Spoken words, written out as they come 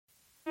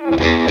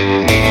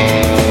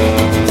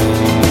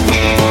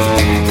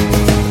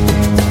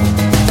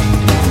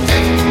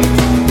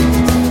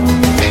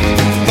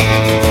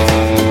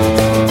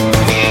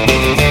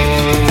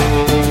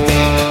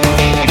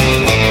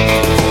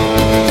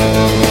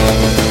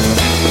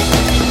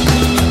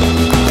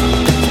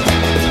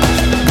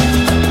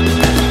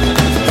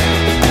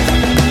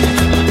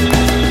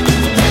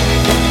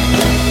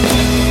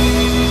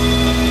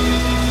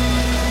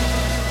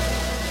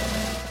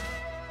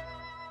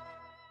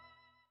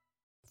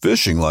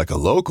Fishing like a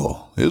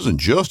local isn't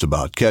just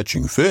about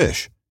catching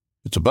fish.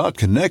 It's about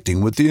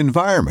connecting with the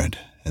environment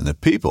and the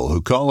people who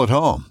call it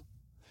home.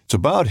 It's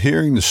about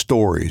hearing the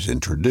stories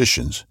and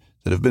traditions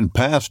that have been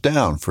passed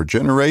down for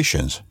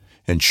generations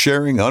and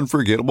sharing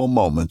unforgettable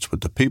moments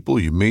with the people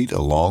you meet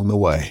along the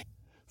way.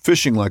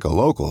 Fishing like a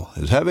local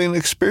is having an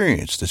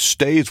experience that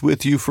stays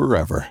with you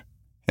forever.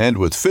 And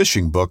with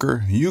Fishing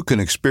Booker, you can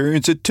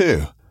experience it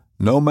too,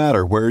 no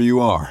matter where you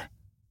are.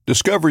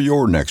 Discover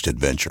your next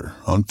adventure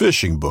on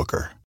Fishing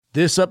Booker.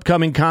 This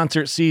upcoming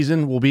concert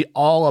season will be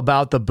all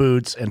about the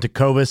boots, and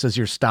Tecovas is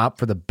your stop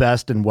for the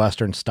best in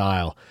Western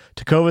style.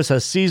 Tecovas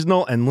has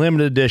seasonal and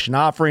limited edition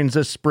offerings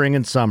this spring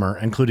and summer,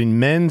 including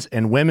men's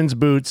and women's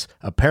boots,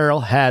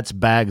 apparel, hats,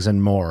 bags,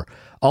 and more.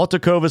 All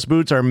Tecovas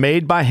boots are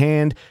made by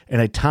hand in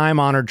a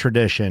time-honored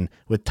tradition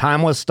with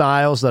timeless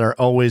styles that are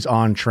always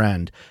on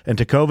trend. And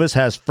Tecovas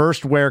has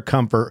first wear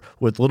comfort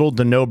with little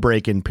to no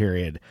break-in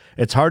period.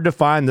 It's hard to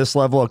find this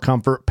level of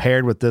comfort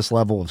paired with this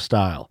level of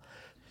style.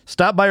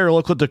 Stop by your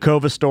local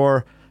Tecovas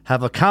store,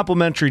 have a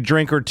complimentary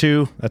drink or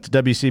two, that's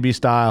WCB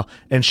style,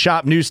 and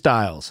shop new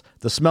styles.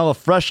 The smell of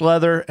fresh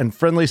leather and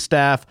friendly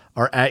staff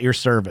are at your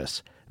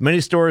service. Many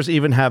stores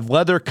even have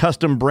leather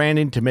custom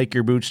branding to make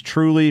your boots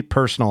truly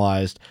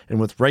personalized. And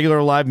with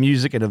regular live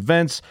music and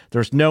events,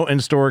 there's no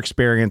in-store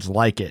experience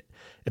like it.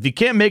 If you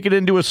can't make it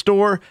into a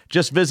store,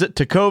 just visit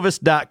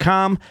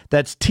tecovas.com.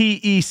 That's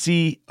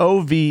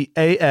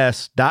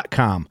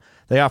TECOVAS.com.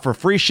 They offer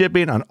free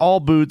shipping on all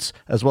boots,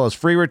 as well as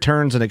free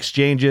returns and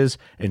exchanges,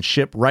 and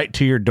ship right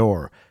to your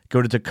door.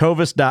 Go to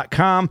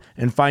tecovas.com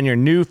and find your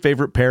new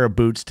favorite pair of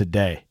boots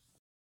today.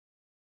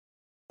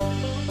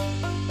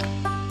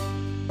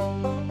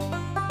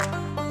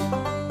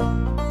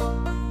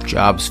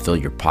 Jobs fill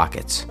your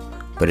pockets,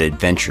 but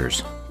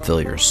adventures fill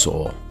your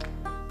soul.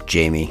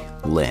 Jamie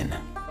Lynn.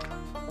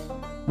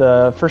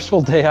 The first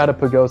full day out of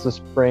Pagosa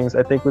Springs,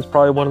 I think, was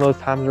probably one of those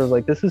times where I was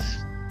like, this is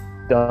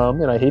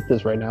dumb, and I hate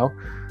this right now.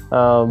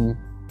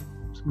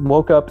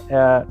 Woke up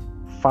at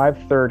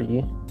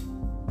 5:30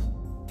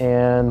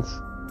 and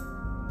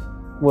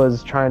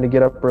was trying to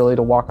get up early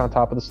to walk on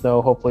top of the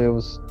snow. Hopefully it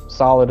was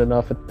solid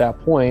enough at that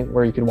point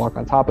where you could walk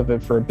on top of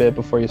it for a bit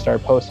before you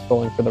start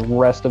post-holing for the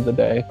rest of the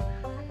day,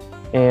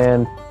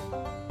 and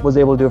was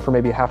able to do it for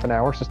maybe half an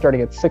hour. So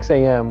starting at 6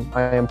 a.m.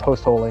 I am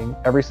post-holing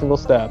every single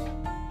step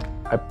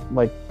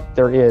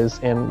there is,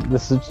 and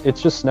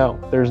it's just snow.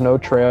 There's no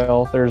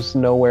trail, there's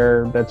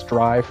nowhere that's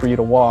dry for you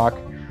to walk,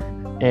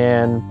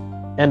 and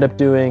end up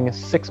doing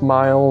 6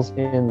 miles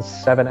in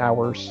 7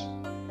 hours.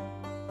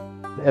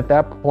 At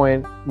that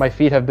point, my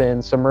feet have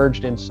been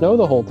submerged in snow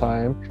the whole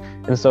time,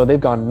 and so they've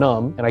gone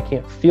numb, and I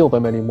can't feel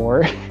them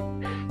anymore.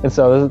 And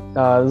so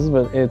this is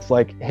what it's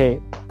like,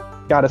 hey,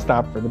 gotta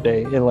stop for the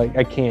day. And like,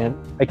 I can't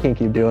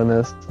keep doing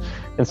this.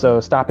 And so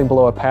stopping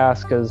below a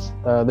pass, because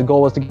the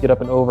goal was to get up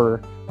and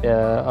over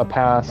a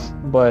pass,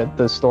 but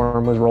the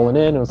storm was rolling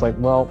in. It was like,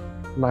 well,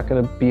 I'm not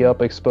going to be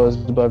up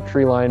exposed above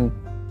tree line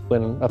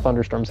when a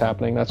thunderstorm's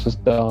happening. That's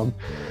just dumb.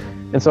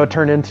 And so it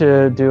turned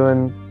into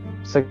doing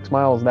 6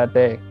 miles that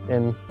day,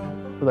 and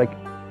like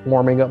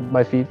warming up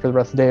my feet for the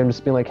rest of the day, and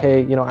just being like,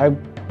 hey, I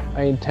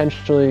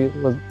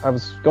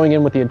was going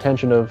in with the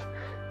intention of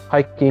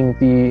hiking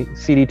the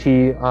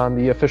CDT on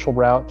the official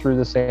route through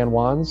the San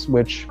Juans,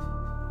 which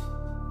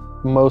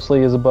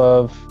mostly is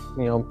above,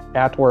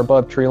 at or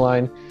above tree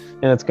line,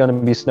 and it's going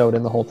to be snowed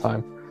in the whole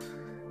time.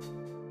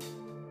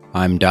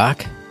 I'm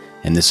Doc,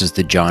 and this is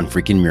the John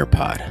freaking Muir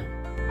Pod.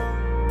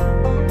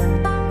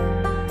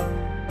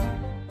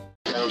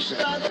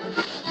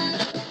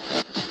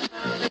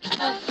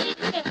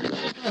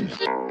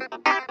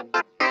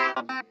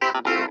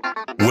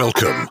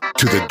 Welcome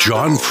to the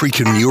John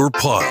freaking Muir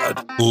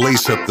Pod.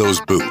 Lace up those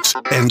boots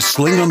and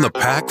sling on the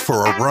pack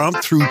for a romp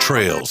through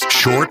trails,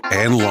 short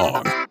and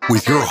long.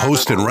 With your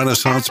host and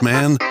Renaissance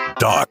man,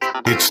 Doc,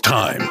 it's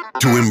time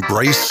to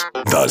embrace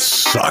the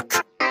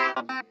suck.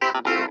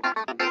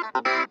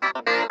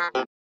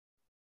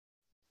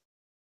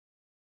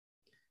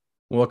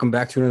 Welcome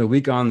back to another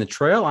week on the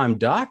trail. I'm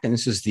Doc, and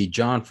this is the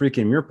John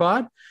freaking Muir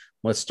Pod.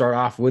 Let's start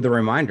off with a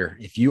reminder.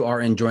 If you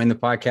are enjoying the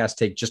podcast,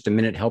 take just a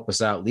minute, help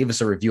us out, leave us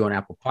a review on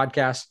Apple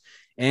Podcasts.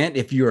 And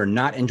if you are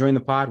not enjoying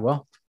the pod,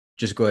 well,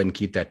 just go ahead and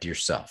keep that to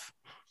yourself.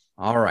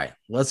 All right,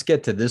 let's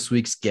get to this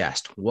week's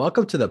guest.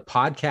 Welcome to the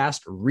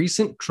podcast,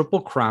 recent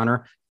Triple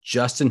Crowner,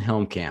 Justin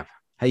Helmkamp.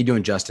 How you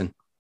doing, Justin?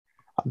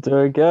 I'm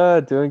doing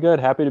good.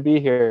 Happy to be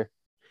here.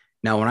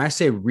 Now, when I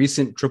say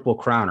recent Triple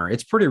Crowner,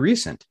 it's pretty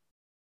recent.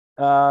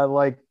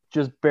 Like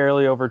just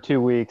barely over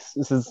 2 weeks.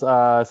 This is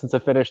since I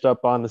finished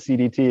up on the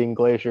CDT in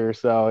Glacier,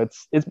 so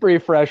it's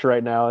pretty fresh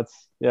right now.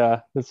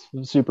 It's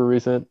super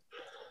recent.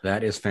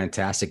 That is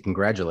fantastic.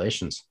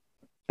 Congratulations.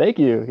 Thank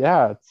you.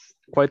 Yeah, it's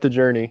quite the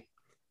journey.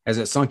 Has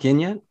it sunk in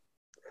yet?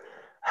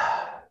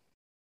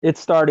 It's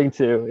starting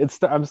to.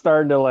 I'm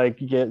starting to like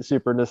get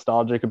super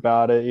nostalgic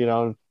about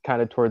it,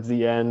 kind of towards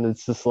the end.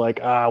 It's just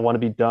like, I want to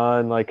be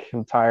done. Like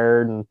I'm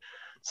tired and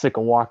sick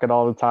of walking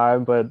all the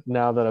time. But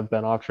now that I've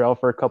been off trail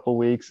for a couple of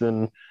weeks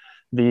and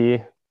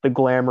the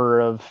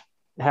glamour of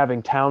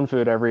having town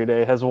food every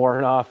day has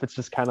worn off, it's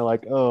just kind of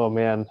like, oh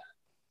man,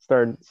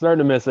 starting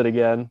to miss it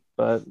again.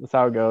 But that's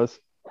how it goes.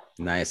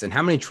 Nice. And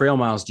how many trail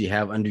miles do you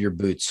have under your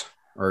boots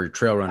or your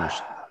trail runners?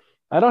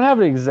 I don't have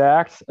an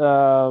exact.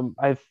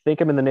 I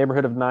think I'm in the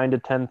neighborhood of 9 to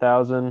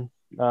 10,000.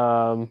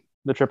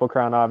 The Triple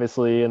Crown,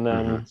 obviously, and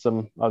then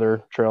some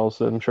other trails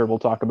that I'm sure we'll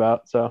talk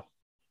about. So,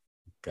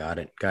 got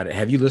it.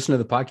 Have you listened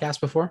to the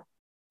podcast before?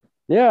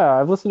 Yeah,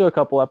 I've listened to a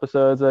couple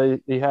episodes.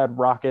 He had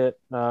Rocket,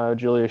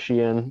 Julia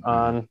Sheehan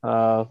on.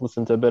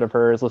 Listened to a bit of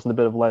hers. Listened to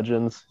a bit of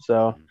Legends.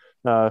 So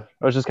I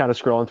was just kind of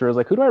scrolling through. I was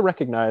like, who do I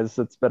recognize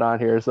that's been on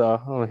here?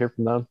 So I want to hear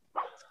from them.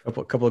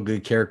 Couple of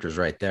good characters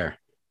right there.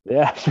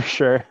 Yeah,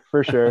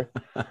 for sure.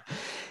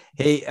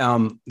 Hey,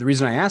 the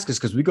reason I ask is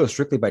because we go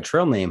strictly by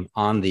trail name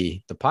on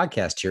the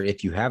podcast here.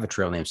 If you have a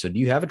trail name, so do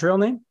you have a trail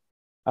name?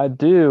 I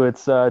do.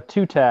 It's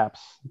 2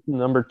 Taps,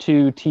 number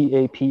 2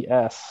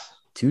 TAPS.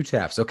 2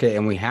 Taps. Okay,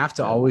 and we have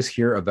to always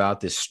hear about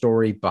this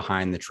story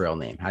behind the trail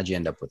name. How'd you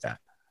end up with that?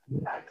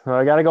 So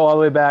I got to go all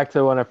the way back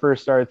to when I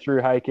first started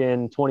through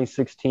hiking,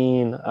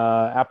 2016,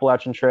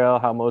 Appalachian Trail.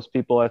 How most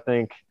people, I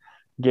think,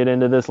 get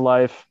into this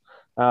life.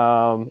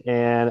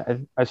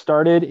 And I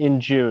started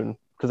in June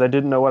because I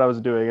didn't know what I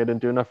was doing. I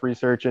didn't do enough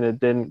research, and it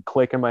didn't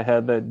click in my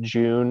head that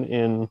June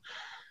in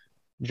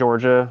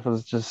Georgia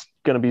was just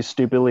going to be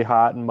stupidly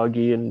hot and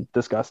muggy and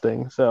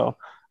disgusting. So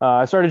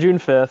I started June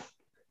 5th.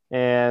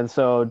 And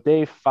so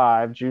day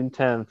 5, June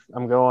 10th,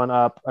 I'm going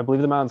up. I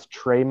believe the mountain's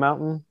Trey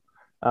Mountain.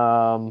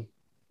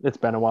 It's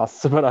been a while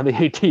since I've been on the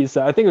AT,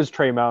 so I think it was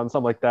Trey Mountain,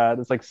 something like that.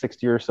 It's like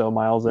 60 or so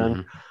miles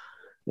in.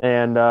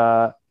 And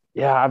I'm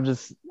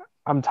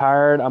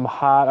tired. I'm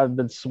hot. I've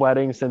been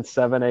sweating since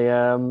 7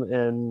 a.m.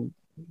 and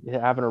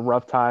having a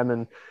rough time.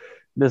 And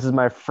this is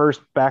my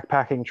first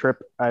backpacking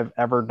trip I've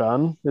ever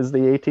done is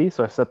the AT.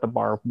 So I set the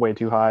bar way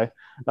too high.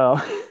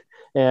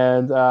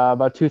 And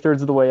about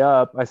 2/3 of the way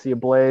up, I see a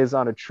blaze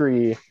on a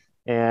tree,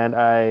 and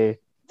I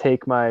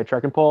take my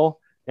trekking pole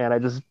and I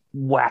just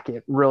whack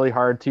it really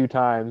hard 2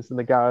 times. And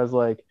the guy was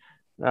like,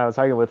 I was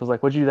hiking with was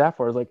like, what'd you do that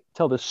for? I was like,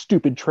 tell this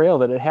stupid trail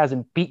that it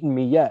hasn't beaten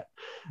me yet.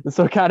 And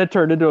so it kind of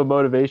turned into a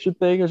motivation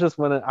thing. It was just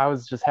when I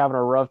was just having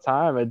a rough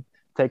time, I'd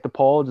take the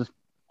pole, just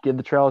give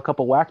the trail a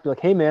couple whacks, be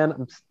like, hey man,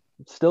 I'm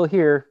still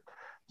here,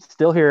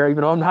 even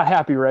though I'm not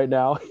happy right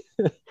now.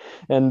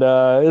 And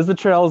as the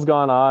trail has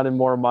gone on and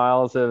more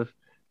miles have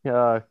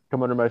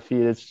come under my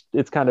feet,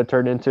 it's kind of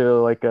turned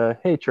into like a,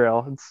 hey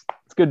trail, it's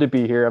good to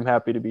be here. I'm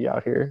happy to be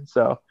out here.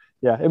 So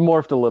yeah, it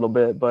morphed a little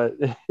bit, but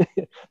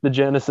the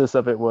genesis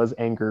of it was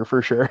anger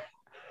for sure.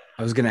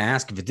 I was going to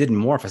ask if it didn't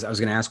morph. I was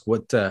going to ask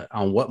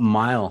on what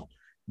mile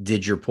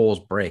did your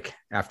poles break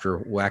after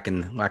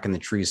whacking the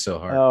trees so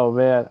hard? Oh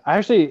man,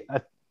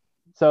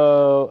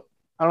 so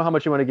I don't know how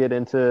much you want to get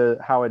into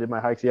how I did my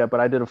hikes yet,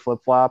 but I did a flip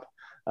flop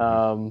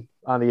on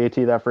the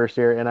AT that first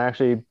year, and I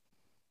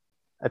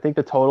think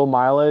the total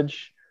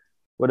mileage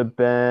would have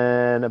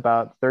been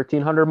about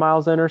 1,300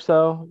 miles in or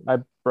so. I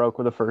broke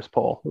with the first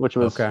pole, which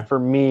was for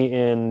me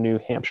in New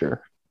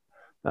Hampshire.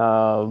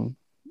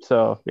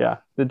 So yeah,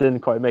 it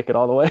didn't quite make it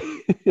all the way.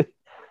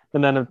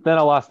 And then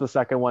I lost the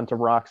second one to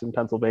rocks in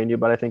Pennsylvania,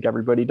 but I think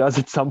everybody does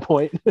at some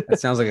point. That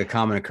sounds like a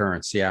common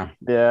occurrence. Yeah.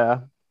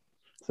 Yeah.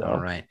 So. All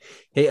right.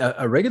 Hey,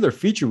 a regular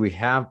feature we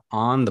have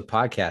on the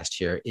podcast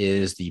here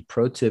is the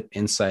Pro Tip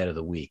Insight of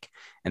the Week.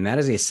 And that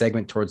is a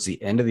segment towards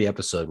the end of the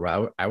episode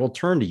where I will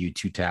turn to you,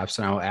 2 Taps,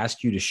 and I will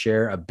ask you to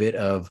share a bit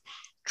of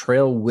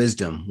trail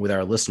wisdom with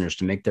our listeners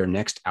to make their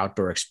next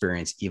outdoor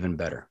experience even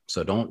better.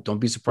 So don't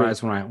be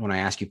surprised when I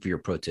ask you for your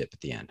pro tip at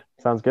the end.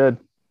 Sounds good.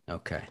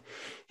 Okay.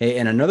 Hey,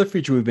 and another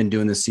feature we've been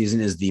doing this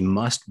season is the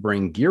Must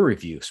Bring Gear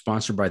Review,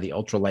 sponsored by the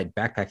ultralight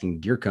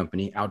backpacking gear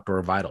company,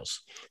 Outdoor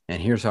Vitals.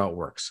 And here's how it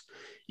works.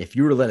 If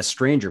you were to let a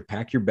stranger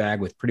pack your bag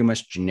with pretty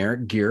much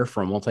generic gear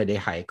for a multi-day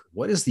hike,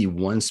 what is the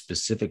one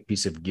specific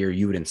piece of gear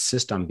you would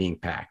insist on being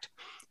packed?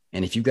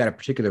 And if you've got a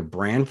particular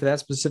brand for that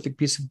specific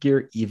piece of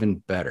gear,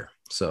 even better.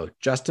 So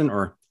Justin,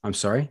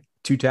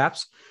 2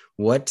 Taps,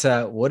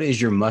 what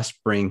is your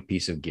must-bring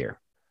piece of gear?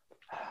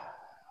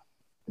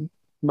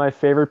 My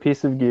favorite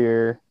piece of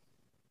gear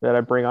that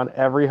I bring on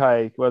every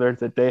hike, whether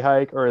it's a day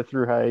hike or a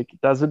through hike,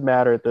 doesn't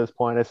matter at this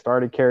point. I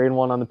started carrying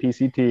one on the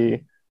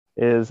PCT,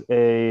 is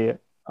a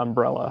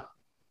umbrella.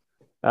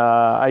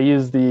 I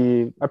use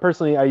the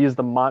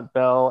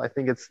Montbell. I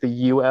think it's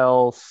the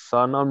UL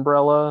Sun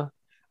umbrella,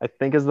 I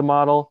think is the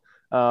model.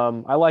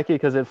 I like it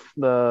because if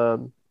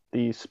the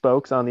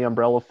spokes on the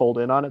umbrella fold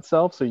in on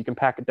itself, so you can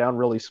pack it down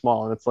really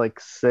small, and it's like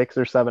 6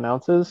 or 7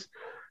 ounces.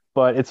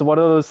 but it's one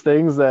of those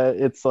things that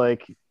it's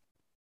like,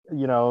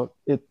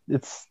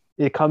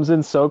 it comes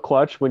in so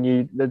clutch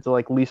when it's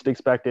like least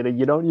expected, and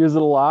you don't use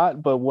it a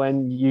lot, but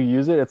when you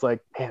use it, it's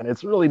like, man,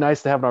 it's really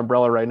nice to have an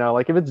umbrella right now.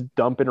 Like if it's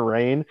dumping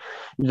rain,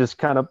 you just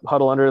kind of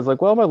huddle under. It's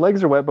like, well, my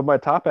legs are wet, but my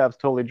top half's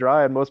totally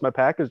dry, and most of my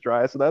pack is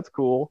dry, so that's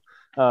cool.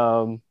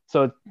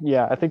 So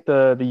yeah, I think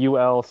the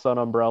UL Sun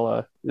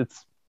umbrella,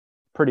 it's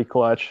pretty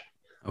clutch.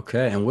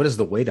 Okay. And what is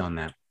the weight on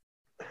that?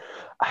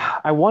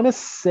 I want to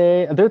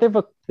say they have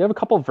a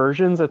couple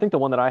versions. I think the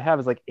one that I have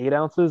is like 8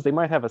 ounces. They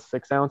might have a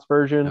 6 ounce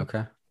version.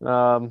 Okay.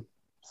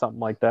 Something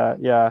like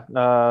that.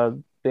 Yeah.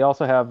 They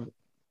also have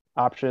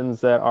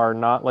options that are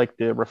not like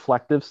the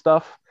reflective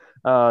stuff,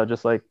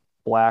 just like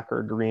black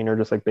or green or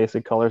just like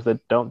basic colors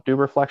that don't do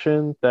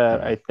reflection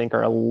that I think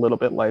are a little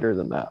bit lighter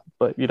than that,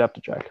 but you'd have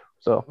to check.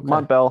 So Okay.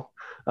 Montbell,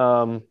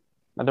 and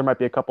there might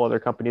be a couple other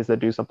companies that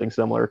do something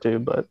similar too,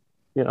 but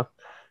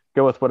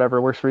go with whatever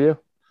works for you.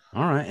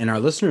 All right. And our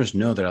listeners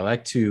know that I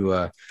like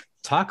to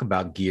talk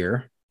about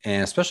gear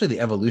and especially the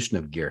evolution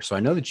of gear. So I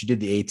know that you did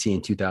the AT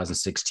in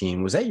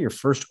 2016. Was that your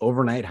first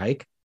overnight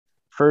hike?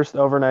 First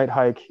overnight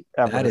hike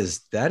ever.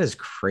 That is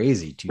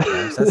crazy. 2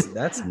 times.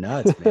 That's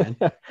nuts, man.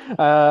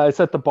 I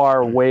set the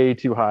bar way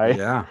too high.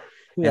 Yeah.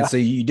 And so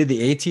you did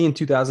the AT in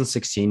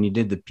 2016, you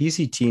did the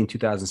PCT in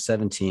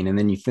 2017, and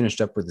then you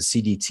finished up with the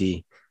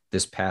CDT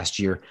this past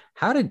year.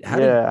 How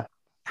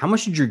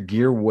much did your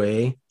gear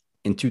weigh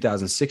in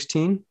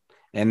 2016?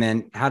 And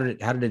then how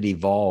did it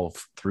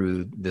evolve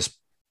through this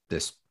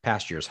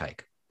past year's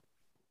hike?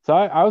 So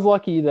I was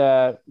lucky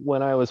that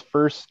when I was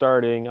first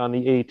starting on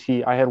the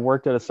AT, I had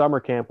worked at a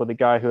summer camp with a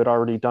guy who had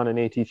already done an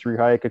AT3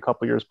 hike a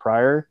couple years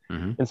prior.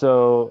 Mm-hmm. And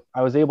so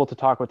I was able to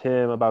talk with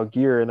him about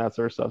gear and that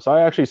sort of stuff. So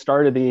I actually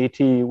started the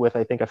AT with,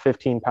 I think, a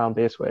 15-pound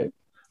base weight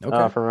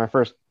for my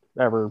first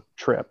ever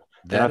trip.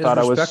 And I thought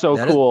I was so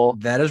cool.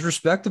 That is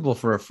respectable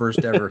for a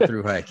first ever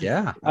through hike.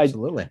 Yeah,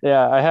 absolutely.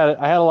 I had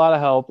a lot of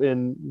help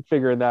in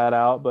figuring that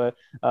out, but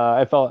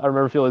I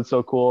remember feeling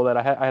so cool that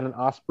I had an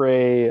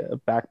Osprey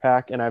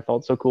backpack, and I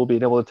felt so cool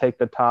being able to take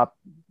the top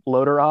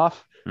loader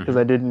off because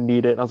I didn't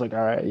need it. And I was like, all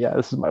right, yeah,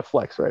 this is my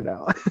flex right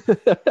now.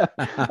 But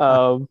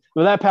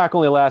that pack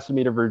only lasted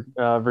me to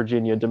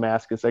Virginia,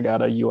 Damascus. I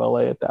got a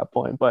ULA at that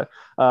point, but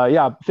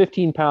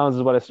 15 pounds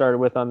is what I started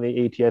with on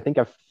the AT. I think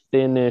I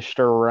finished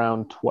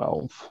around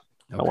 12.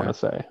 I want to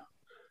say,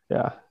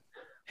 yeah.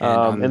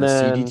 And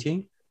then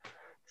CDT.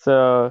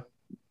 So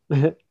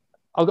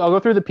I'll go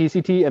through the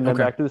PCT and then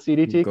back to the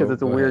CDT because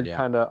it's a weird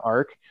kind of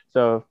arc.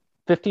 So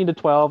 15 to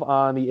 12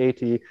 on the AT.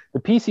 The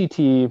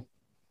PCT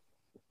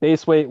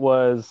base weight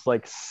was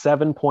like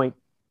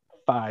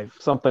 7.5,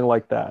 something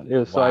like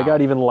that. So I got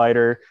even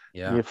lighter.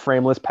 Yeah.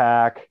 Frameless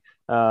pack.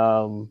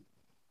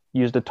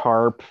 Used a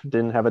tarp.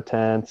 Didn't have a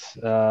tent.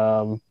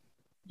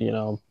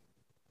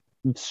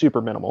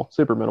 Super minimal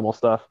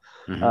stuff.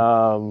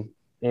 Mm-hmm.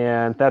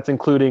 And that's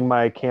including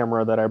my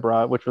camera that I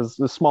brought, which was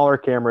a smaller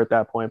camera at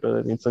that point,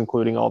 but it's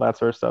including all that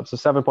sort of stuff. So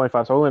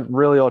 7.5. So I went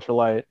really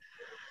ultralight.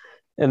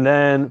 And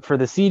then for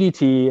the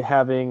CDT,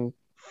 having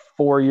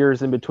 4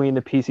 years in between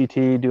the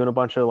PCT, doing a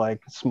bunch of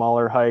like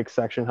smaller hikes,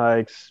 section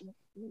hikes,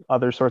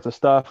 other sorts of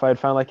stuff, I'd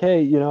found like,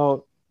 hey,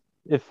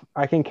 if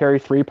I can carry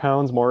 3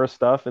 pounds more of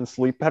stuff and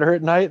sleep better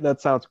at night,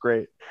 that sounds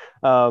great.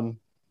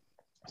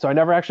 So I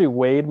never actually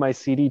weighed my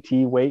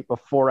CDT weight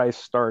before I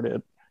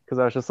started because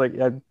I was just like,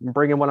 I'm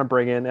bringing what I'm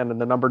bringing, and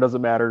the number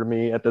doesn't matter to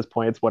me at this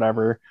point. It's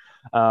whatever.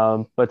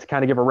 But to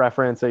kind of give a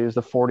reference, I used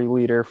a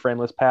 40-liter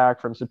frameless pack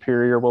from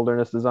Superior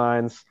Wilderness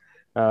Designs,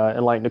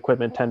 Enlightened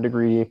Equipment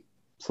 10-degree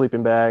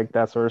sleeping bag,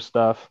 that sort of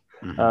stuff.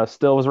 Mm-hmm.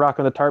 Still was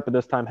rocking the tarp, but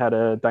this time had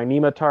a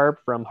Dyneema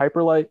tarp from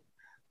Hyperlight,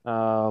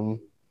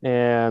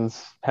 and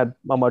had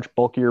a much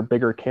bulkier,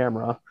 bigger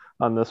camera.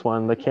 On this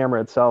one, the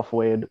camera itself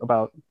weighed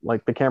about,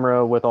 like the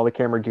camera with all the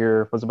camera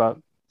gear was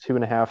about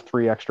 2.5,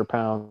 3 extra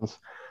pounds.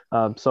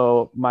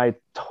 So my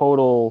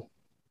total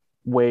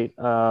weight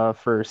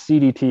for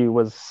CDT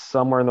was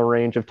somewhere in the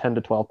range of 10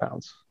 to 12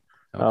 pounds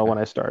when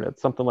I started,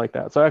 something like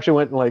that. So I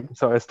actually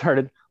so I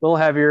started a little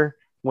heavier,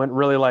 went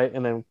really light,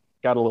 and then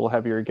got a little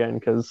heavier again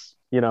because,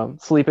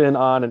 sleeping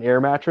on an air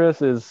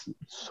mattress is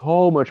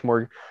so much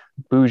more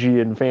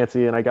bougie and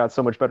fancy, and I got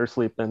so much better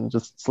sleep than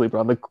just sleeping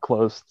on the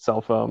closed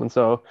cell foam. And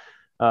so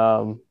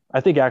I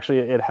think actually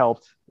it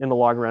helped in the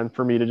long run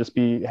for me to just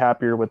be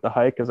happier with the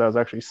hike because I was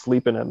actually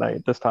sleeping at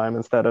night this time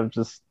instead of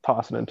just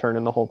tossing and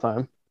turning the whole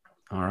time.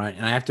 All right.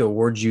 And I have to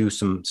award you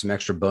some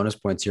extra bonus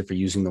points here for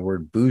using the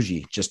word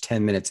bougie just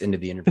 10 minutes into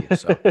the interview.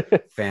 So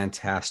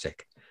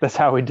fantastic. That's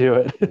how we do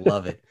it.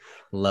 Love it.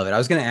 I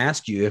was going to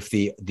ask you if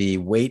the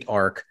weight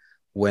arc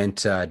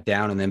went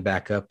down and then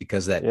back up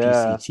because that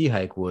PCT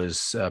hike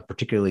was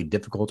particularly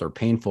difficult or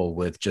painful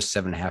with just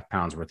 7.5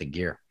 pounds worth of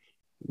gear.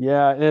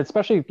 Yeah, and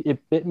especially it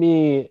bit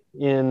me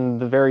in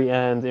the very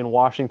end in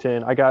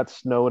Washington. I got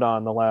snowed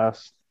on the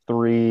last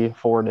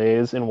 3-4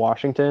 days in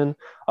Washington.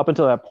 Up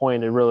until that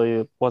point, it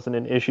really wasn't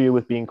an issue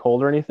with being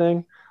cold or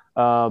anything.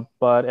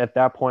 But at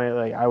that point,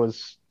 like I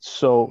was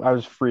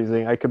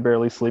freezing. I could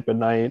barely sleep at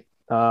night.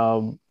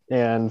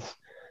 And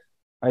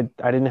I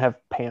didn't have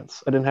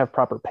pants. I didn't have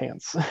proper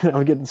pants. I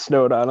was getting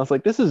snowed on. I was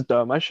like, this is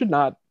dumb. I should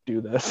not do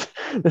this.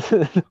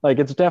 Like,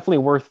 it's definitely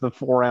worth the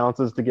 4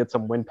 ounces to get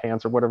some wind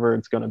pants or whatever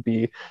it's going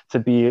to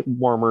be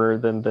warmer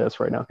than this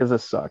right now, because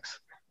this sucks.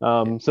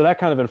 So that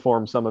kind of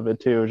informs some of it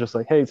too. Just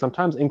like, hey,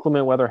 sometimes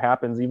inclement weather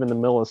happens even in the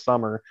middle of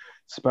summer,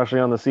 especially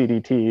on the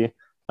CDT.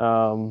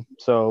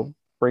 So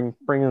bring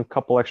a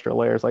couple extra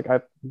layers. Like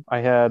I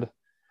had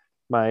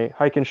my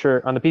hiking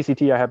shirt on the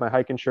PCT. I had my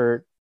hiking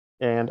shirt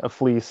and a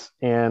fleece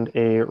and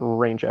a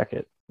rain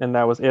jacket, and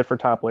that was it for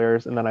top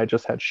layers. And then I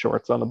just had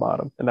shorts on the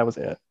bottom, and that was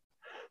it.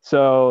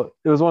 So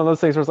it was one of those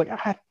things where I was like,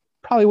 I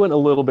probably went a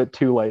little bit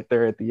too light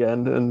there at the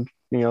end, and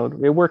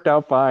it worked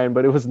out fine,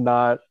 but it was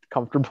not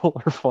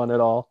comfortable or fun at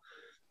all.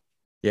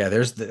 Yeah,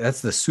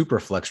 that's the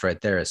super flex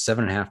right there, is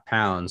 7.5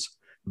 pounds,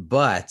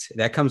 but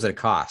that comes at a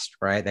cost,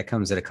 right? That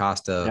comes at a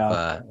cost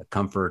of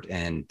comfort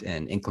and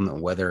inclement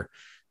weather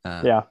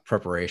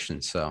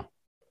preparation. So,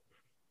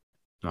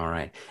 all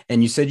right.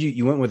 And you said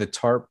you went with a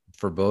tarp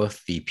for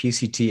both the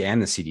PCT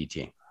and the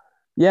CDT.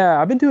 Yeah,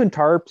 I've been doing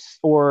tarps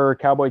or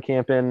cowboy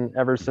camping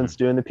ever since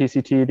doing the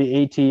PCT.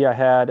 The AT, I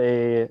had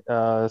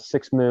a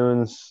 6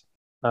 Moons,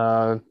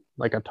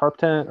 like a tarp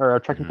tent or a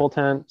trekking pole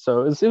tent.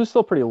 So it was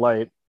still pretty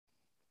light,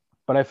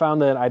 but I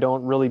found that I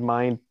don't really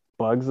mind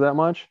bugs that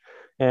much.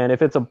 And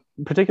if it's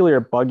particularly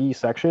a buggy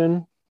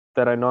section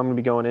that I know I'm going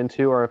to be going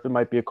into, or if it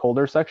might be a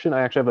colder section,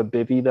 I actually have a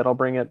bivy that I'll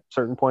bring at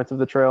certain points of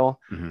the trail.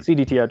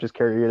 CDT, I just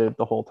carried it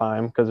the whole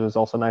time because it was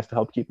also nice to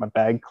help keep my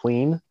bag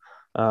clean,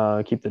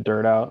 keep the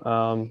dirt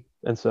out.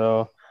 And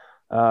so,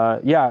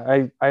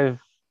 I've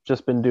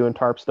just been doing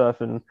tarp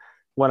stuff. And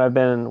when I've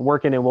been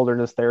working in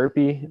wilderness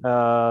therapy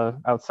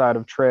outside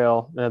of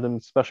trail, and then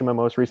especially my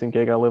most recent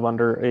gig, I live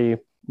under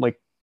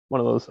one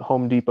of those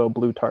Home Depot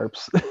blue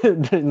tarps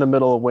in the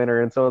middle of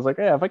winter. And so I was like,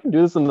 yeah, if I can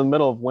do this in the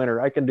middle of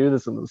winter, I can do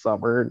this in the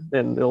summer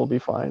and it'll be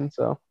fine.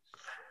 So.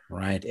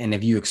 Right. And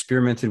have you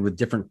experimented with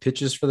different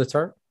pitches for the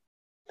tarp?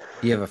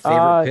 Do you have a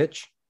favorite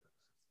pitch?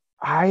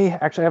 I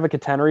actually have a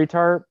catenary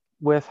tarp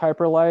with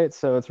Hyperlight.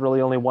 So it's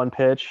really only one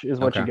pitch is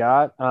what you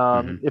got.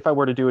 If I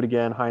were to do it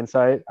again,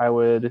 hindsight, I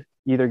would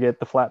either get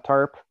the flat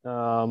tarp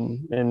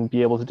and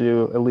be able to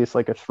do at least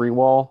like a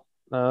 3-wall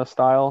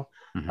style.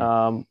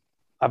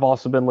 I've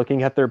also been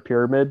looking at their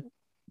pyramid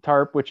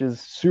tarp, which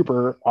is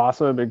super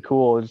awesome and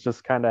cool. It's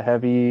just kind of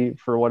heavy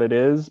for what it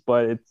is,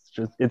 but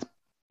it's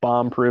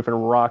bomb proof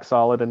and rock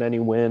solid in any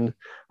wind.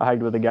 I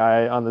hiked with a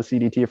guy on the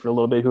CDT for a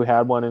little bit who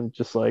had one, and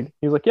just like,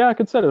 he was like, yeah, I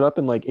could set it up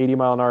in like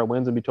 80-mile-an-hour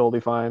winds and be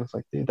totally fine. It's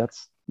like, dude,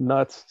 that's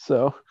nuts.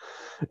 So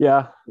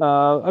yeah,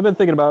 I've been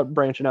thinking about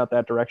branching out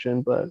that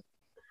direction, but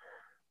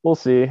we'll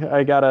see.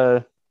 I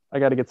gotta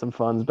get some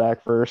funds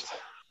back first.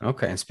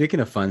 Okay. And speaking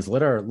of funds,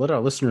 let our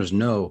listeners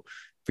know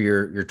for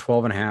your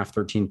 12.5,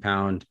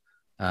 13-pound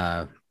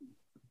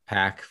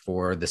pack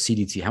for the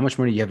CDT, how much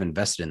money do you have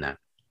invested in that?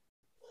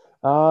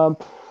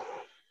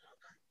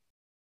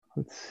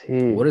 Let's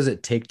see. What does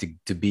it take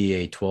to be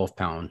a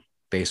 12-pound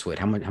base weight?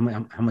 How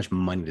much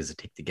money does it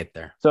take to get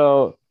there?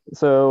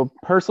 So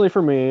personally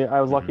for me, I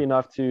was lucky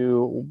enough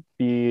to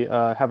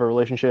have a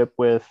relationship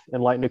with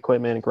Enlightened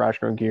Equipment and Garage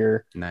Grown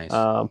Gear. Nice.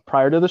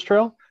 Prior to this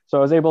trail. So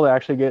I was able to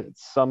actually get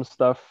some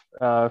stuff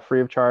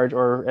free of charge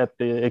or at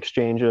the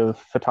exchange of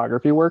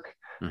photography work,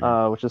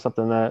 which is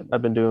something that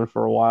I've been doing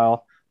for a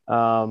while.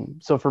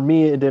 So for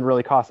me, it didn't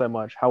really cost that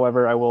much.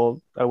 However, I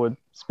would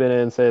spin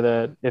it and say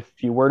that if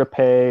you were to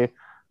pay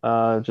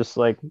just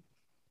like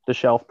the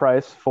shelf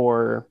price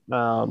for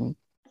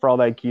all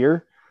that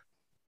gear,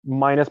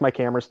 minus my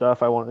camera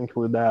stuff, I won't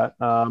include that.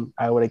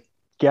 I would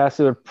guess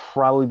it would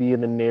probably be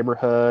in the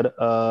neighborhood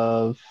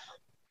of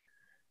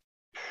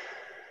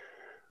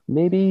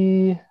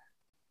maybe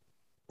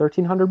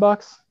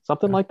 $1,300,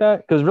 something like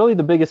that. Because really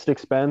the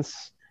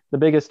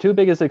two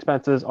biggest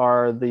expenses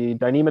are the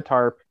Dyneema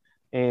tarp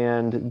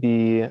and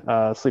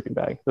the sleeping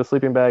bag. The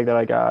sleeping bag that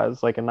I got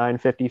is like a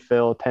 950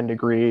 fill, 10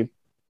 degree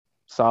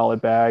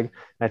solid bag.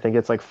 And I think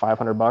it's like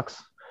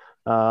 $500.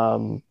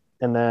 And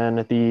then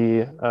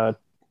the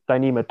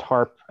Dyneema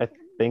tarp, I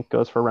think,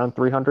 goes for around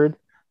 $300.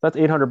 That's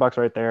 $800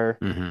 right there.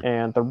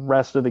 And the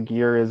rest of the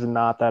gear is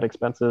not that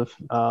expensive.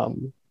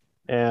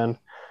 And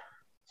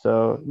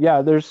so,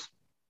 yeah,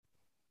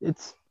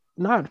 it's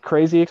not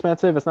crazy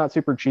expensive. It's not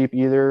super cheap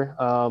either.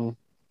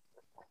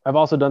 I've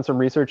also done some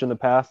research in the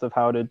past of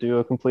how to do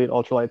a complete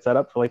ultralight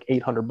setup for like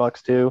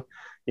 $800 too.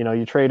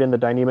 You trade in the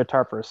Dyneema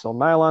tarp for a silk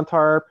nylon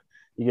tarp.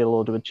 You get a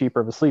little bit cheaper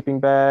of a sleeping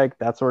bag,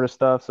 that sort of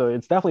stuff. So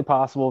it's definitely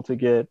possible to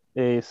get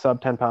a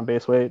sub 10-pound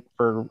base weight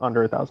for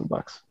under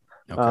 $1,000.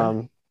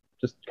 Okay.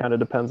 Just kind of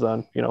depends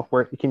on,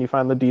 where can you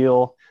find the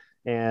deal,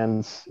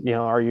 and,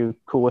 are you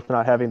cool with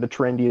not having the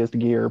trendiest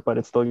gear, but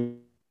it's still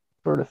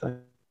sort of thing.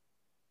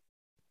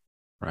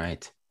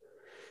 Right.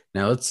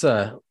 Now let's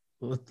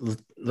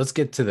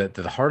get to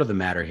the heart of the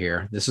matter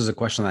here. This is a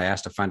question that I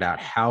asked to find out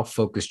how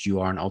focused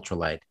you are on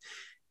ultralight.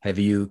 Have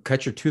you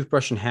cut your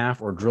toothbrush in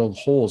half or drilled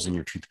holes in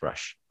your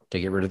toothbrush to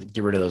get rid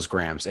of those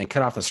grams and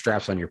cut off the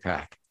straps on your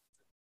pack?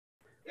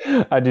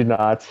 I do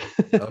not.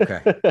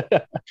 Okay.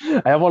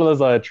 I have one of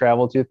those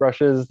travel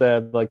toothbrushes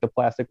that like the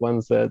plastic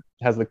ones that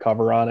has the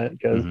cover on it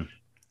because Hmm.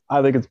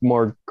 I think it's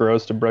more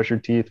gross to brush your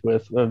teeth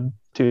with a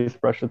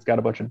toothbrush that's got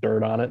a bunch of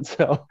dirt on it.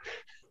 So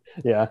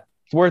yeah,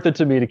 it's worth it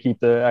to me to keep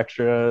the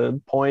extra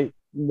zero point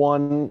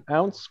 0.1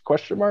 ounce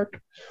question mark.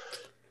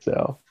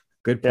 So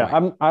Good yeah,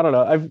 point. I don't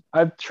know.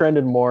 I've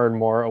trended more and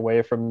more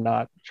away from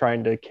not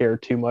trying to care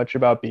too much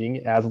about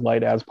being as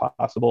light as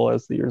possible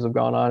as the years have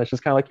gone on. It's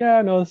just kind of like,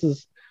 yeah, no, this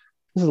is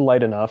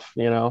light enough.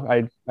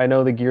 I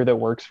know the gear that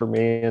works for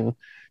me, and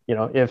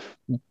if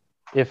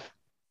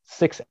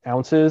 6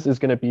 ounces is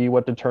going to be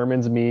what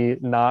determines me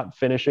not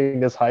finishing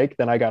this hike,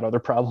 then I got other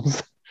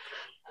problems.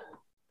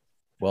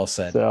 Well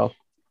said. So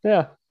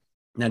yeah,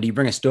 Now, do you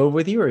bring a stove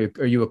with you, or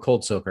are you a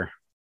cold soaker?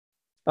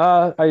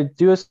 I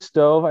do a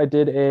stove. I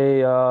did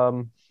a oh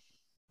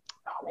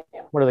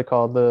man, what are they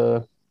called?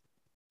 The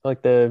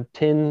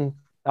tin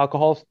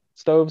alcohol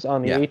stoves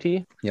on the Yeah. AT.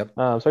 Yep.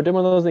 So I did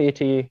one of those in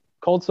the AT,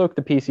 cold soaked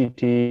the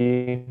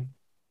PCT,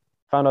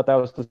 found out that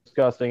was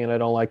disgusting and I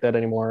don't like that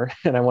anymore.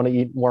 And I want to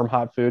eat warm,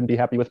 hot food and be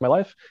happy with my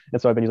life.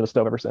 And so I've been using a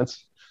stove ever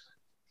since.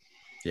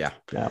 Yeah.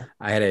 Yeah.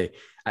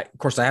 Of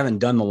course, I haven't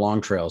done the long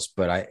trails,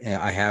 but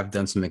I have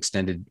done some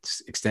extended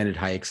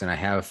hikes, and I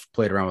have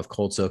played around with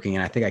cold soaking.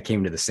 And I think I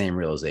came to the same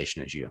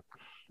realization as you.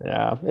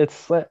 Yeah.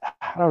 It's like,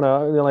 I don't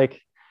know. I mean,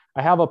 like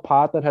I have a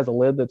pot that has a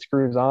lid that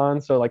screws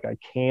on. So like I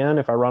can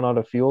if I run out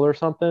of fuel or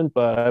something,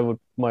 but I would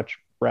much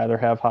rather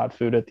have hot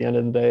food at the end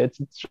of the day.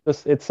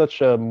 It's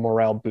such a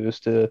morale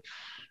boost to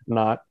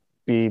not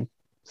be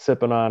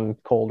sipping on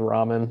cold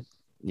ramen.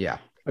 Yeah.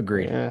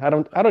 Agreed. Yeah, I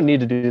don't need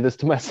to do this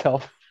to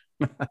myself.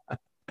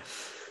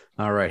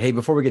 All right. Hey,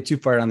 before we get too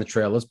far down the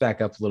trail, let's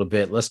back up a little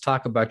bit. Let's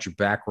talk about your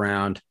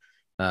background.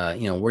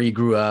 Where you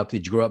grew up.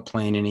 Did you grow up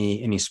playing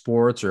any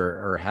sports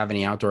or have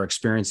any outdoor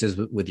experiences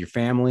with your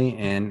family?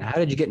 And how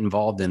did you get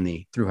involved in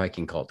the through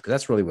hiking cult? Because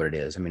that's really what it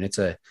is. I mean, it's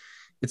a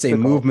The cult.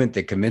 movement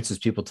that convinces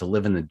people to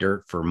live in the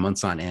dirt for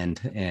months on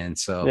end. And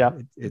so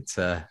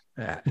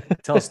Yeah.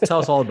 tell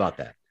us all about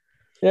that.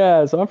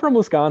 Yeah, so I'm from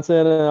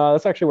Wisconsin, and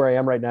that's actually where I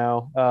am right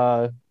now.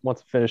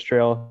 Once I finish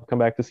trail, come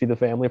back to see the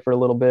family for a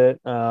little bit.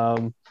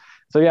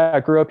 So yeah, I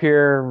grew up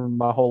here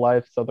my whole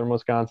life, Southern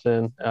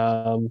Wisconsin.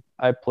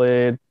 I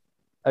played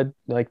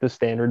like the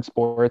standard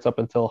sports up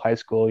until high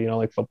school,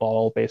 like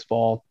football,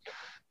 baseball,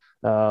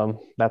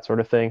 that sort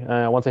of thing.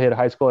 Once I hit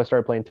high school, I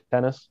started playing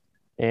tennis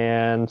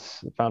and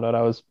found out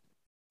I was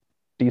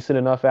decent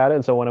enough at it.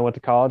 And so when I went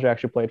to college, I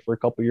actually played for a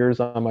couple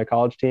years on my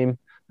college team.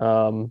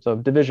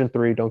 So Division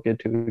III, don't get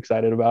too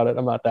excited about it.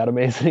 I'm not that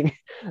amazing,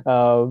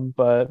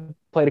 but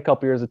played a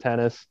couple years of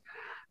tennis.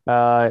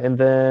 And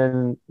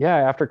then, yeah,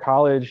 after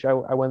college, I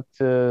went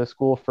to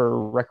school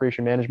for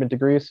recreation management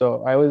degree.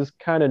 So I always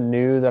kind of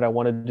knew that I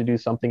wanted to do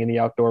something in the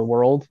outdoor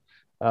world.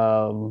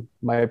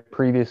 My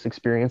previous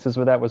experiences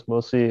with that was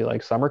mostly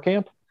like summer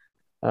camp.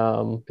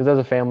 Because as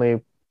a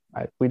family,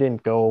 we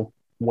didn't go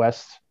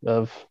west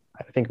of,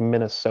 I think,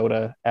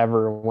 Minnesota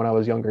ever when I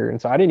was younger.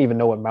 And so I didn't even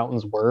know what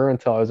mountains were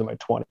until I was in my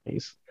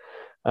 20s.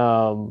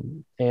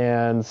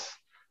 And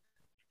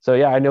so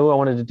yeah, I knew I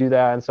wanted to do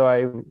that, and so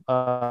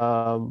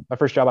my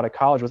first job out of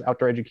college was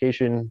outdoor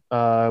education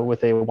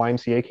with a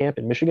YMCA camp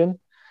in Michigan,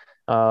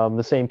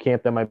 the same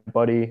camp that my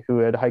buddy who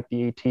had hiked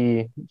the AT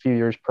a few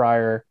years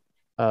prior.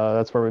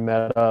 That's where we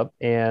met up,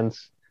 and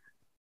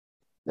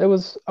it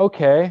was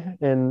okay,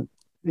 and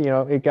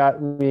it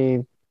got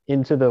me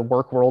into the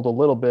work world a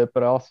little bit,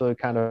 but I also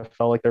kind of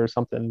felt like there was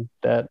something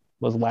that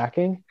was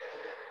lacking.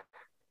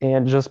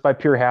 And just by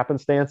pure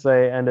happenstance,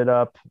 I ended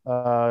up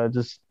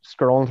just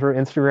scrolling through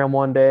Instagram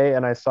one day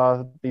and I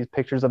saw these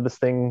pictures of this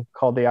thing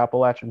called the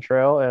Appalachian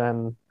Trail.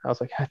 And I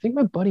was like, I think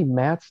my buddy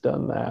Matt's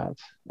done that.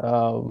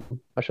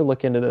 I should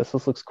look into this.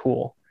 This looks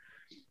cool.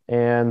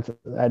 And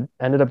I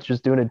ended up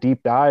just doing a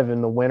deep dive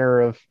in the winter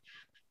of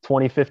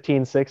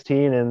 2015,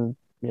 16. And,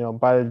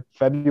 by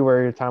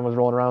February, time was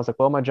rolling around. I was like,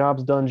 well, my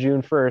job's done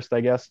June 1st.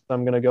 I guess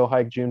I'm going to go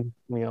hike June,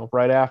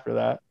 right after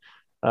that.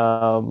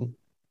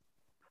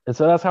 And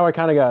so that's how I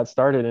kind of got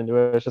started into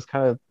it. It's just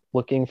kind of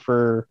looking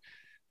for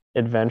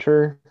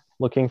adventure,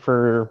 looking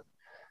for,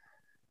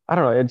 I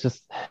don't know,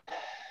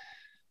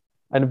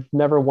 I've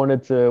never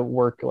wanted to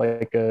work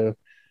like a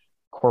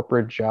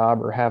corporate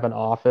job or have an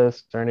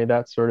office or any of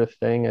that sort of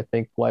thing. I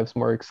think life's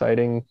more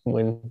exciting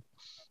when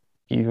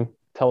you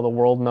tell the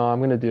world, no, I'm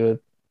going to do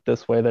it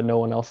this way that no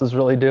one else is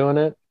really doing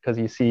it because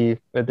you see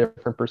a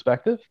different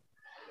perspective.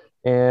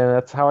 And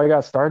that's how I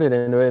got started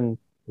into it. And,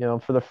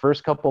 for the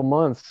first couple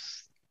months,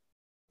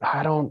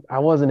 I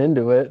wasn't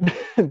into it,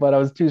 but I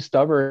was too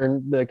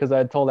stubborn because I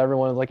had told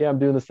everyone, I was like, yeah, I'm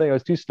doing this thing. I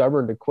was too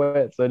stubborn to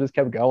quit. So I just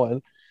kept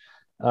going.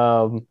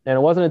 And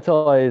it wasn't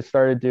until I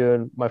started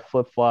doing my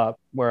flip flop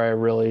where I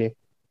really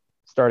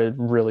started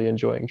really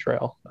enjoying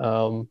trail.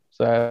 So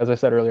as I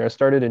said earlier, I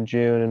started in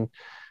June and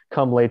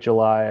come late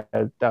July,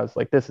 I was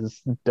like, this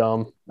is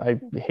dumb. I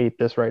hate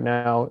this right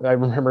now. I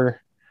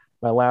remember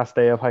my last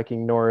day of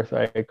hiking north,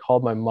 I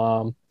called my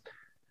mom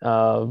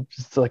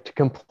just to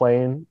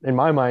complain, in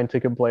my mind, to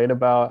complain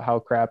about how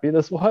crappy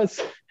this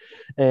was.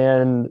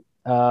 And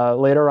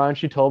Later on,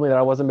 she told me that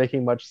I wasn't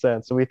making much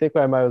sense. So we think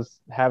I was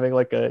having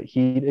like a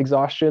heat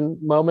exhaustion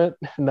moment,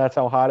 and that's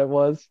how hot it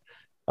was.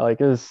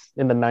 Like it was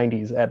in the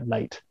 90s at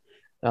night.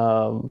 It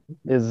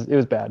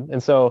was bad.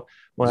 And so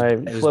when I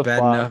It was flip bad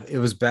flop, enough. It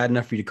was bad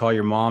enough for you to call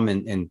your mom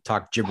and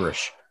talk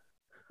gibberish.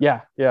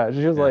 yeah,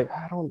 she was Yeah. like,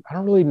 I don't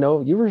really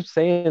know. You were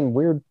saying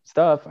weird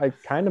stuff. I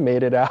kind of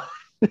made it out,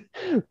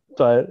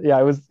 but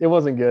yeah, it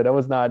wasn't good. I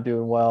was not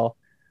doing well.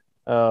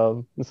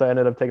 And so I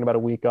ended up taking about a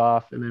week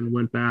off and then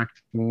went back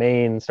to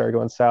Maine, started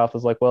going south. I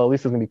was like, well, at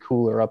least it's gonna be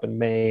cooler up in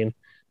Maine.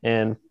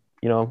 And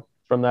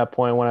from that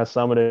point when I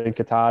summited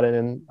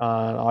Katahdin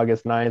on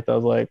August 9th, I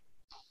was like,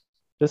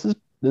 this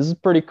is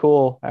pretty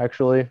cool,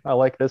 actually. I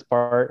like this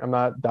part. I'm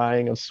not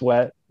dying of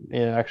sweat.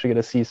 Actually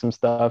get to see some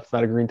stuff. It's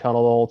not a green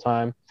tunnel the whole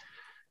time.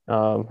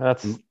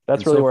 That's And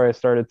really so where I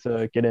started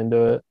to get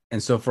into it.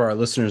 and so for our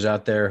listeners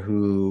out there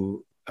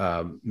who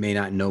may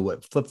not know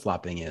what flip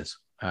flopping is,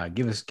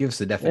 give us the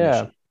Yeah.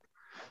 definition.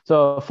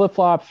 So flip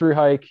flop through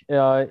hike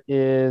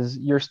is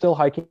you're still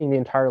hiking the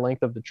entire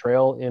length of the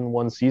trail in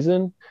one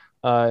season.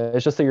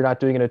 It's just that you're not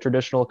doing it a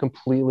traditional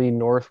completely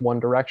north one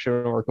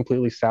direction or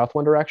completely south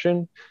one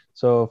direction.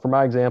 So for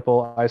my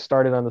example, I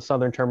started on the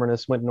southern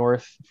terminus, went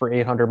north for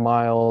 800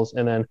 miles,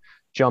 and then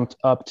jumped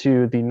up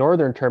to the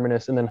northern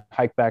terminus and then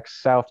hiked back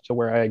south to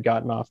where I had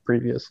gotten off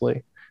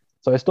previously.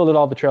 So I still did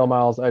all the trail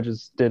miles. I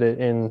just did it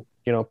in,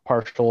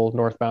 partial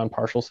northbound,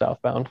 partial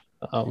southbound.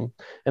 And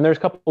there's a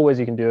couple of ways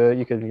you can do it.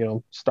 You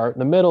could, start in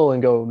the middle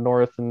and go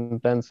north and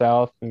then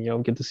south,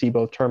 and get to see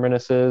both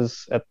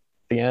terminuses at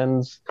the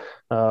ends.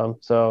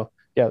 So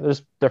yeah,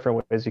 there's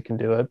different ways you can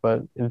do it,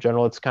 but in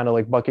general, it's kind of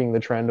like bucking the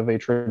trend of a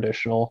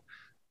traditional.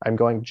 I'm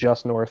going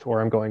just north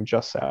or I'm going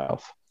just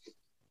south.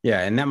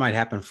 Yeah, and that might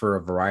happen for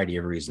a variety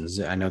of reasons.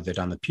 I know that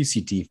on the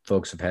PCT,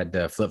 folks have had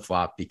to flip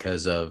flop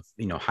because of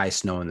high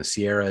snow in the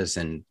Sierras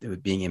and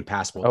it being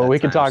impassable. Oh, we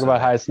can talk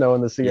about high snow in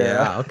the Sierra.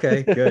 Yeah.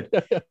 Okay.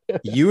 Good.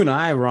 You and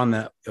I were on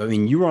the. I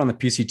mean, you were on the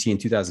PCT in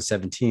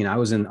 2017. I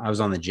was on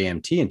the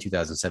JMT in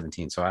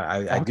 2017. So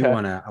I do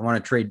want to. I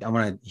want to trade. I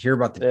want to hear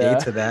about the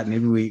dates of that.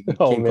 Maybe we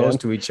came close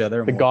to each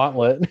other. The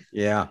gauntlet.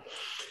 Yeah.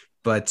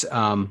 But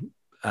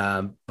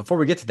before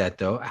we get to that,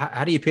 though,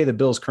 how do you pay the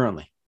bills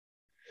currently?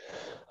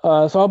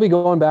 So I'll be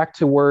going back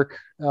to work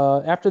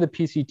after the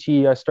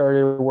PCT. I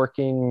started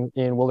working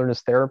in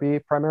wilderness therapy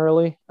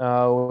primarily,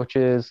 which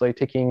is like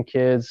taking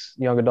kids,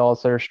 young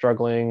adults that are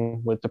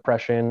struggling with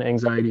depression,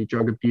 anxiety,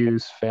 drug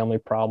abuse, family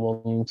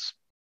problems,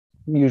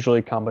 usually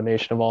a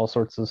combination of all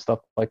sorts of stuff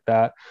like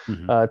that.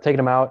 Taking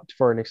them out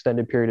for an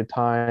extended period of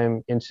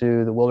time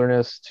into the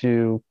wilderness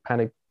to kind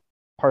of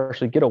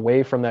partially get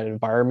away from that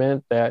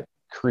environment that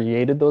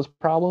created those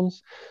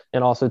problems,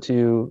 and also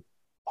to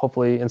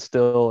hopefully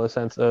instill a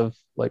sense of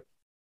like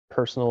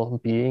personal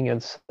being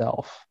and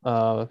self.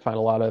 I find a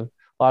lot of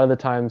the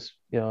times,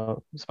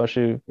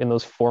 especially in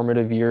those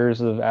formative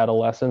years of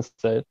adolescence,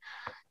 that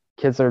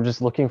kids are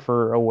just looking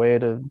for a way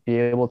to be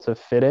able to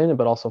fit in,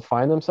 but also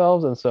find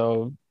themselves. And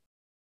so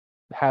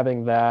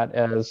having that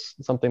as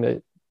something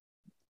that,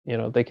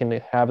 they can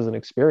have as an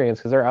experience,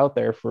 because they're out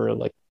there for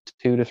like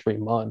 2 to 3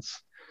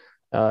 months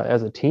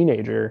as a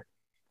teenager.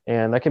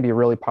 And that can be a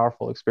really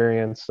powerful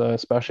experience,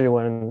 especially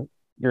when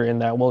you're in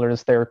that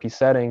wilderness therapy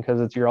setting,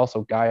 because you're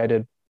also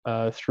guided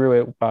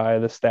through it by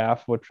the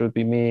staff, which would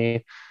be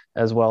me,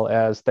 as well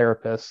as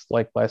therapists,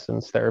 like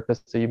licensed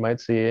therapists that you might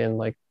see in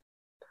like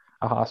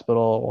a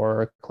hospital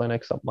or a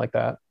clinic, something like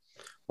that.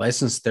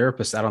 Licensed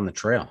therapists out on the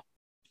trail.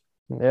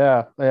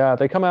 Yeah,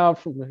 they come out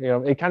from,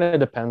 it kind of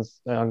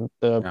depends on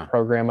the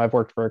program. I've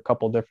worked for a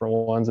couple different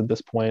ones at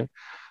this point.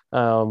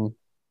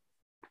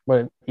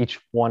 But each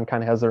one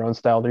kind of has their own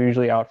style. They're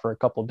usually out for a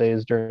couple of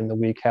days during the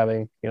week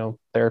having,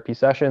 therapy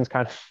sessions,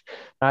 kind of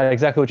not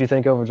exactly what you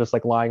think of just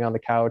like lying on the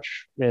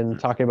couch and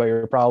talking about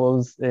your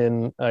problems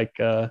in like,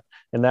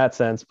 in that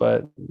sense.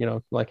 But,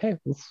 like, hey,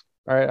 all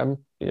right.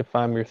 If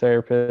I'm your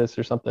therapist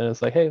or something,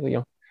 it's like, hey,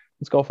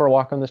 let's go for a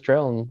walk on this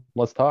trail and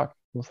let's talk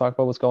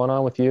about what's going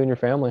on with you and your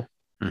family.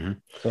 Mm-hmm.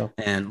 So,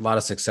 and a lot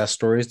of success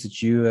stories that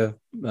you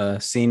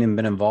have seen and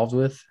been involved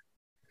with.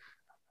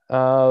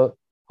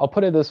 I'll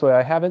put it this way.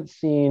 I haven't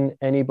seen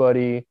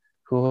anybody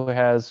who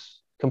has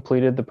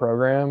completed the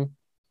program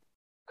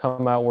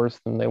come out worse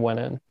than they went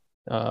in,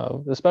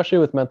 especially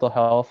with mental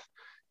health.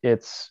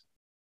 It's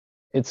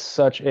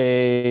such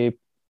a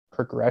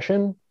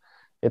progression.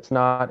 It's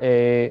not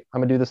I'm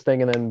gonna do this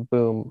thing and then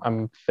boom,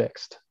 I'm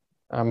fixed.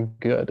 I'm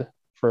good.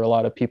 For a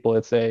lot of people,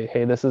 it's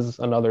hey, this is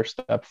another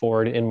step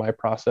forward in my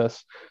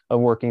process of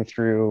working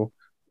through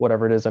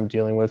whatever it is I'm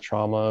dealing with,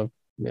 trauma,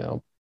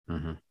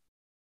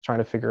 trying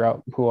to figure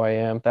out who I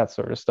am, that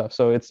sort of stuff.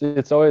 So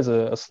it's always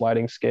a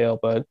sliding scale,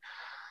 but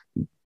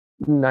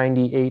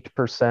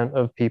 98%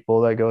 of people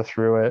that go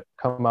through it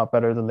come out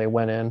better than they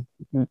went in.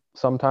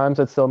 Sometimes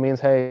it still means,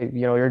 hey,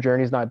 your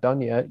journey's not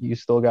done yet. You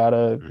still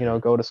gotta,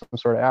 go to some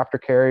sort of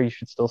aftercare. You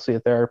should still see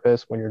a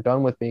therapist when you're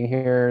done with being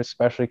here,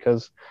 especially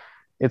because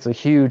it's a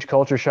huge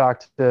culture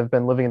shock to have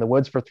been living in the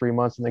woods for 3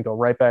 months and then go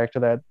right back to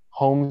that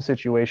home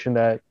situation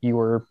that you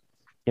were,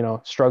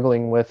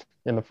 struggling with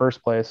in the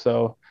first place.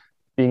 So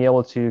being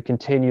able to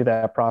continue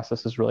that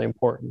process is really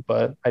important.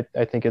 But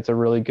I think it's a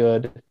really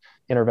good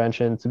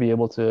intervention to be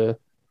able to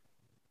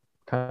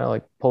kind of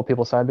like pull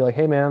people aside and be like,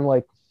 hey man,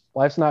 like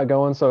life's not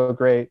going so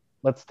great.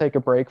 Let's take a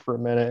break for a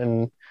minute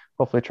and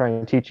hopefully try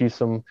and teach you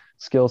some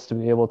skills to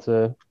be able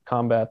to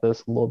combat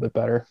this a little bit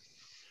better.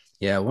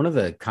 Yeah, one of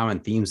the common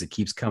themes that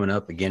keeps coming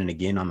up again and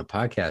again on the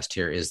podcast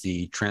here is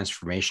the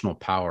transformational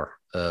power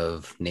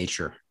of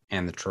nature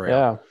and the trail.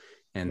 Yeah.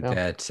 And Yeah.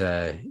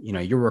 that,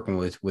 you're working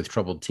with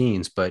troubled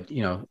teens, but,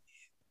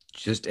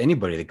 just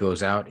anybody that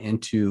goes out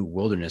into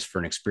wilderness for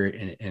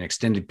an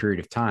extended period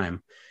of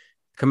time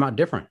come out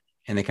different,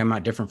 and they come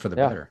out different for the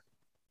better.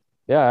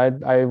 Yeah.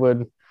 I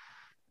would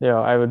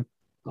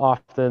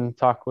often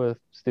talk with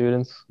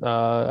students.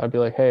 I'd be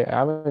like, hey, I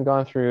haven't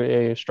gone through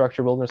a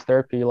structured wilderness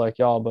therapy like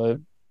y'all, but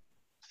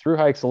through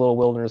hike's a little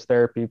wilderness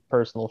therapy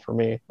personal for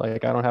me.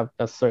 Like I don't have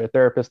necessarily a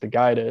therapist to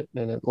guide it,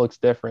 and it looks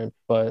different,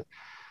 but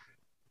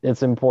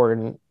it's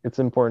important. It's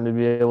important to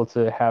be able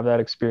to have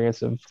that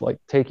experience of like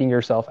taking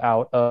yourself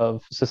out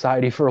of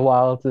society for a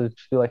while to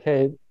be like,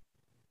 hey,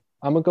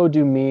 I'm gonna go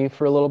do me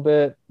for a little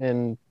bit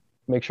and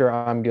make sure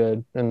I'm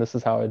good, and this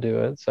is how I do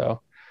it.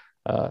 So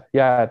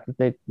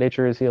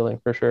nature is healing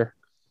for sure.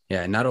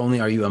 Yeah. Not only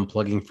are you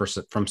unplugging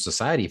from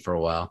society for a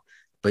while,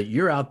 but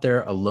you're out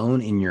there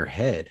alone in your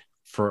head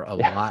for a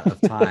lot of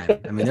time.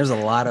 I mean, there's a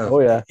lot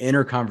of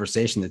inner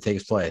conversation that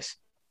takes place.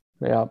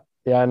 Yeah.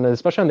 Yeah. And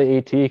especially on the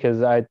AT,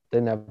 because I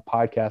didn't have a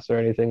podcast or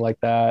anything like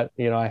that.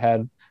 I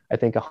had, I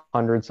think,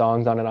 100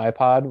 songs on an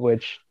iPod,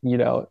 which,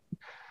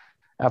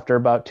 after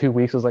about 2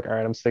 weeks, I was like, all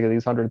right, I'm sick of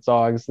these 100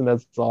 songs. And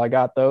that's all I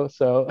got, though.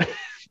 So,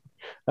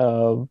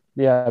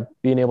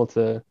 being able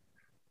to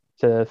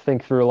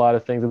think through a lot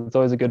of things. It's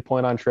always a good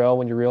point on trail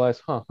when you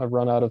realize, I've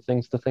run out of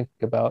things to think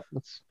about.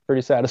 It's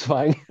pretty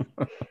satisfying.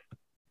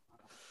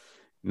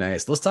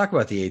 Nice. Let's talk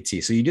about the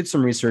AT. So you did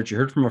some research, you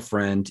heard from a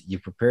friend, you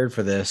prepared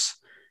for this,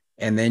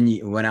 and then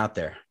you went out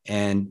there.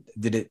 And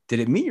did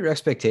it meet your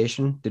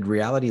expectation? Did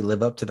reality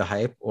live up to the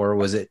hype, or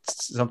was it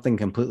something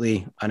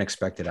completely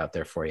unexpected out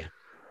there for you?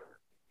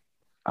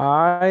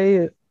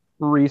 I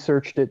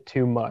researched it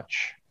too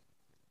much.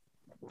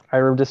 I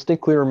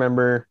distinctly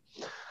remember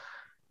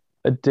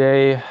a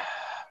day,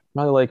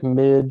 probably like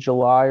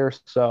mid-July or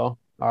so.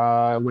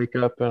 I wake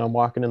up and I'm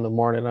walking in the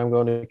morning. I'm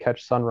going to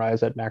catch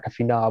sunrise at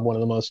McAfee Knob, one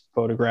of the most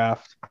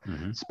photographed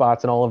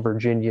spots in all of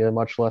Virginia,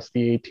 much less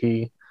the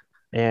AT.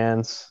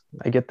 And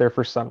I get there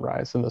for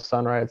sunrise, and the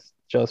sunrise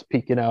just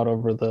peeking out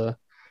over the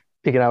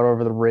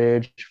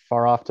ridge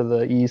far off to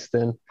the east.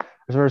 And I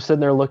remember sitting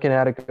there looking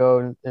at it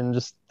go and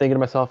just thinking to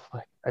myself,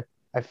 like,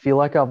 I feel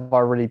like I've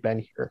already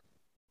been here.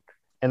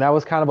 And that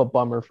was kind of a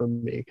bummer for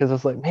me, because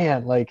it's like,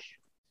 man, like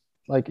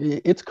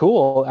it's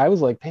cool. I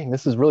was like, dang,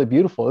 this is really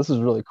beautiful. This is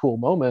a really cool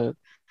moment.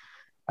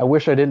 I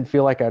wish I didn't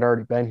feel like I'd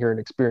already been here and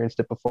experienced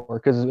it before,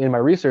 because in my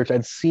research,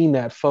 I'd seen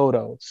that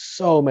photo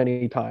so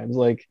many times.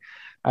 Like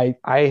I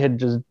had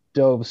just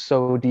dove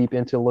so deep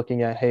into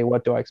looking at, hey,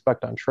 what do I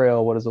expect on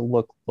trail? What does it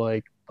look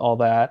like? All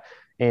that.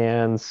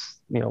 And,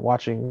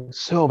 watching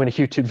so many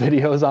YouTube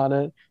videos on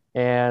it.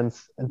 And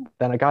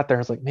then I got there, I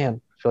was like,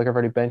 man, I feel like I've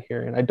already been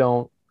here. And I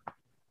don't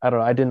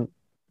know. I didn't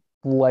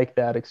like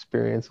that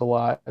experience a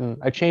lot. And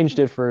I changed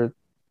it for,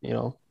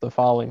 the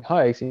following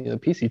hikes. The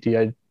PCT,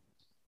 I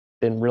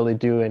didn't really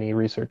do any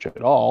research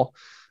at all,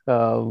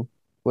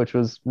 which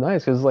was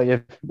nice, because like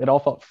it all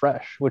felt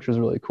fresh, which was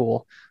really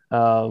cool.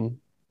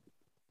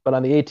 But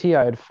on the AT,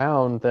 I had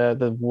found that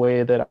the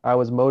way that I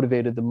was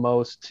motivated the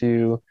most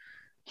to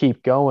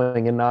keep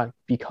going and not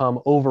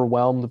become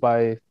overwhelmed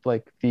by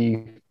like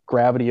the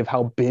gravity of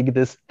how big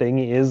this thing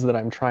is that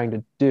I'm trying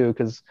to do.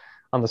 Because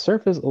on the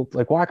surface,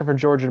 like walking from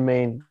Georgia to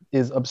Maine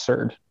is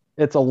absurd.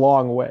 It's a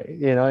long way,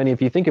 and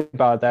if you think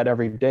about that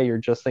every day, you're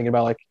just thinking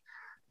about like,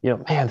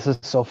 man, this is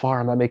so far.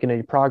 I'm not making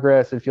any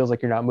progress. It feels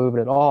like you're not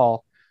moving at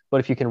all.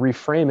 But if you can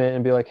reframe it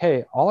and be like,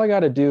 hey, all I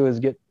got to do is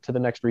get to the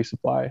next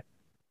resupply,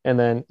 and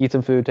then eat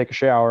some food, take a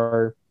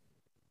shower,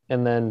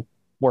 and then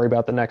worry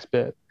about the next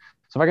bit.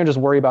 So if I can just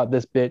worry about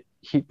this bit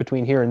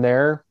between here and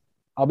there,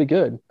 I'll be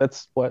good.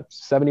 That's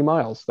 70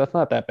 miles. That's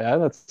not that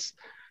bad. That's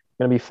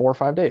going to be 4 or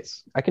 5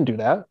 days. I can do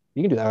that.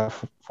 You can do that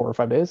for 4 or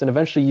 5 days. And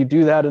eventually you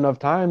do that enough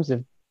times,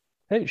 and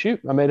hey, shoot,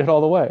 I made it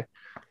all the way.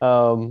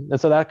 And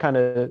so that kind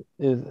of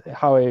is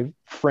how I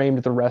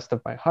framed the rest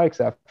of my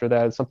hikes after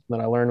that. It's something that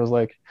I learned was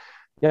like,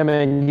 yeah,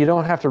 man, you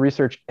don't have to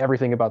research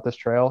everything about this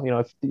trail.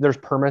 If there's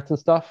permits and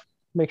stuff,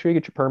 make sure you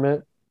get your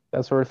permit,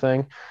 that sort of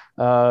thing.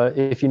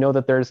 If you know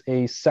that there's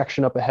a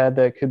section up ahead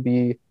that could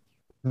be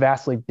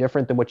vastly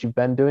different than what you've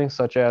been doing,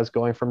 such as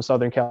going from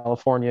Southern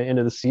California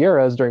into the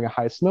Sierras during a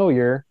high snow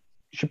year,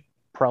 you should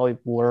probably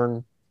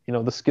learn,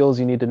 the skills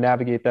you need to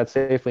navigate that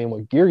safely and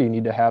what gear you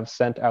need to have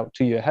sent out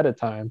to you ahead of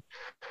time.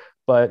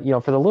 But,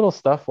 for the little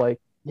stuff, like,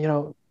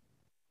 am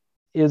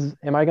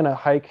I going to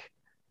hike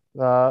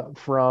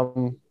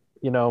from,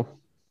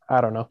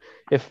 I don't know,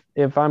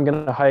 if I'm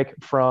going to hike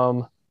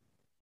from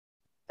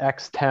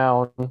X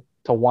town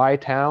to Y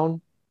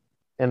town,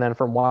 and then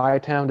from Y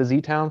town to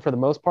Z town, for the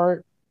most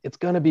part, it's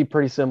going to be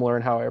pretty similar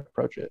in how I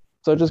approach it.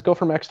 So just go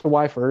from X to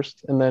Y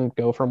first, and then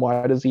go from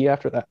Y to Z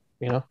after that.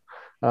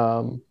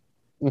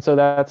 And so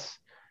that's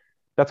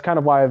kind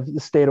of why I've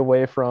stayed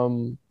away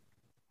from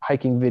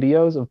hiking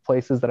videos of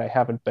places that I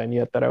haven't been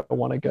yet that I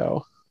want to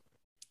go.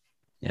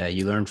 Yeah,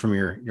 you learned from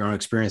your own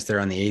experience there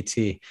on the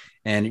AT,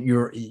 and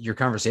your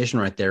conversation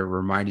right there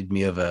reminded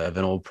me of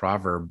an old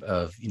proverb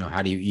of,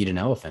 how do you eat an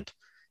elephant?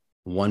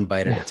 One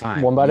bite at a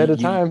time. One bite at a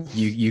time.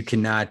 You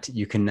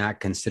cannot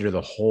consider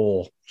the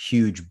whole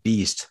huge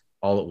beast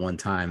all at one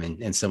time.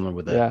 And similar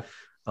with a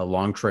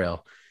long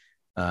trail,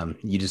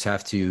 you just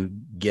have to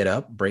get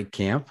up, break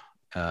camp,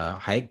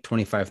 hike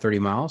 25, 30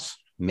 miles,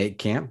 make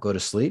camp, go to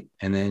sleep,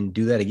 and then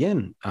do that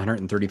again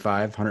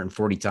 135,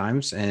 140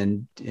 times,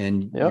 and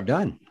you're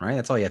done, right?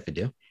 That's all you have to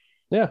do.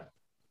 Yeah.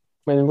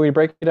 I mean, when you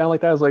break it down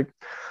like that, it's like,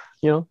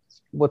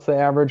 what's the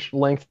average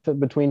length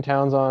between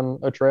towns on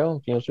a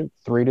trail?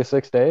 3 to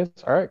 6 days.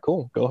 All right,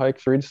 cool. Go hike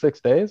 3 to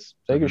 6 days,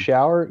 take a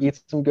shower,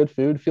 eat some good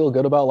food, feel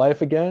good about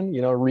life again,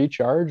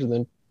 recharge, and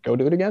then go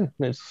do it again.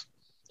 And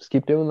just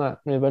keep doing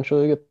that, and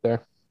eventually you get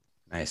there.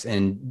 Nice.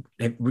 And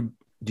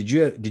did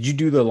you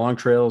do the long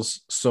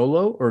trails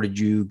solo, or did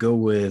you go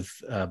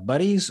with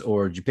buddies,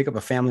 or did you pick up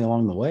a family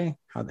along the way?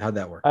 How'd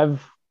that work? I've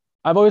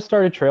always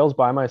started trails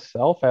by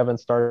myself. I haven't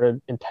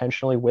started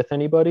intentionally with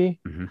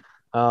anybody.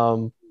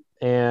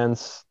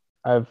 And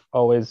I've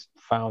always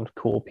found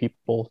cool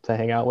people to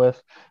hang out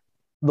with.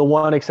 The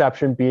one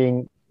exception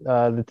being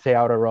the Te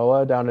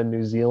Autaroa down in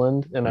New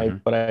Zealand, and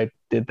I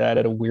did that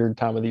at a weird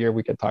time of the year.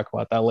 We could talk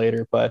about that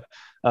later. But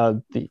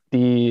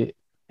the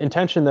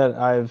intention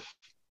that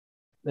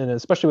and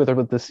especially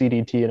with the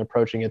CDT and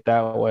approaching it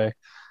that way,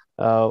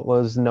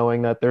 was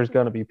knowing that there's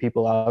going to be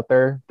people out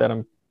there that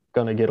I'm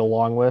going to get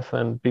along with,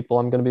 and people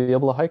I'm going to be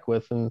able to hike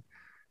with. And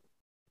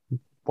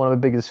one of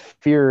the biggest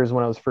fears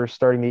when I was first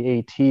starting the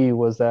AT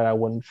was that I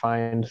wouldn't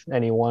find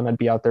anyone. I'd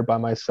be out there by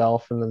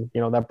myself. And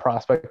then, that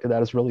prospect of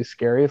that is really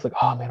scary. It's like,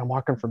 oh man, I'm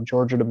walking from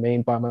Georgia to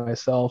Maine by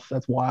myself.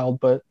 That's wild.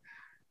 But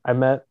I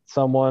met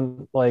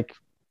someone, like,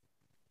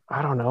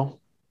 I don't know,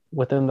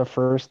 within the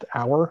first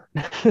hour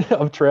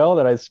of trail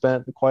that I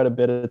spent quite a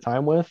bit of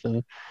time with.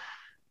 And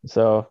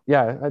so,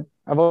 yeah,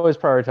 I've always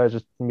prioritized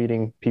just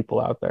meeting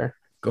people out there.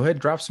 Go ahead,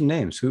 drop some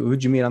names.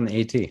 Who'd you meet on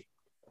the AT?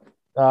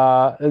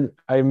 I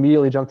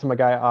immediately jumped to my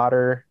guy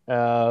Otter.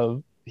 I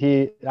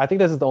think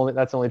that's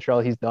the only trail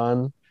he's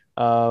done.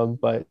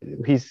 But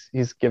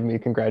he's given me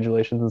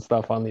congratulations and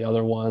stuff on the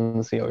other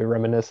ones. We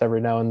reminisce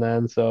every now and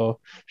then. So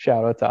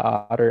shout out to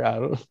Otter. I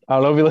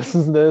don't know if he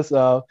listens to this.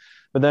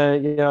 But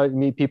then you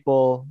meet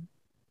people.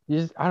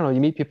 You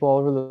meet people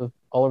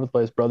all over the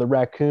place. Brother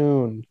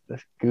Raccoon,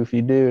 this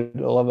goofy dude.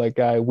 I love that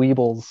guy.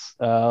 Weebles,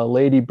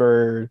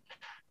 Ladybird.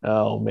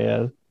 Oh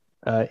man.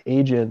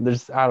 Agent.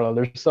 There's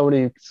so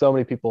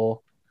many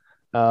people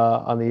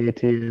on the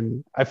AT,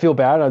 and I feel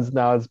bad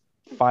as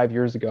 5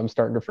 years ago. I'm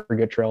starting to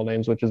forget trail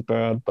names, which is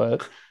bad,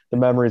 but the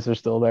memories are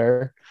still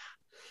there.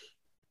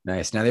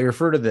 Nice. Now they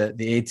refer to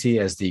the AT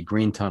as the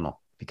green tunnel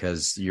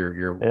because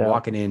you're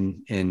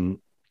walking in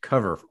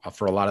cover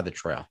for a lot of the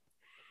trail.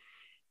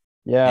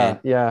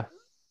 Yeah.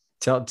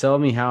 Tell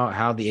me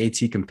how the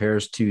AT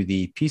compares to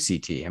the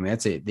PCT. I mean,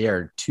 they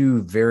are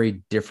two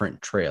very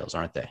different trails,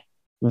 aren't they?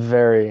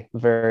 Very,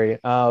 very.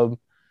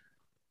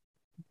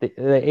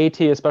 The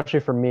AT,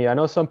 especially for me, I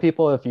know some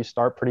people, if you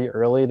start pretty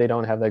early, they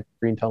don't have that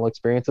green tunnel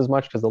experience as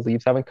much because the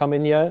leaves haven't come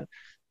in yet.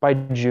 By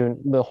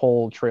June, the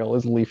whole trail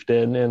is leafed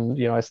in,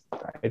 and I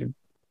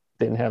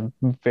didn't have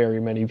very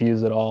many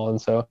views at all.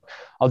 And so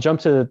I'll jump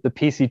to the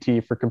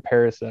PCT for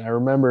comparison. I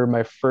remember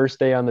my first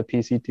day on the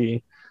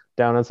PCT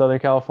down in Southern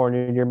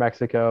California near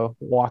Mexico,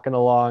 walking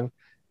along,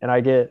 and I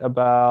get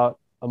about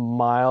a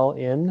mile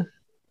in, and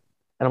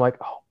I'm like,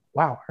 oh,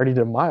 wow, I already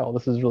did a mile.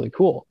 This is really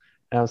cool.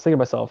 And I was thinking to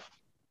myself,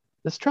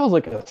 this trail is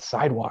like a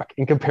sidewalk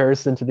in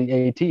comparison to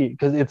the AT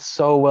because it's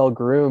so well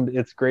groomed.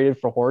 It's graded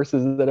for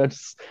horses that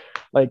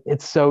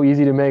it's so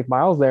easy to make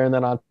miles there. And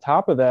then on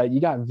top of that,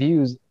 you got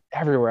views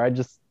everywhere.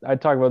 I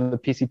talk about the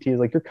PCT as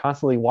like you're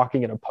constantly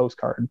walking in a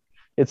postcard.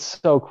 It's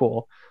so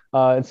cool.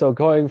 And so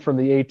going from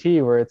the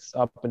AT where it's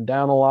up and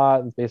down a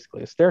lot, it's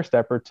basically a stair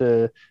stepper,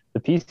 to the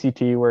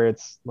PCT where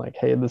it's like,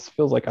 hey, this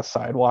feels like a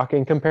sidewalk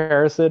in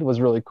comparison, was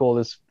really cool.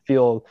 Just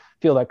feel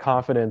that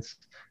confidence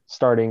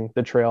starting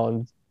the trail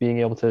and being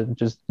able to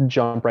just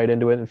jump right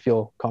into it and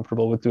feel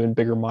comfortable with doing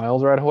bigger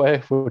miles right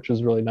away, which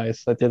was really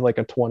nice. I did like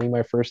a 20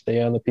 my first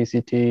day on the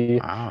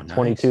PCT, wow, nice.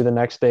 22 the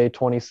next day,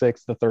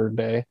 26 the third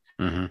day.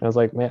 And I was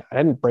like, man, I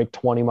didn't break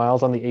 20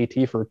 miles on the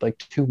AT for like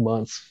 2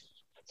 months.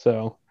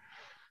 So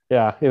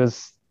yeah, it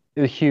was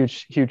a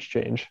huge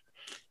change.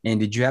 And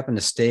did you happen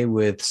to stay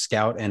with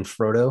Scout and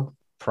Frodo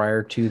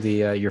prior to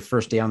your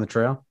first day on the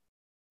trail?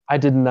 I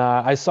did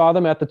not. I saw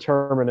them at the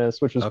terminus,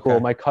 which was cool.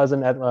 My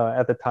cousin at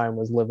the time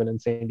was living in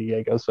San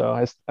Diego, so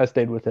I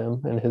stayed with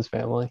him and his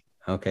family.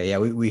 Okay, yeah,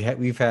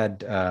 we've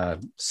had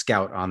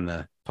Scout on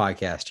the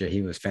podcast here.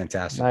 He was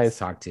fantastic to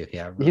talk to.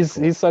 Yeah, really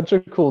he's such a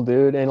cool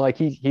dude, and like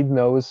he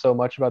knows so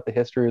much about the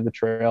history of the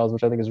trails,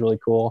 which I think is really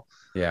cool.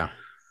 Yeah.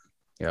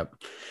 Yep.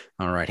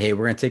 All right. Hey,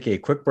 we're going to take a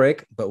quick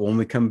break, but when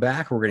we come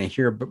back, we're going to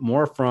hear a bit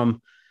more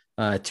from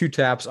Two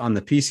Taps on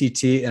the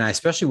PCT. And I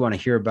especially want to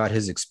hear about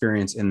his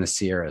experience in the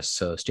Sierras.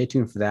 So stay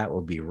tuned for that.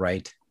 We'll be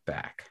right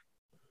back.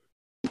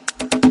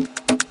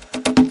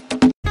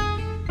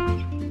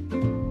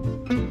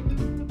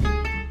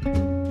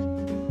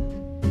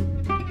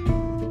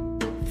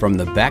 From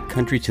the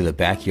backcountry to the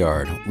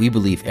backyard, we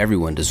believe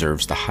everyone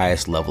deserves the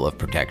highest level of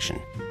protection.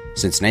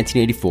 Since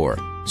 1984,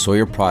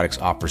 Sawyer Products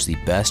offers the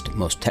best,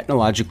 most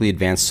technologically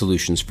advanced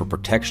solutions for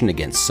protection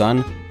against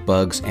sun,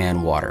 bugs,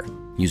 and water,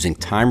 using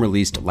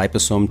time-released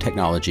liposome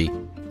technology,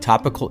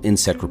 topical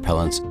insect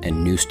repellents,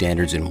 and new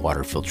standards in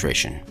water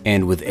filtration.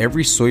 And with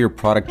every Sawyer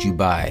product you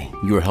buy,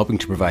 you are helping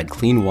to provide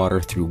clean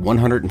water through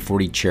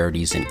 140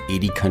 charities in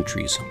 80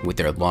 countries with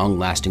their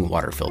long-lasting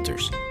water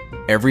filters.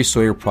 Every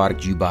Sawyer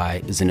product you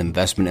buy is an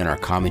investment in our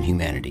common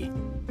humanity.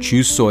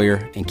 Choose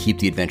Sawyer and keep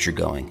the adventure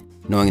going,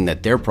 knowing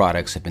that their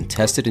products have been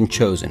tested and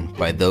chosen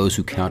by those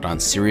who count on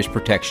serious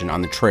protection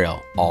on the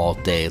trail all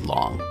day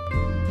long.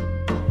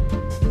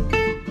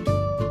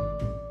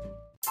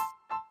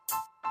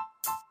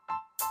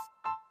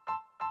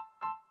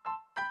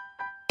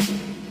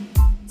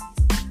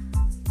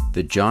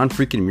 The John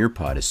Freakin' Muir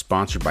Pod is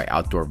sponsored by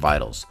Outdoor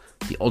Vitals,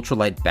 the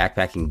ultralight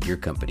backpacking gear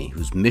company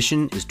whose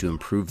mission is to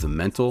improve the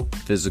mental,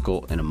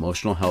 physical, and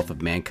emotional health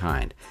of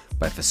mankind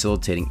by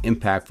facilitating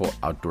impactful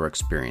outdoor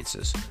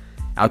experiences.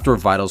 Outdoor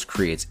Vitals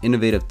creates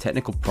innovative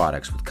technical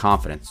products with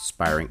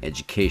confidence-inspiring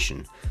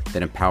education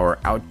that empower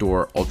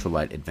outdoor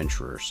ultralight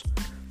adventurers.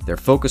 Their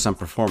focus on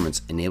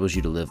performance enables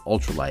you to live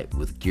ultralight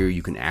with gear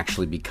you can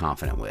actually be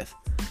confident with.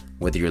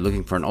 Whether you're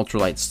looking for an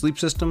ultralight sleep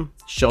system,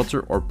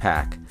 shelter, or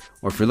pack,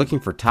 or if you're looking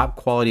for top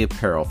quality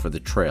apparel for the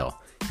trail,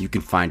 you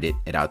can find it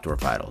at Outdoor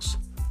Vitals.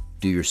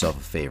 Do yourself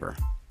a favor.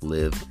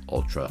 Live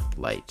ultra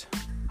light.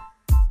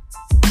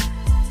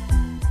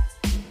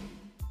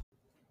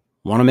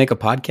 Want to make a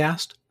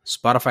podcast?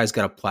 Spotify's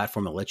got a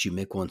platform that lets you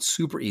make one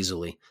super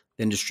easily,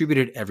 then distribute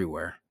it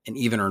everywhere, and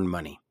even earn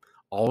money,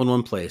 all in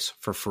one place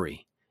for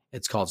free.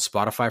 It's called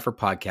Spotify for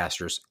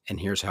Podcasters, and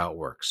here's how it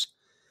works.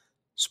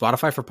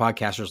 Spotify for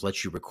Podcasters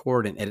lets you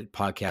record and edit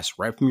podcasts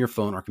right from your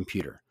phone or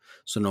computer.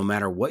 So no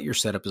matter what your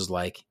setup is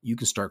like, you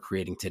can start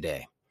creating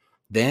today.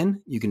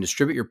 Then you can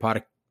distribute your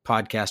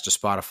podcast to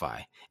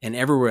Spotify and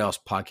everywhere else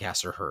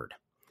podcasts are heard.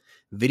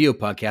 Video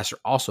podcasts are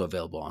also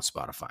available on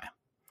Spotify.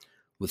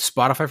 With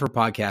Spotify for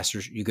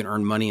Podcasters, you can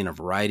earn money in a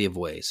variety of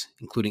ways,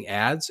 including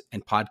ads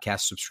and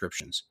podcast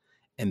subscriptions.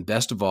 And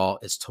best of all,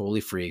 it's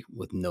totally free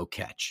with no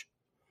catch.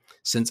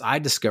 Since I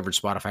discovered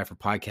Spotify for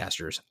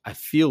Podcasters, I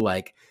feel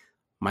like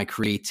my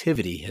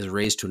creativity has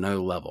raised to another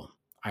level.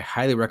 I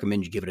highly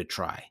recommend you give it a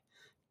try.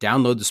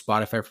 Download the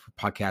Spotify for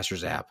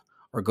Podcasters app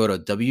or go to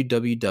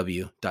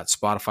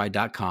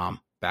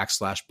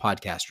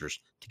www.spotify.com/podcasters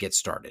to get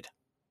started.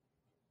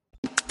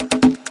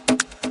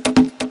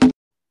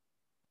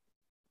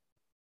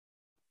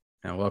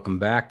 Now, welcome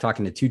back.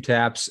 Talking to Two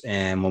Taps.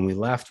 And when we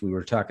left, we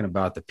were talking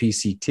about the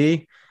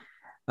PCT.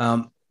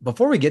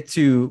 Before we get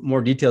to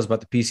more details about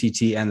the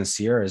PCT and the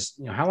Sierras,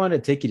 how long did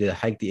it take you to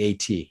hike the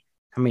AT?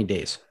 How many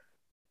days?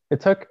 It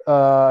took,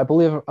 I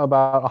believe,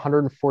 about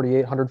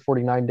 148,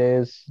 149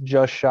 days,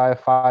 just shy of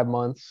 5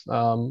 months.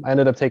 I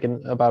ended up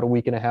taking about a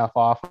week and a half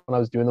off when I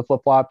was doing the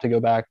flip-flop to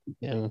go back,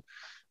 and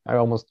I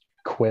almost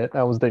quit. I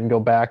almost didn't go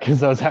back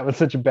because I was having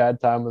such a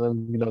bad time,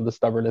 and then, the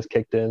stubbornness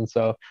kicked in.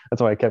 So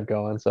that's why I kept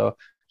going. So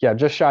yeah,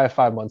 just shy of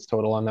 5 months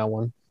total on that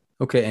one.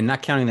 Okay. And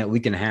not counting that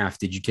week and a half,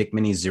 did you take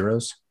many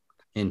zeros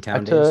in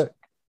town days?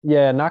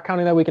 Yeah, not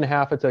counting that week and a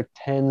half, it took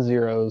 10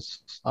 zeros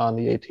on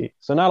the AT.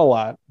 So not a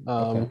lot.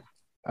 Okay.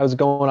 I was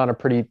going on a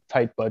pretty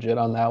tight budget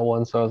on that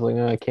one, so I was like,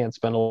 I can't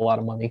spend a lot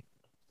of money.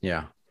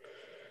 Yeah,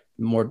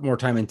 more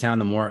time in town,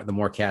 the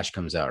more cash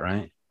comes out,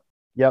 right?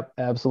 Yep,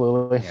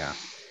 absolutely. Yeah.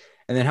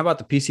 And then how about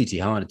the PCT?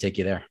 How long did it take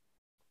you there?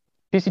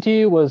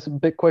 PCT was a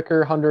bit quicker,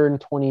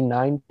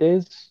 129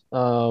 days.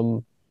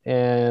 And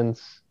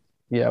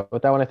yeah,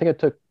 with that one, I think it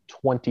took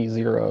 20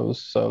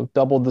 zeros, so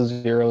doubled the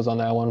zeros on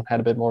that one. Had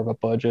a bit more of a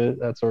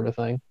budget, that sort of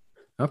thing.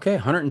 Okay,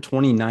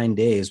 129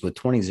 days with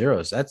 20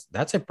 zeros.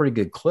 That's a pretty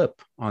good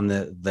clip on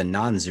the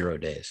non-zero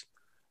days.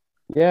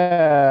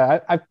 Yeah,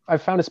 I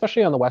found,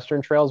 especially on the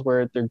Western trails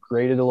where they're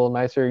graded a little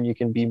nicer and you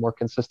can be more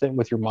consistent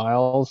with your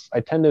miles, I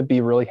tend to be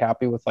really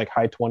happy with like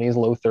high 20s,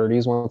 low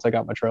 30s once I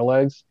got my trail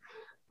legs.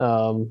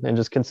 And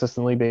just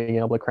consistently being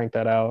able to crank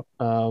that out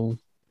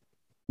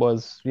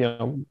was,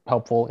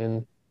 helpful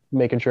in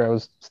making sure I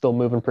was still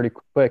moving pretty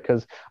quick,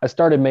 because I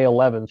started May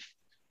 11th.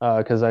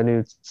 Because I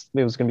knew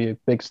it was going to be a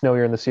big snow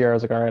here in the Sierra. I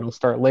was like, all right, I'll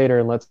start later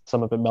and let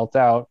some of it melt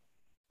out.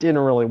 Didn't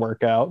really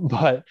work out,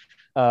 but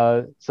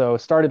so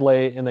started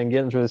late, and then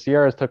getting through the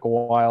Sierras took a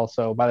while.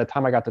 So by the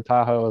time I got to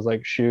Tahoe, I was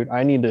like, shoot,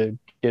 I need to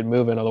get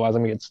moving. Otherwise,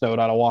 I'm going to get snowed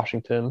out of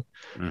Washington,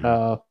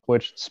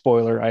 which,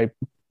 spoiler, I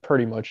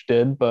pretty much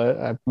did, but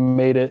I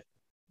made it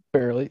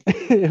barely.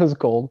 It was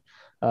cold.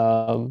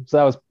 So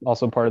that was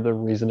also part of the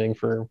reasoning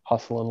for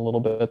hustling a little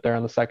bit there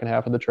on the second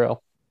half of the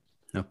trail.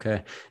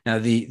 Okay. Now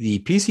the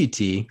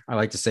PCT, I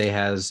like to say,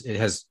 has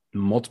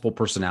multiple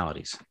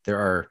personalities. There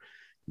are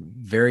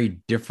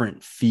very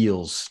different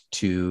feels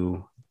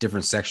to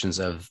different sections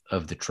of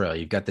the trail.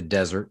 You've got the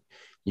desert,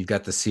 you've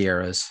got the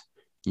Sierras,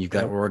 you've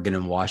got Oregon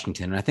and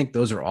Washington. And I think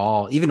those are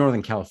all, even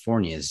Northern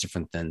California is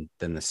different than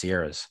the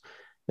Sierras.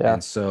 Yeah.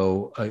 And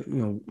so,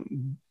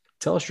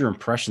 tell us your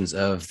impressions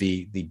of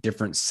the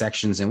different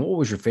sections and what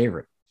was your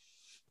favorite?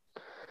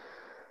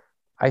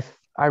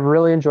 I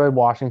really enjoyed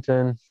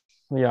Washington.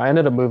 I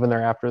ended up moving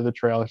there after the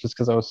trail just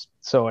because I was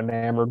so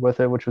enamored with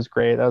it, which was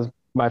great. That was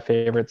my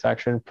favorite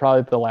section.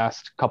 Probably the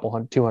last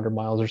 200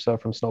 miles or so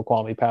from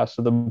Snoqualmie Pass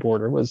to the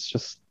border was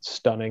just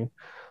stunning.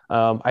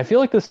 I feel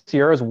like the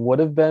Sierras would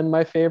have been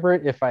my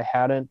favorite if I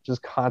hadn't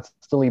just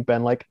constantly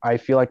been like, I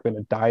feel like I'm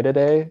going to die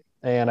today.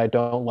 And I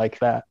don't like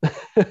that.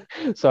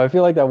 So I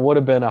feel like that would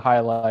have been a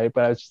highlight,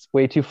 but I was just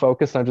way too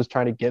focused on just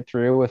trying to get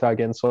through without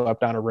getting swept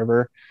down a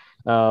river.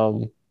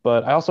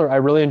 But I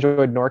really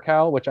enjoyed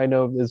NorCal, which I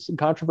know is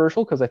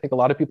controversial because I think a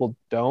lot of people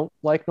don't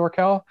like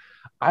NorCal.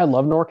 I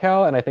love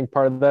NorCal, and I think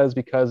part of that is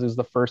because it was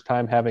the first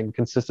time having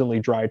consistently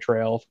dry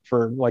trail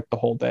for like the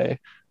whole day.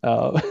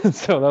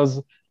 So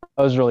that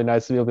was really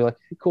nice to be able to be like,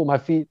 cool, my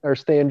feet are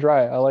staying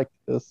dry. I like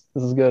this.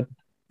 This is good.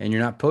 And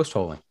you're not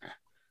post-holing.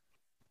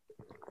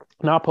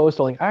 Not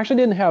post-holing. I actually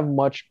didn't have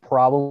much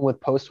problem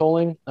with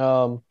post-holing.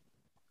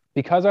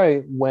 Because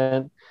I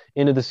went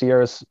into the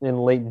Sierras in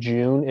late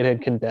June, it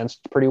had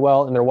condensed pretty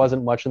well, and there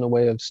wasn't much in the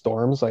way of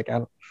storms. Like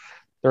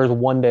there was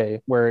one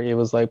day where it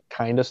was like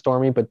kind of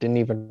stormy, but didn't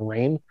even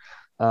rain.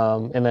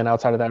 And then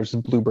outside of that, it was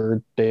just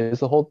bluebird days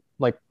the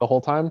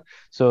whole time.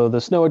 So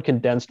the snow had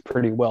condensed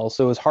pretty well.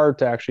 So it was hard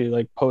to actually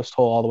like post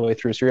hole all the way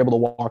through. So you're able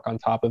to walk on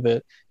top of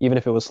it, even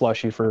if it was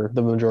slushy for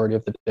the majority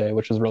of the day,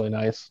 which was really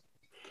nice.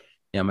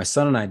 Yeah, my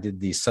son and I did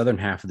the southern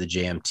half of the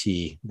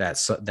JMT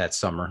that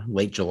summer,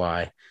 late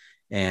July.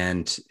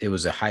 And it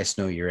was a high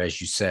snow year,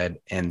 as you said,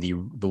 and the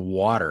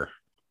water,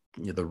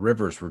 the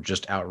rivers were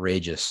just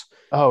outrageous.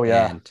 Oh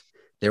yeah. And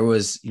there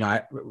was,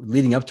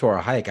 leading up to our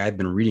hike, I had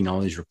been reading all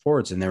these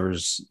reports, and there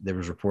was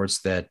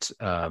reports that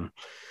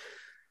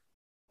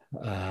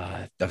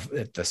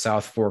the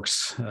South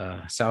Forks,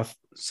 South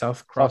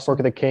Fork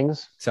of the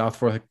Kings, South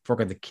Fork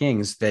of the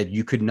Kings, that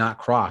you could not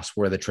cross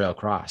where the trail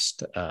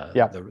crossed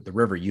the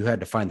river. You had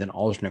to find an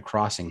alternate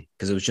crossing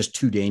because it was just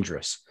too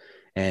dangerous,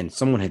 and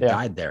someone had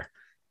died there.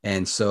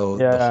 And so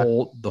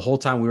the whole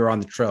time we were on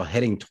the trail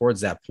heading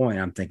towards that point,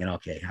 I'm thinking,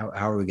 okay,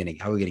 how are we going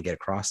to get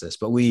across this?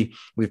 But we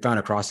found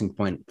a crossing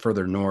point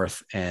further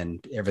north,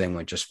 and everything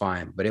went just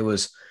fine. But it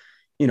was,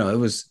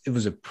 it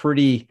was a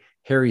pretty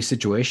hairy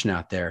situation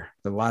out there.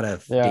 A lot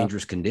of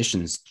dangerous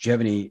conditions. Do you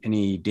have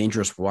any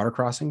dangerous water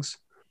crossings?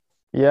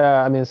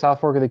 Yeah, I mean, South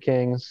Fork of the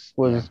Kings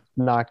was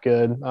not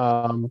good.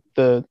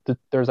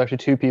 There's actually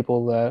two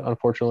people that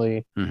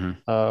unfortunately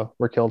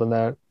were killed in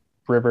that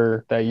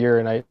river that year,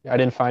 and I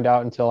didn't find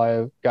out until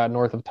I got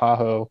north of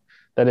Tahoe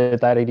that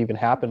it even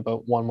happened.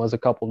 But one was a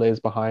couple days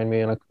behind me,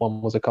 and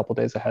one was a couple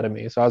days ahead of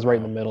me. So I was right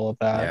in the middle of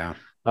that.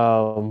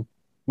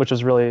 Which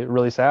was really,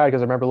 really sad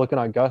because I remember looking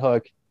on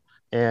Guthook,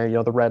 and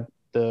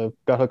the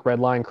Guthook red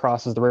line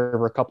crosses the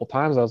river a couple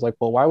times. I was like,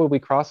 well, why would we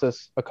cross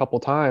this a couple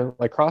times?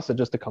 Like cross it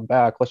just to come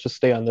back. Let's just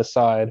stay on this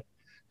side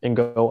and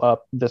go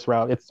up this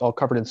route. It's all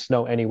covered in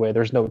snow anyway.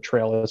 There's no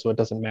trail, so it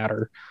doesn't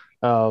matter.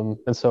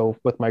 And so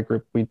with my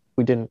group, we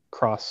didn't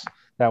cross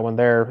that one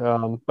there.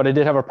 But I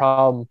did have a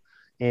problem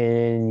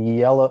in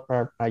not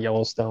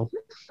Yellowstone,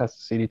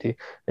 that's the CDT,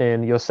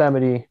 in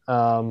Yosemite,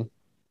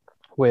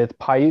 with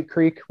Paiute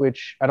Creek,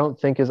 which I don't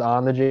think is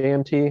on the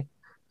JMT.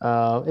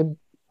 I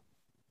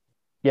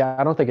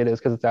don't think it is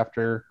because it's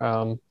after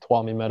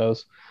Tuolumne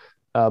Meadows.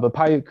 But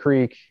Paiute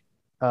Creek,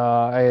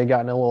 I had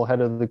gotten a little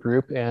ahead of the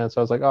group, and so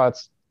I was like,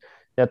 it's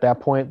at that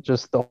point,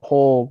 just the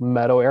whole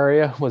meadow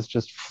area was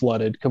just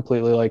flooded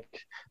completely. Like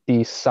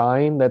the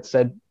sign that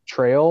said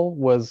trail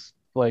was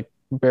like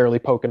barely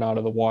poking out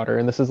of the water.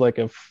 And this is like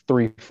a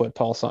 3-foot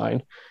tall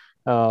sign.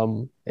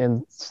 And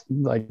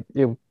like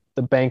the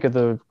bank of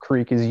the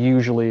creek is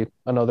usually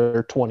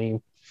another 20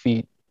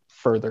 feet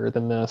further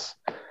than this.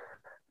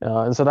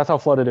 And so that's how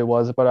flooded it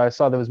was. But I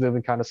saw that it was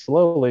moving kind of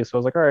slowly. So I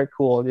was like, all right,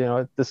 cool.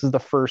 This is the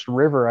first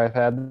river I've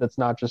had that's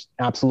not just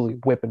absolutely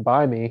whipping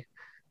by me.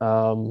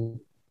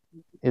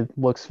 It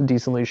looks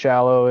decently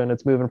shallow and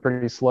it's moving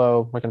pretty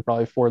slow. I can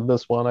probably ford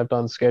this one. I've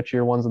done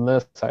sketchier ones than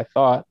this, I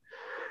thought.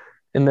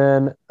 And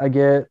then I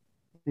get,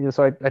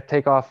 so I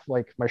take off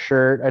like my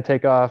shirt, I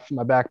take off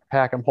my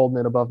backpack, I'm holding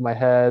it above my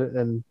head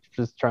and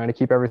just trying to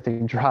keep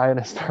everything dry. And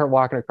I start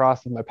walking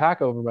across with my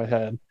pack over my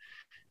head.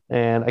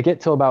 And I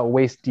get till about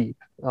waist deep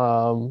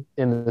in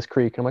this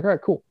creek. I'm like, all right,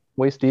 cool.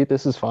 Waist deep.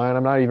 This is fine.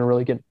 I'm not even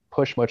really getting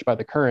pushed much by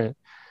the current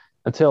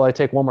until I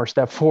take one more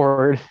step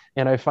forward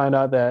and I find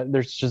out that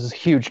there's just this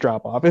huge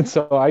drop off. And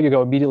so I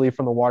go immediately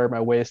from the water at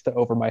my waist to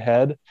over my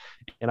head.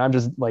 And I'm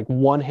just like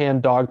one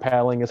hand dog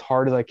paddling as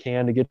hard as I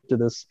can to get to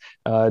this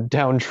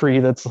down tree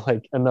that's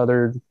like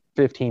another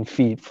 15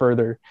 feet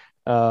further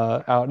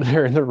out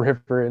there in the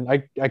river. And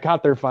I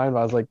got there fine, but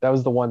I was like, that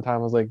was the one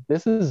time I was like,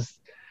 this is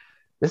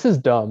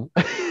dumb.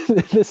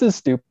 This is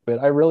stupid.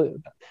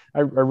 I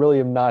really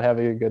am not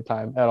having a good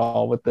time at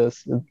all with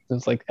this.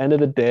 It's like end of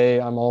the day,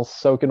 I'm all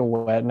soaking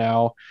wet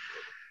now.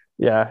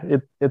 Yeah,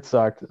 it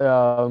sucked.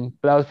 But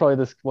that was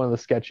probably one of the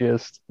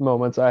sketchiest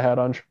moments I had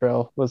on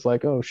trail was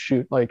like, oh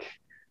shoot, like,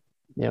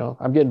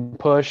 I'm getting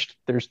pushed.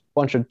 There's a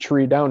bunch of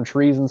down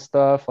trees and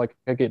stuff. Like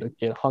I get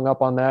hung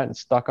up on that and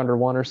stuck under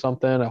one or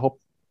something. I hope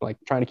like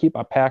trying to keep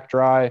my pack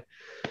dry.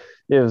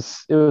 It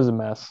was a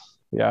mess.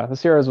 Yeah, the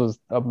Sierras was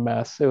a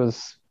mess. It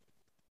was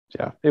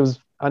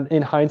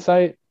in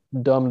hindsight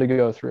dumb to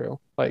go through.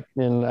 Like,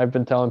 and I've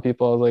been telling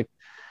people, I was like,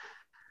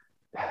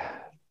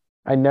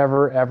 I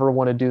never ever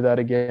want to do that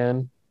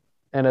again.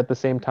 And at the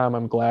same time,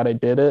 I'm glad I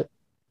did it.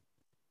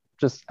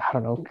 Just, I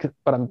don't know,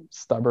 but I'm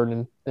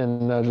stubborn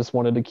and I just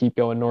wanted to keep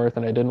going north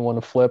and I didn't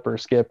want to flip or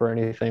skip or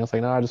anything. I was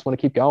like, no, I just want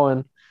to keep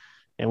going.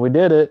 And we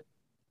did it.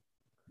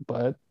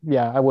 But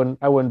yeah, I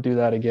wouldn't do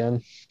that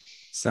again.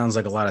 Sounds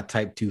like a lot of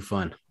type 2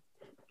 fun.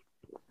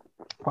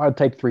 I'd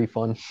take 3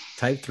 fun.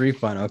 Type 3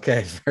 fun.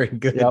 Okay, very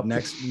good. Yep.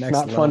 Next Not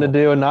level. fun to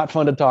do and not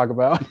fun to talk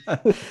about.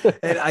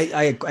 And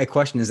I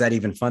question, is that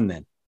even fun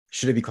then?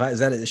 Should it be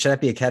should that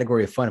be a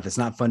category of fun if it's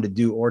not fun to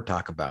do or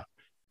talk about?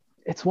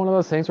 It's one of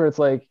those things where it's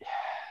like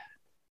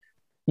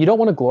you don't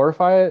want to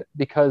glorify it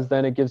because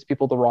then it gives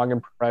people the wrong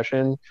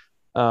impression.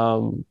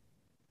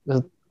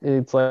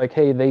 It's like,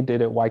 hey, they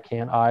did it, why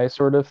can't I,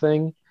 sort of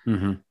thing.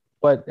 Mm-hmm.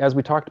 But as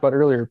we talked about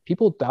earlier,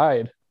 people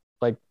died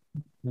like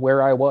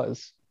where I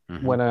was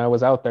when I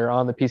was out there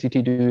on the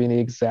PCT doing the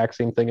exact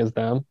same thing as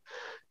them.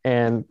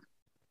 And,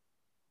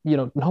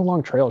 no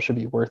long trail should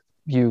be worth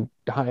you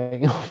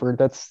dying over.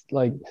 That's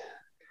like,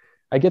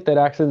 I get that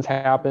accidents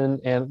happen.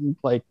 And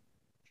like,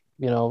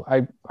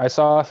 I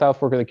saw South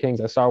Fork of the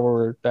Kings. I saw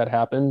where that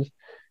happened.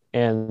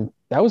 And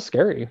that was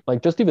scary.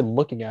 Like just even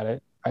looking at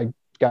it, I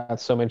got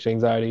so much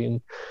anxiety.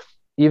 And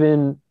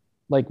even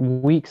like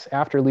weeks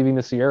after leaving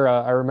the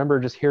Sierra, I remember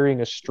just hearing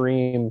a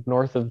stream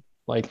north of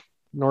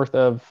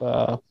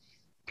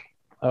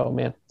oh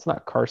man, it's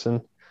not Carson.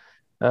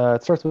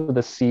 It starts with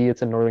a C.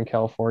 It's in Northern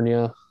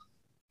California.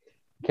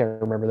 I can't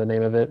remember the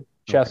name of it.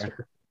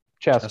 Chester.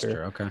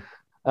 Okay.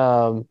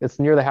 It's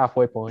near the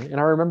halfway point. And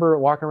I remember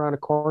walking around a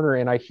corner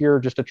and I hear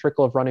just a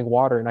trickle of running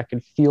water and I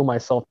can feel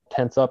myself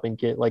tense up and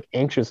get like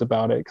anxious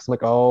about it. Cause I'm like,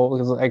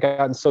 because I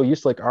gotten so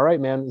used to like, all right,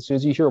 man, as soon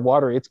as you hear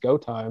water, it's go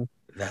time.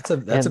 That's a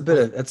bit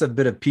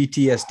of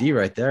PTSD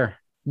right there.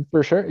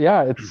 For sure.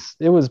 Yeah,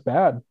 it was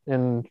bad.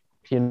 And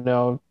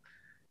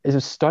it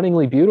was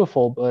stunningly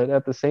beautiful, but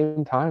at the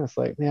same time, it's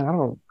like, man, I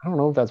don't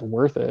know if that's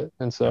worth it.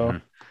 And so,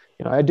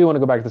 I do want to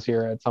go back to the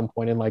Sierra at some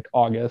point in like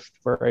August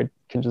where I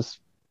can just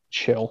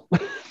chill.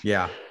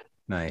 Yeah.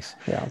 Nice.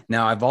 Yeah.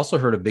 Now, I've also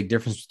heard a big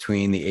difference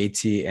between the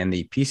AT and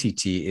the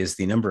PCT is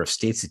the number of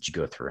states that you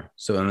go through.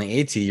 So in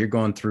the AT, you're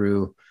going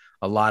through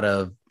a lot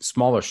of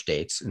smaller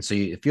states. And so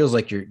it feels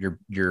like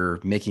you're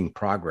making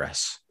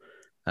progress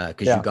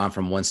because you've gone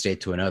from one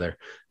state to another.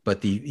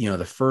 But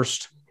the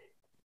first,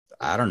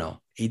 I don't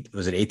know,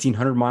 was it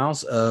 1,800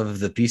 miles of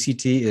the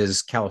PCT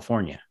is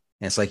California.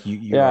 And it's like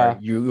you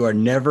are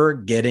never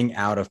getting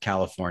out of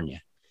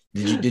California.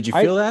 Did you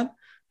feel that?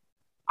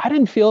 I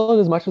didn't feel it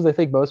as much as I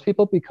think most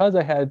people because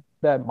I had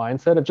that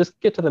mindset of just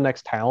get to the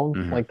next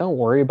town. Like, don't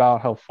worry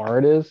about how far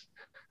it is.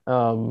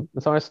 And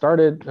so I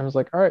started, I was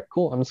like, all right,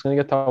 cool. I'm just going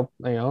to get to,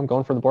 I'm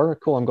going for the border.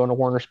 Cool. I'm going to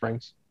Warner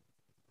Springs.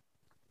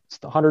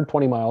 It's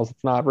 120 miles.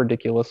 It's not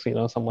ridiculous,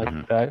 something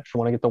like that. If you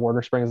want to get to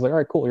Warner Springs, it's like, all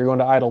right, cool. You're going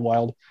to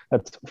Idlewild.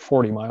 That's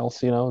 40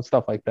 miles, and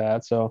stuff like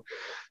that. So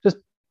just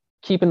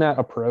keeping that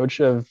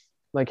approach of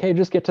like, hey,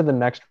 just get to the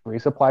next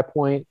resupply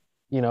point,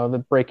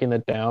 the breaking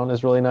it down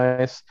is really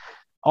nice.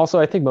 Also,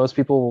 I think most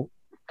people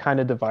kind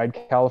of divide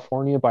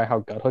California by how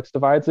Guthooks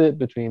divides it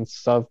between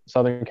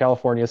Southern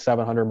California,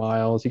 700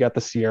 miles. You got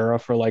the Sierra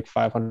for like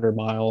 500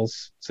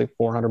 miles, say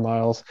 400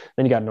 miles.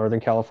 Then you got Northern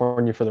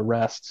California for the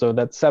rest. So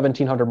that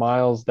 1,700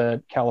 miles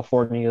that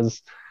California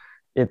is,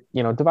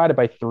 divided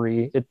by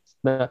 3, it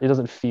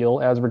doesn't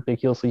feel as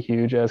ridiculously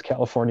huge as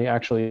California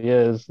actually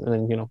is. And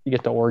then, you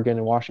get to Oregon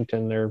and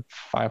Washington, they're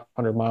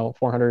 500 miles,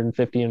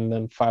 450 and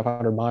then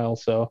 500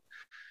 miles. So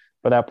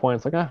by that point,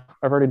 it's like,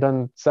 I've already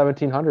done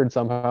 1,700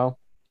 somehow.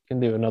 Can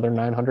do another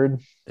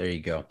 900. There you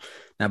go.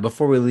 Now,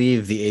 before we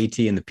leave the AT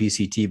and the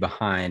PCT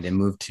behind and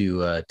move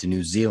to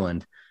New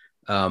Zealand,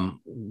 can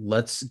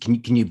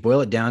you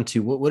boil it down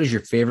to what is your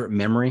favorite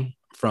memory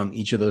from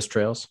each of those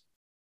trails?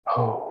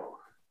 Oh,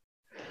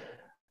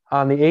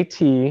 on the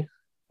AT, it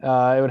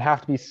would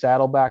have to be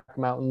Saddleback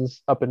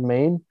Mountains up in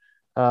Maine.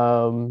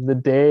 The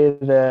day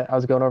that I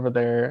was going over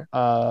there,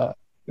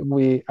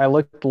 I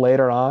looked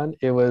later on,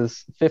 it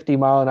was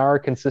 50-mile-an-hour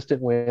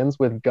consistent winds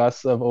with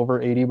gusts of over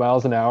 80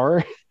 miles an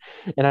hour.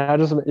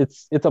 And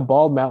it's a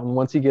bald mountain.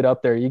 Once you get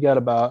up there, you got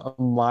about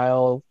a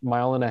mile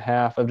and a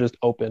half of just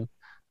open.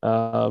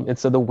 And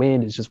so the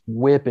wind is just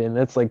whipping.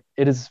 It's like,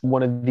 it is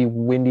one of the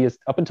windiest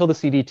up until the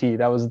CDT.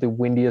 That was the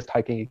windiest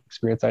hiking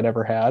experience I'd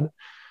ever had.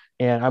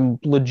 And I'm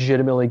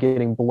legitimately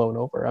getting blown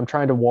over. I'm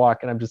trying to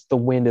walk and the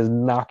wind is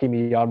knocking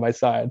me on my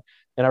side.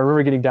 And I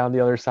remember getting down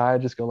the other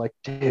side, just going like,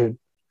 dude,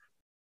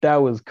 that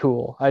was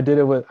cool. I did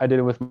it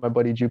with my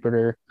buddy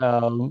Jupiter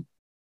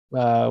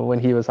when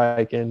he was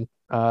hiking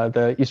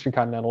the Eastern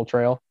Continental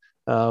Trail,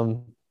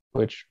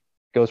 which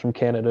goes from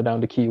Canada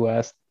down to Key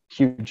West.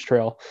 Huge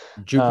trail.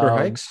 Jupiter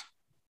hikes.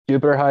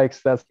 Jupiter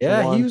hikes. That's the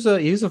Yeah, one. he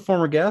was a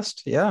former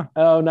guest. Yeah.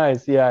 Oh,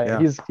 nice. Yeah.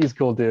 Yeah. He's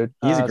cool, dude.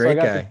 He's a great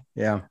so guy.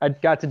 Yeah. I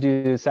got to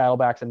do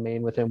saddlebacks in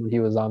Maine with him when he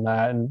was on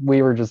that, and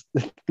we were just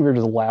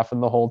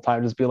laughing the whole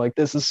time, just being like,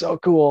 "This is so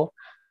cool."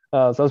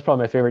 So that was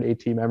probably my favorite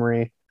AT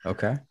memory.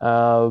 Okay.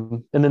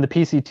 And then the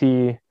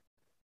PCT,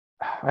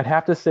 I'd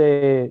have to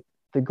say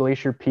the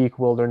Glacier Peak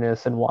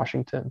Wilderness in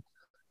Washington.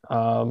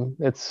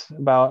 It's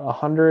about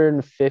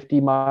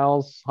 150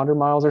 miles, 100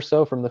 miles or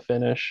so from the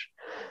finish,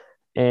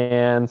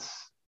 and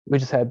we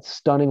just had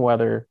stunning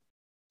weather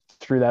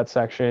through that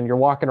section. You're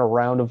walking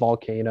around a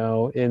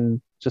volcano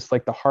in just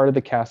like the heart of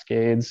the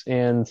Cascades,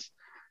 and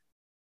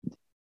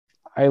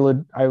I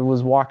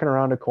was walking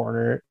around a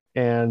corner,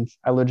 and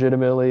I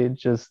legitimately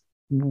just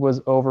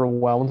was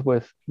overwhelmed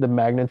with the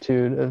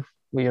magnitude of,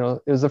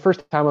 it was the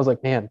first time I was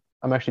like, man,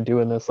 I'm actually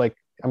doing this. Like,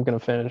 I'm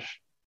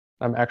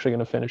actually going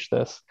to finish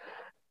this.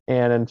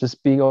 And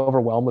just being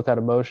overwhelmed with that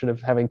emotion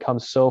of having come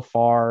so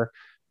far,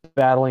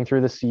 battling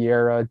through the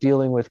Sierra,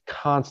 dealing with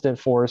constant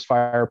forest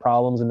fire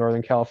problems in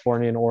Northern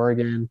California and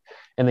Oregon,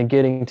 and then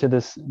getting to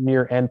this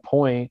near end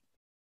point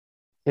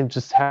and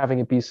just having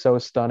it be so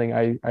stunning.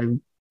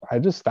 I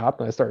just stopped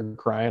and I started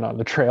crying on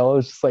the trail. It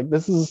was just like,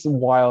 this is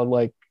wild.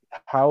 Like,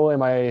 how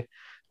am I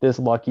this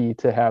lucky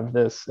to have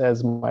this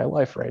as my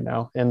life right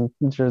now? And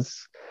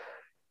just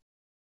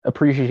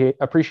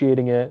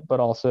appreciating it, but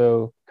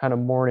also kind of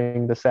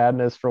mourning the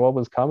sadness for what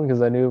was coming,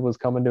 because I knew it was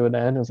coming to an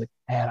end. I was like,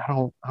 man, I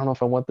don't know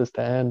if I want this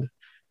to end.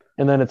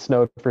 And then it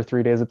snowed for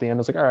 3 days at the end.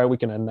 I was like, all right, we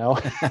can end now.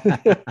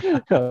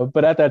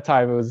 But at that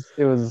time,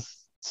 it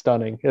was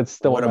stunning. It's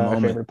still one of my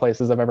favorite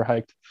places I've ever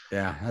hiked.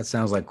 Yeah, that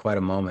sounds like quite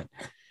a moment.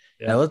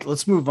 Yeah. Now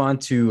let's move on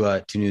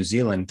to New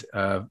Zealand.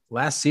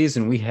 Last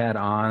season, we had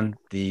on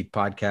the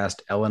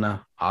podcast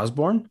Elena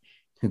Osborne,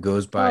 who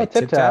goes by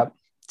Tip Tap.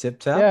 Tip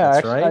Tap. Yeah, that's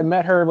actually, right. I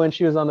met her when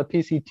she was on the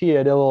PCT.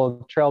 I did a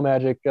little trail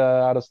magic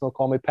out of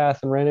Snoqualmie Pass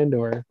and ran into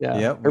her. Yeah,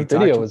 yep, her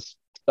video was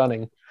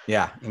stunning.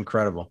 Yeah,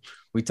 incredible.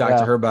 We talked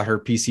to her about her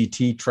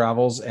PCT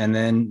travels, and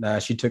then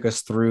she took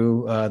us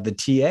through the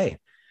TA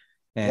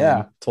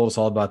and told us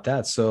all about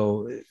that.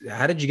 So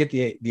how did you get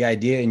the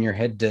idea in your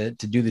head to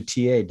do the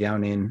TA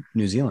down in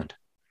New Zealand?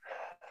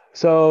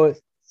 So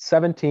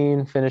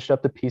 17, finished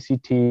up the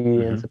PCT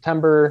in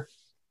September,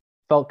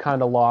 felt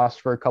kind of lost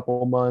for a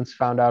couple of months,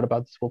 found out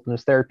about this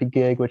wilderness therapy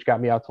gig, which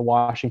got me out to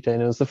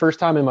Washington. It was the first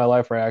time in my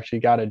life where I actually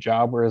got a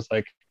job where it's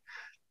like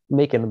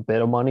making a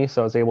bit of money.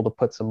 So I was able to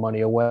put some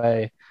money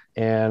away.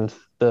 And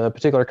the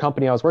particular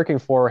company I was working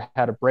for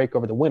had a break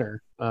over the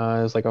winter. It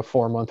was like a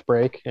 4-month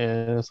break.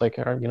 And it's like,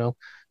 you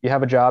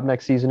have a job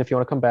next season if you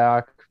want to come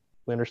back.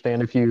 We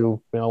understand if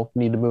you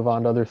need to move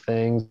on to other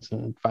things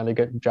and finally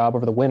get a job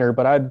over the winter.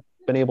 But I'd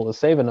been able to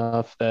save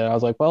enough that I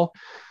was like, well,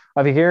 I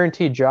have a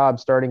guaranteed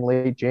job starting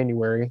late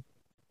January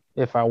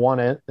if I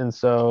want it. And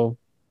so,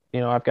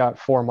 I've got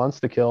 4 months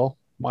to kill.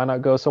 Why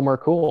not go somewhere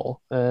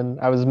cool? And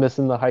I was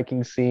missing the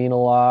hiking scene a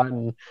lot.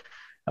 And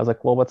I was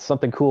like, well, what's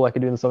something cool I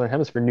could do in the Southern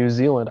Hemisphere? New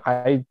Zealand.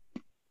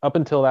 Up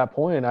until that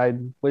point, I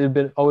would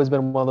have always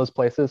been one of those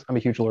places. I'm a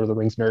huge Lord of the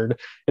Rings nerd. It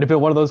had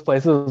been one of those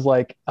places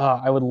like,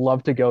 I would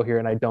love to go here,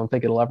 and I don't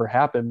think it'll ever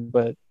happen.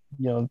 But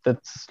the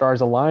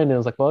stars aligned, and it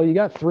was like, well, you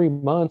got 3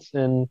 months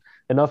and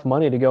enough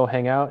money to go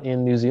hang out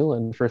in New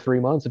Zealand for 3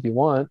 months if you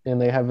want, and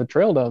they have a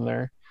trail down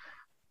there.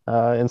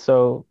 And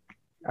so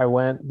I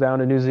went down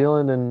to New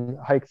Zealand and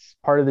hiked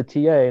part of the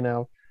TA.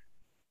 Now,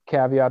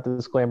 caveat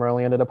disclaimer, I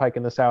only ended up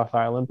hiking the South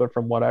Island, but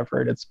from what I've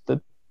heard, it's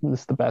the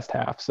best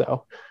half.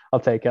 So I'll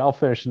take it. I'll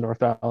finish the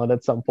North Island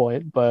at some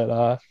point.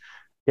 But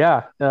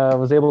I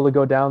was able to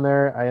go down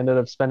there. I ended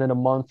up spending a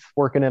month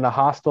working in a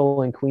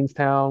hostel in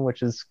Queenstown,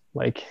 which is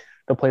like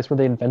the place where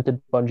they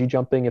invented bungee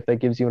jumping, if that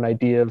gives you an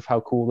idea of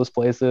how cool this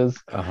place is.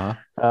 So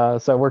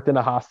I worked in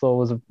a hostel,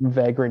 was a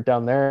vagrant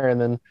down there,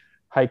 and then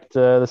hiked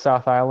the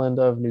South Island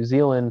of New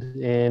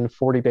Zealand in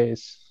 40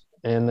 days.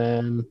 And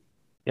then,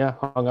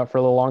 hung out for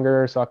a little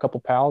longer, saw a couple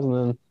pals, and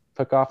then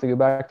took off to go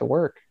back to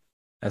work.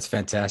 That's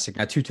fantastic.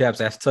 Now, Two Taps,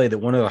 I have to tell you that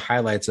one of the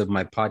highlights of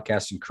my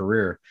podcasting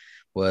career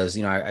was,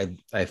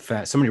 I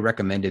found somebody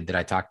recommended that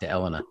I talk to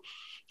Elena.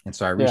 And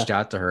so I reached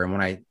out to her, and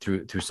when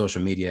through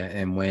social media,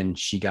 and when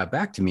she got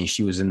back to me,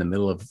 she was in the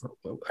middle of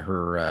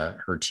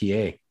her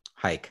TA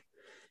hike.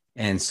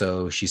 And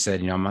so she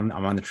said, I'm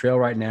on the trail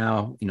right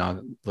now,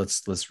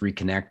 let's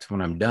reconnect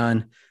when I'm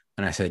done.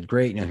 And I said,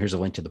 great. Here's a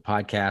link to the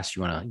podcast.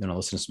 You want to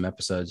listen to some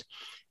episodes?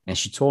 And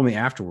she told me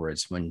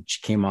afterwards, when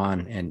she came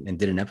on and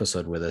did an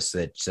episode with us,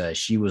 that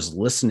she was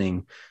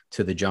listening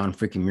to the John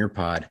freaking Muir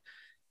pod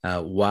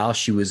while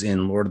she was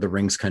in Lord of the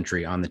Rings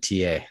country on the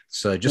TA.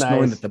 So just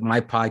knowing that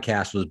my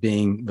podcast was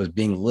being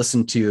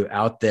listened to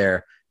out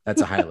there,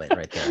 that's a highlight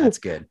right there. That's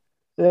good.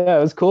 Yeah,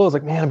 it was cool. I was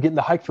like, man, I'm getting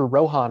to hike for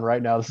Rohan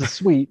right now. This is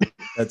sweet.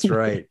 That's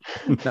right.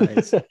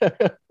 Nice.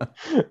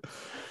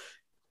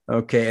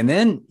 Okay. And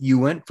then you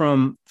went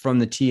from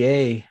the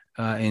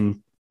TA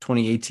in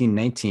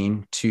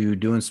 2018-19 to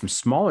doing some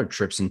smaller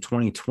trips in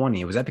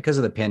 2020. Was that because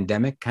of the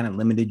pandemic kind of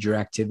limited your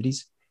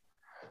activities?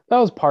 That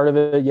was part of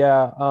it,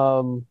 yeah.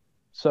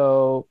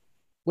 So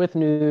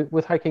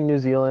with hiking New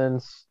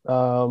Zealand,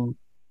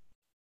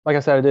 like I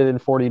said, I did it in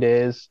 40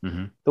 days.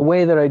 Mm-hmm. The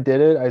way that I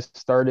did it, I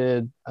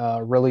started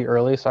really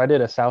early. So I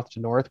did a south to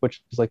north,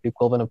 which is like the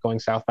equivalent of going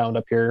southbound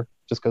up here,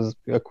 just because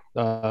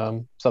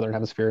southern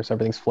hemisphere, so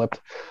everything's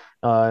flipped.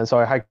 And so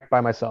I hiked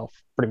by myself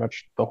pretty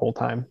much the whole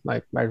time.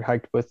 I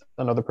hiked with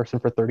another person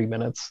for 30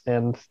 minutes.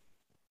 And,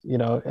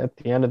 at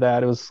the end of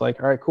that, it was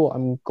like, all right, cool.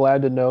 I'm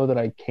glad to know that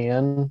I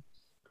can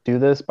do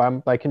this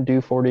I can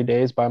do 40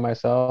 days by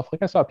myself.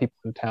 Like I saw people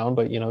in town,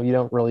 but you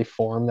don't really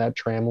form that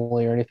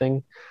tramily or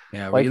anything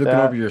Yeah. Were like you looking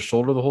that. over your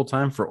shoulder the whole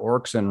time for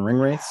orcs and ring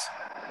wraiths?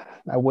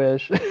 I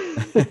wish.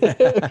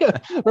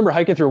 I remember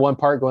hiking through one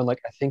part going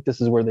like, I think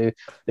this is where they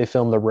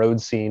filmed the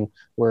road scene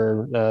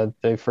where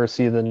they first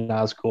see the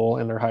Nazgul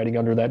and they're hiding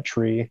under that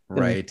tree.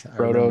 Right. And I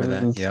remember Frodo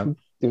that. is Yep.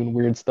 doing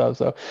weird stuff.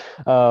 So,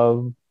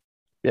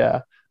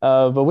 yeah.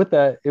 But with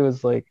that, it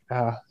was like,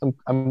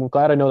 I'm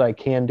glad I know that I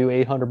can do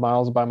 800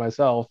 miles by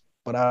myself,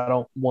 but I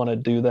don't want to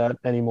do that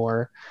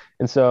anymore.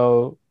 And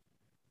so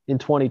in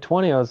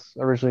 2020, I was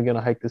originally going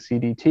to hike the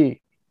CDT,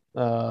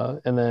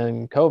 and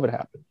then COVID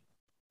happened.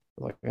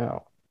 Like,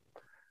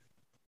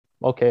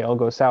 okay, I'll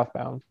go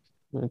southbound.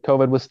 And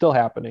COVID was still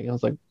happening. I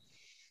was like,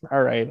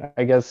 all right,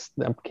 I guess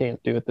I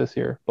can't do it this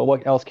year. But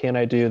what else can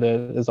I do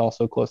that is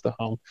also close to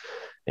home?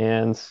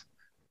 And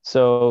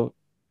so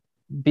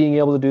being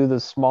able to do the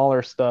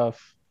smaller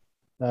stuff,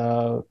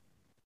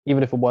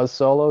 even if it was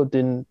solo,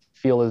 didn't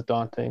feel as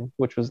daunting,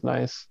 which was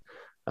nice.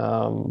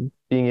 Being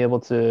able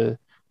to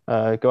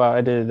go out,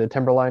 I did the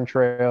Timberline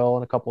Trail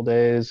in a couple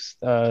days.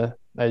 I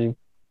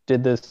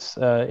did this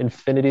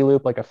infinity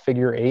loop, like a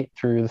figure eight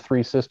through the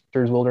Three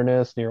Sisters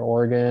Wilderness near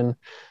Oregon.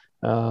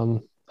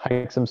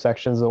 Hiked some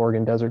sections of the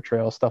Oregon Desert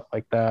Trail, stuff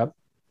like that.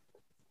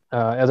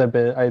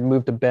 I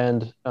moved to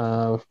Bend,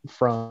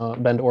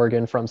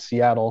 Oregon from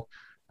Seattle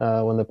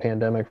when the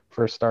pandemic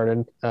first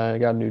started. I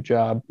got a new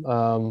job.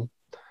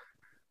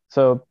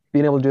 So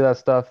being able to do that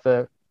stuff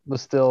that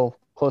was still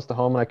close to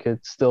home and I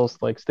could still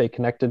like stay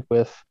connected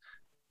with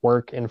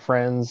work and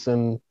friends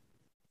and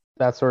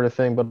that sort of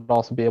thing, but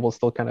also be able to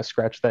still kind of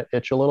scratch that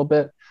itch a little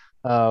bit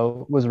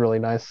was really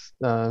nice.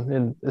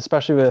 And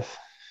especially with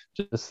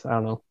just, I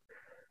don't know,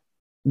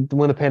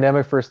 when the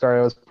pandemic first started,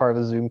 I was part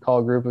of a Zoom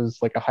call group. It was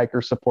like a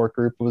hiker support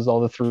group. It was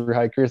all the through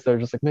hikers. They're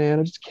just like, man,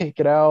 I just can't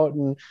get out.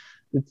 And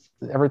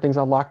everything's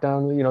on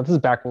lockdown. This is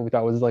back when we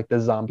thought it was like the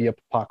zombie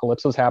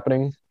apocalypse was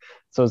happening.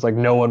 So it's like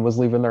no one was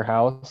leaving their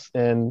house.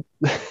 And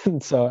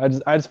so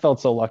I just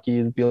felt so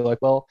lucky to be like,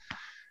 well,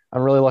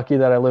 I'm really lucky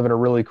that I live in a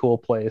really cool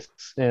place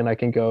and I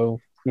can go,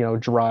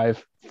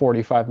 drive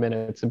 45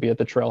 minutes and be at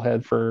the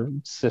trailhead for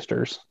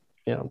sisters,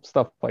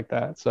 stuff like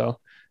that. So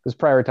it was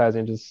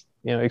prioritizing just,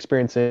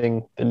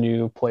 experiencing the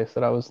new place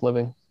that I was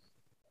living.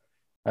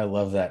 I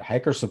love that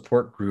hiker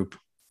support group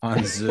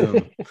on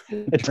Zoom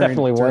It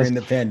definitely was during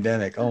the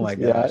pandemic. Oh my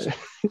gosh.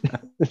 Yeah.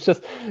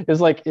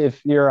 It's like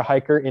if you're a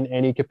hiker in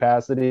any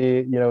capacity,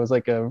 it was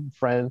like a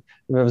friend.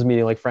 I was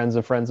meeting like friends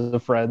of friends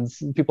of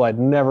friends, people I'd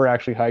never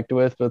actually hiked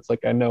with, but it's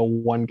like I know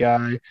one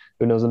guy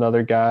who knows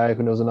another guy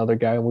who knows another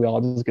guy, and we all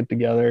just get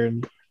together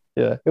and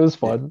yeah, it was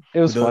fun. It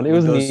was fun. It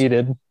was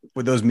needed.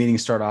 Would those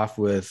meetings start off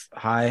with,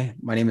 "Hi,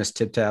 my name is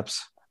Tip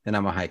Taps, and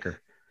I'm a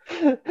hiker"?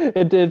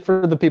 It did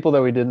for the people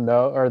that we didn't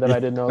know or that I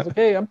didn't know. I was like,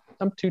 hey,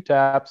 I'm Two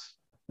Taps.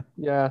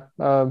 Yeah.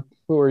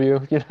 Who are you?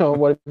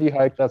 What have you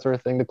hiked? That sort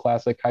of thing. The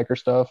classic hiker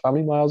stuff. How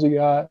many miles you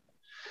got?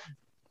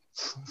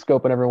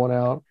 Scoping everyone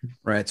out.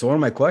 Right. So one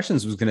of my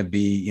questions was going to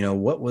be,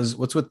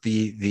 what's with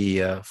the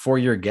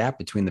 4-year gap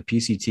between the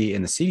PCT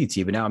and the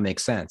CDT? But now it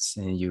makes sense.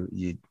 And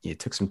you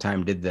took some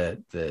time, did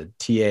the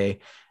TA,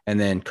 and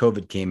then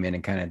COVID came in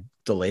and kind of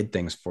delayed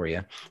things for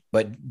you.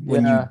 But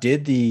when you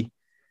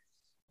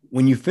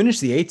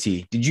finished the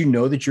AT, did you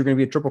know that you're going to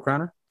be a triple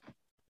crowner?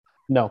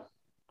 No.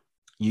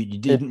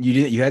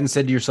 You hadn't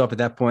said to yourself at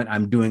that point,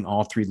 I'm doing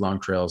all 3 long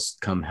trails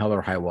come hell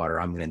or high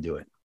water. I'm going to do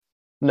it.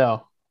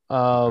 No.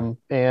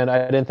 And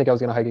I didn't think I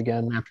was going to hike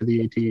again after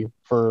the AT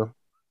for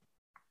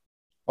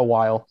a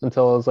while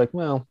until I was like,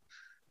 well,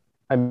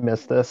 I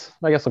missed this.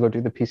 I guess I'll go do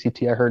the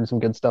PCT. I heard some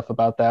good stuff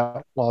about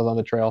that while I was on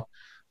the trail.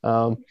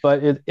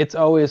 But it's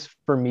always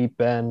for me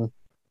been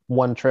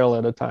one trail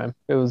at a time.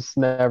 It was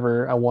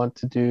never, I want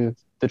to do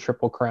the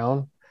Triple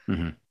Crown.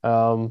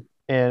 Mm-hmm.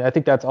 And I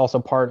think that's also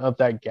part of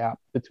that gap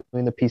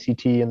between the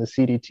PCT and the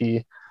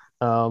CDT.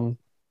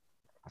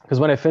 Because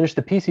when I finished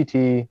the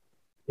PCT,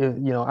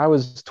 I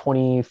was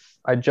 20,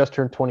 I just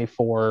turned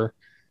 24,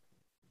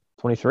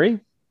 23.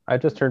 I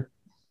just turned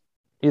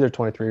either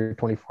 23 or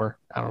 24.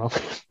 I don't know,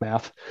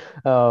 math.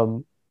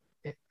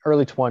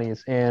 Early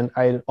 20s. And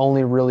I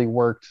only really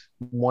worked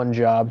one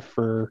job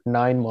for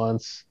 9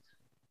 months.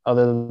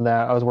 Other than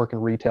that, I was working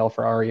retail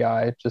for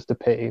REI just to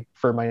pay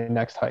for my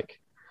next hike.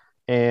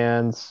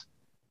 And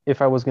if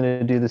I was going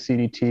to do the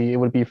CDT, it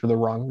would be for the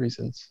wrong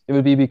reasons. It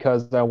would be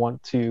because I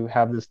want to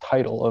have this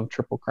title of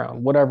Triple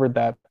Crown, whatever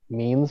that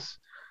means.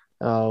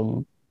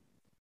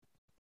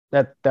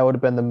 that would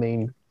have been the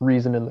main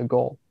reason and the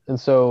goal. And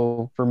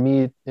so for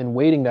me, in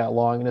waiting that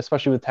long, and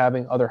especially with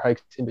having other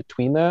hikes in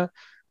between that,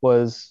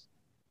 was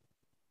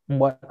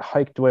what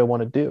hike do I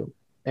want to do?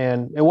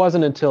 And it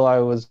wasn't until I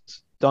was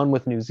done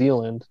with New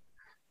Zealand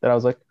that I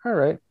was like, all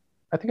right,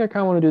 I think I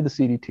kind of want to do the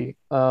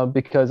CDT,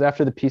 because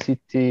after the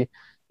PCT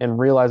and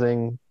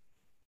realizing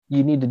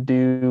you need to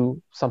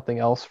do something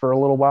else for a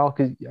little while,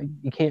 because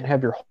you can't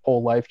have your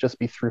whole life just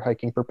be through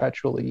hiking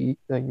perpetually.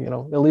 At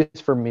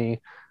least for me,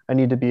 I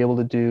need to be able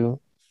to do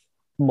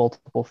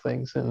multiple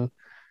things, and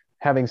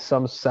having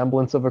some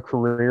semblance of a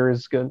career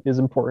is good, is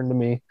important to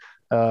me.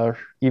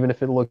 Even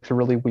if it looks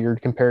really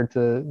weird compared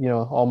to,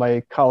 all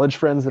my college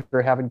friends that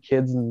are having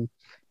kids and,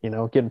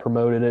 getting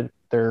promoted at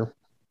their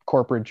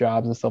corporate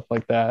jobs and stuff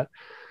like that.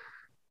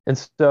 And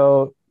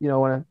so,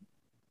 when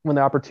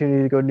the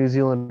opportunity to go to New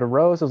Zealand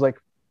arose, I was like,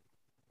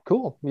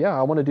 cool. Yeah,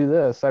 I want to do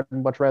this. I'd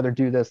much rather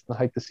do this than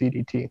hike the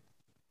CDT.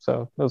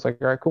 So I was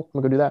like, all right, cool.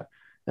 I'm gonna go do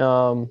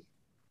that.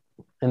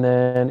 And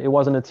then it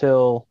wasn't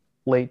until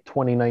late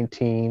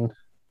 2019,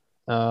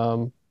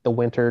 the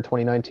winter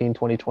 2019,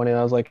 2020,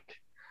 I was like,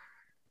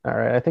 all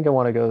right, I think I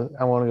want to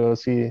go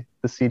see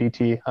the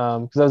CDT.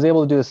 Because I was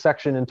able to do a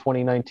section in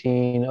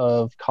 2019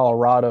 of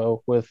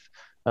Colorado with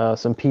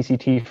some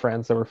PCT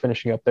friends that were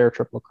finishing up their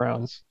Triple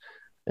Crowns.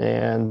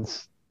 And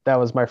that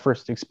was my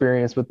first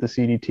experience with the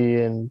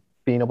CDT and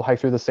being able to hike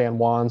through the San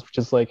Juans, which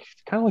is like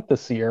kind of like the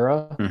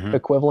Sierra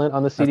equivalent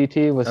on the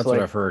CDT. That's like, what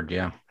I've heard.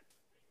 Yeah.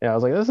 Yeah, I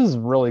was like, this is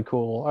really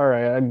cool. All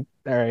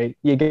right,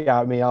 you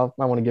got me. I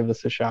want to give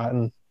this a shot.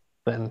 And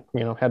then,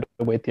 had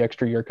to wait the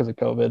extra year because of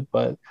COVID.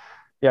 But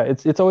yeah,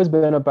 it's always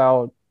been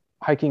about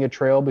hiking a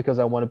trail because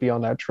I want to be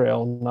on that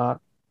trail,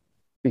 not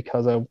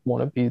because I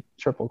want to be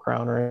Triple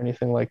Crown or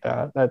anything like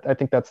that. I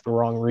think that's the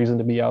wrong reason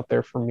to be out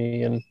there for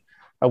me, and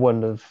I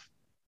wouldn't have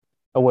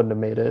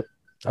made it.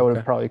 I would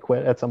have probably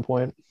quit at some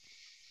point.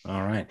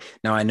 All right.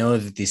 Now I know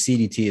that the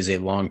CDT is a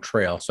long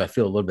trail, so I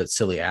feel a little bit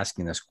silly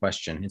asking this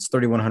question. It's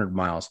 3,100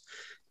 miles.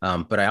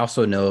 But I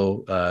also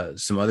know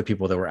some other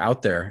people that were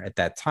out there at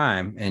that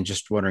time, and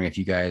just wondering if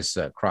you guys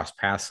cross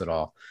paths at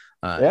all.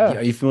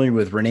 Are you familiar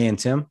with Renee and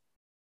Tim?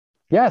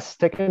 Yes,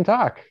 Tick and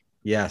Talk.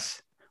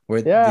 Yes.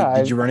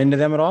 Did you run into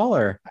them at all,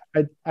 or?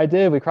 I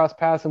did. We crossed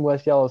paths in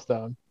West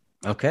Yellowstone.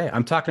 Okay,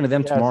 I'm talking to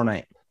them tomorrow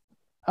night.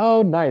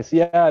 Oh, nice.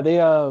 Yeah,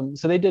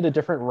 so they did a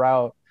different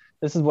route.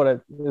 This is one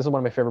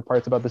of my favorite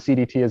parts about the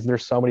CDT is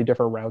there's so many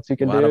different routes you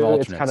can do. A lot of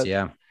alternates, it's kind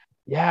of,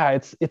 yeah.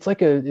 It's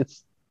like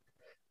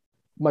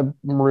my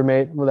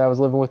roommate that I was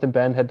living with in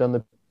Bend had done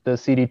the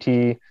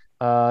CDT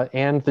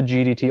and the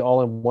GDT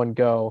all in one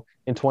go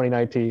in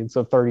 2019.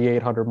 So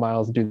 3,800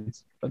 miles.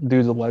 Dude's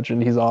a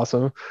legend. He's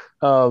awesome.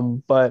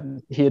 But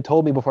he had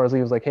told me before I was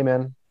leaving, he was like, hey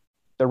man,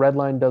 the red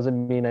line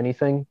doesn't mean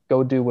anything.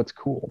 Go do what's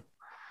cool.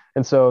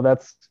 And so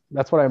that's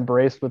what I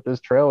embraced with this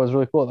trail. It was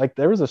really cool. Like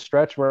there was a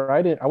stretch where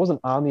I wasn't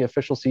on the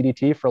official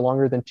CDT for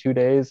longer than 2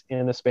 days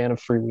in a span of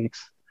 3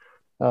 weeks,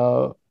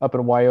 up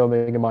in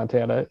Wyoming and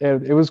Montana.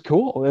 It was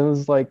cool. It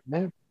was like,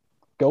 man,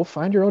 go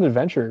find your own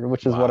adventure,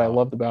 which is what I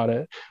loved about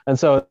it. And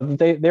so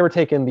they were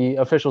taking the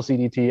official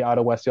CDT out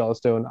of West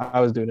Yellowstone.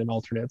 I was doing an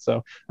alternate.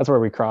 So that's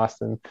where we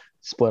crossed and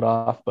split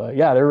off. But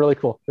yeah, they're really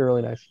cool. They're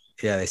really nice.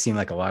 Yeah, they seem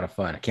like a lot of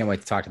fun. I can't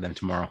wait to talk to them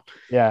tomorrow.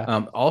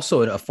 Yeah.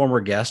 Also, a former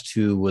guest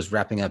who was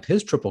wrapping up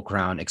his Triple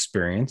Crown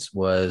experience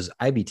was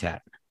Ibitat.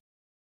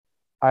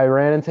 I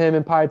ran into him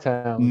in Pie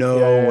Town.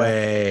 No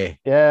way.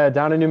 Yeah,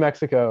 down in New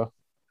Mexico.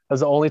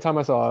 That's the only time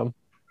I saw him.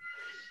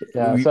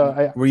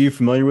 Yeah. Were you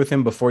familiar with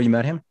him before you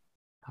met him?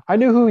 I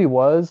knew who he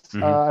was.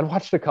 I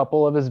watched a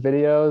couple of his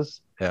videos.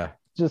 Yeah.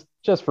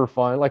 Just for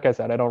fun. Like I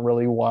said, I don't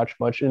really watch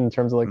much in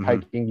terms of like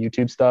hiking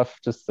YouTube stuff,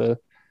 just to,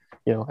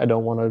 I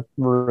don't want to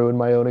ruin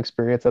my own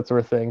experience, that sort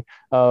of thing.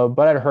 But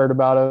I'd heard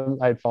about him.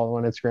 I'd follow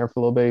him on Instagram for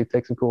a little bit. He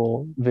takes some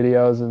cool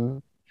videos,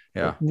 and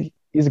yeah,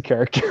 he's a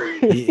character.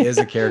 He is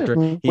a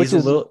character. He's a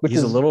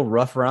little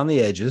rough around the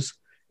edges.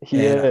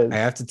 He is. I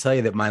have to tell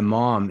you that my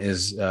mom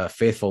is a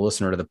faithful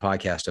listener to the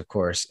podcast, of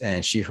course,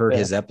 and she heard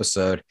his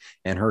episode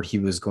and heard he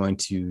was going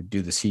to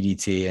do the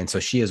CDT. And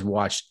so she has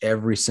watched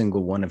every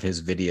single one of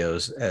his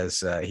videos as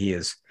he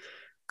has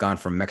gone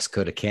from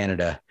Mexico to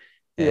Canada.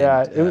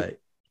 And,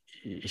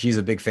 she's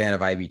a big fan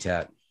of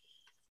Ibitat.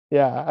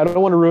 Yeah, I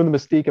don't want to ruin the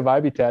mystique of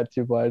Ibitat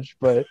too much,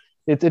 but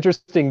it's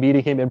interesting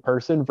meeting him in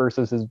person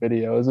versus his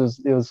videos.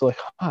 It was like,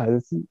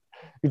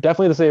 you're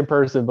definitely the same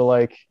person, but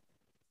like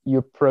you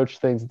approach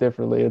things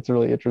differently. It's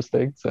really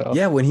interesting. So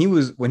yeah, when he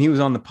was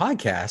on the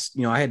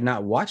podcast, I had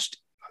not watched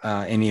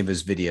any of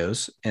his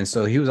videos, and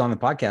so he was on the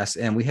podcast,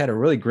 and we had a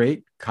really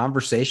great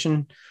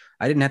conversation.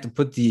 I didn't have to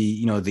put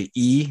the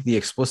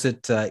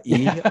explicit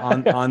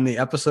on the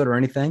episode or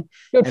anything.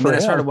 And then I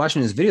started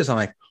watching his videos. I'm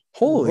like,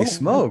 holy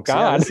smokes.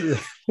 God. Yeah,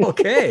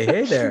 okay.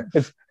 Hey there.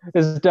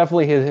 It's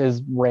definitely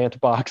his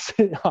rant box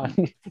on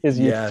his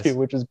YouTube,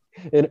 which is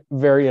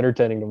very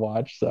entertaining to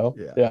watch. So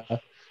yeah.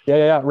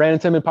 Ran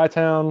into him in Pie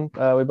Town.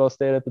 We both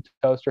stayed at the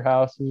Toaster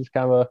House. It was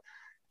kind of a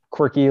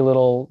quirky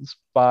little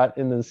spot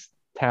in this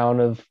town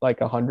of like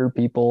 100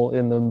 people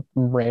in the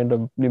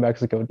random New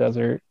Mexico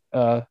desert.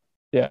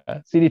 Yeah,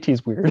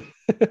 CDT's weird.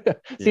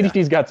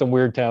 CDT's got some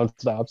weird town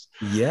stops.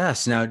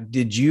 Yes. Now,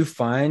 did you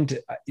find?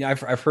 I've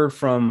heard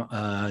from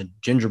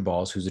Ginger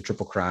Balls, who's a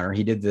triple crowner.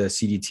 He did the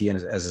CDT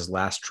as his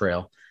last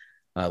trail,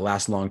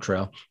 last long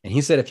trail, and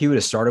he said if he would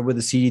have started with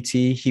the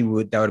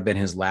CDT, that would have been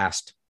his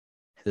last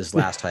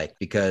hike,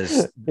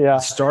 because Yeah.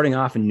 starting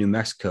off in New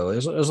Mexico,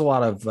 there's a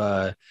lot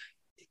of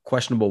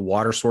questionable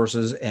water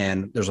sources,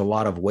 and there's a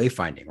lot of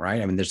wayfinding,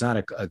 right? I mean, there's not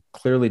a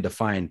clearly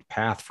defined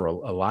path for a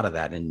lot of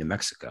that in New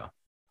Mexico.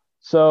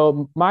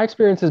 So my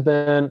experience has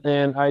been,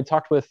 and I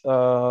talked with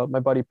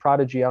my buddy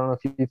Prodigy. I don't know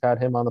if you've had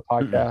him on the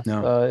podcast.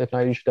 No. If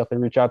not, you should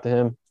definitely reach out to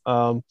him.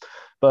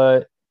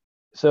 But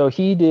so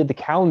he did the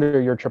calendar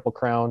year Triple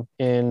Crown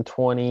in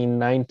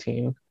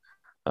 2019.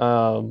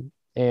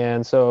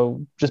 And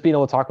so just being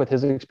able to talk with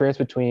his experience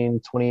between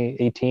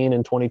 2018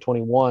 and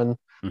 2021,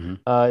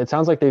 it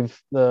sounds like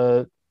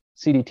the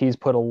CDT's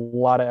put a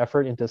lot of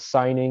effort into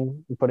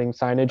putting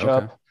signage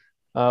up,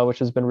 which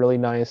has been really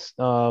nice.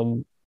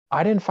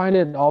 I didn't find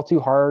it all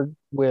too hard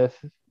with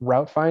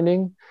route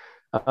finding.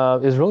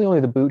 Is really only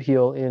the boot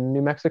heel in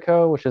New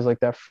Mexico, which is like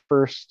that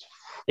first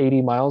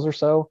 80 miles or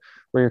so,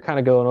 where you're kind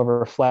of going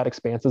over flat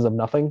expanses of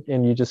nothing,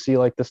 and you just see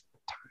like this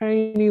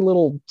tiny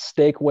little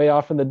stake way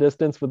off in the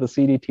distance with a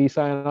CDT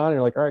sign on. And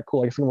you're like, all right,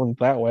 cool, I guess I'm going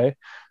that way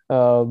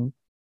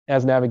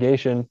as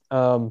navigation.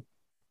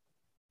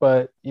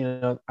 But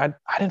I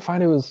didn't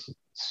find it was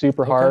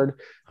super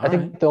hard. I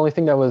think the only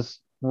thing that was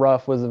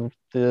rough was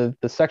the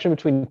section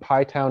between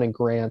Pie Town and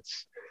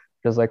Grants,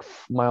 which is like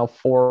mile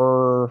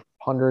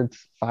 400,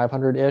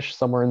 500-ish,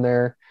 somewhere in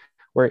there,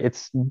 where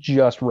it's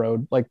just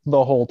road like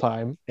the whole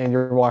time, and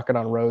you're walking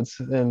on roads.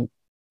 And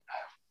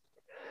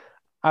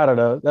I don't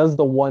know, that was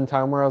the one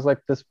time where I was like,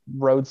 this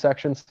road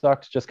section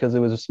sucked, just because it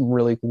was just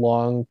really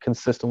long,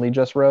 consistently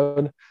just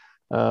road.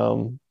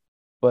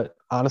 But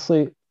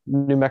honestly,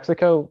 New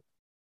Mexico,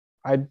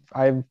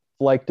 I've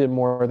liked it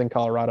more than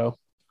Colorado.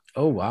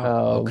 Oh,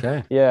 wow.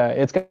 Okay. Yeah,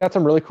 it's got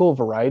some really cool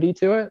variety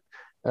to it.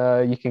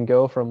 You can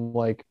go from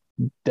like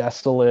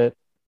desolate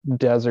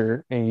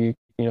desert, and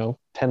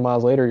 10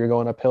 miles later, you're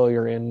going uphill,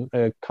 you're in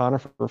a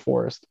conifer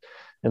forest.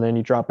 And then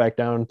you drop back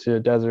down to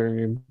desert, and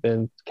you're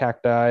in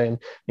cacti, and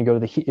you go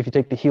to if you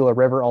take the Gila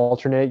River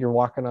alternate, you're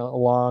walking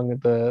along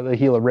the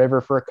Gila River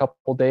for a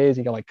couple days.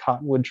 You got like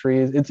cottonwood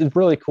trees. It's a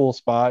really cool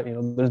spot.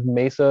 There's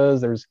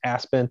mesas, there's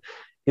aspen.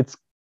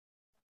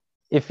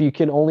 If you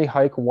can only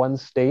hike one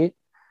state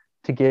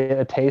to get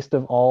a taste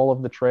of all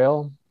of the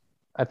trail,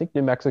 I think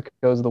New Mexico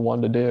is the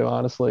one to do.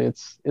 Honestly,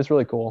 it's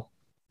really cool.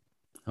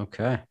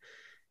 Okay.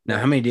 Now,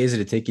 how many days did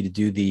it take you to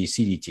do the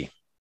CDT?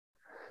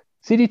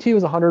 CDT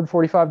was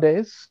 145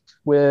 days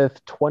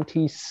with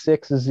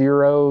 26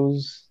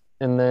 zeros,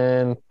 and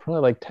then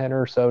probably like 10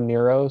 or so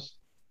Neros.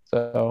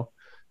 So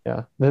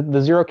yeah,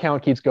 the zero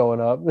count keeps going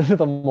up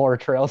the more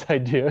trails I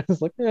do.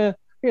 It's like, you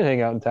can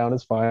hang out in town,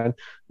 it's fine.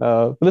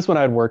 But this one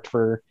I'd worked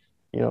for,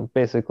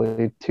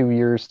 basically 2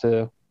 years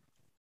to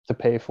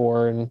pay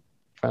for, and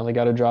finally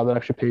got a job that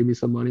actually paid me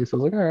some money. So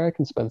I was like, all right, I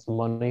can spend some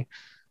money.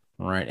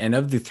 All right. And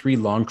of the 3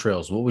 long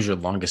trails, what was your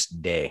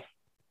longest day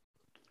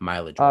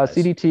mileage wise?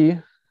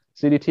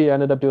 CDT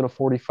ended up doing a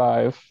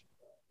 45.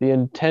 The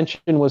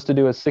intention was to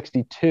do a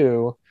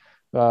 62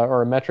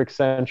 or a metric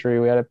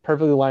century. We had it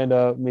perfectly lined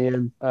up. Me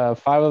and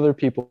 5 other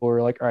people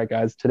were like, all right,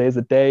 guys, today's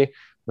the day.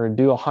 We're going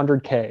to do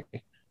 100K.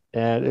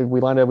 And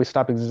we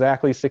stopped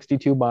exactly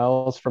 62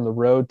 miles from the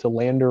road to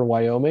Lander,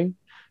 Wyoming.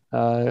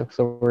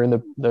 So we're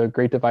in the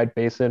Great Divide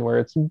Basin, where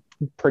it's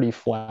pretty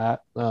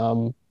flat.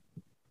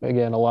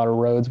 Again, a lot of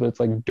roads, but it's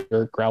like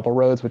dirt gravel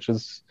roads,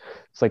 it's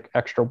like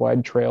extra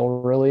wide trail,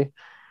 really.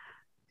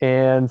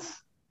 And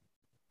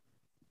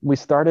we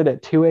started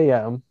at 2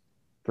 a.m.,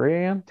 3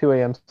 a.m., 2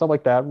 a.m., something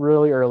like that,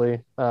 really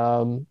early,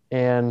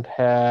 and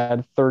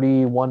had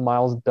 31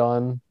 miles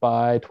done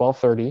by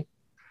 12:30.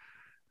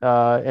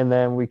 And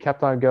then we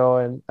kept on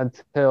going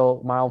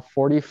until mile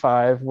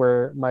 45,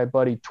 where my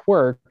buddy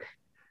Twerk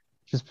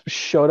just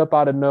showed up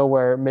out of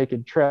nowhere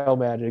making trail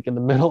magic in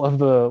the middle of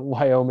the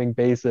Wyoming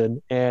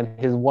basin. And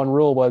his one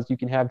rule was, you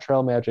can have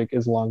trail magic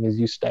as long as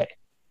you stay.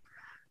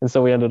 And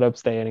so we ended up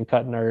staying and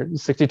cutting our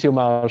 62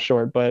 miles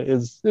short, but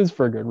is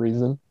for a good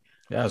reason.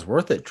 Yeah, it was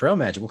worth it. Trail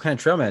magic. What kind of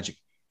trail magic?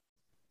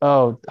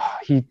 Oh,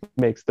 he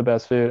makes the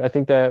best food. I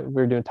think that we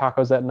were doing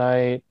tacos that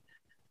night.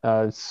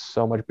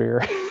 So much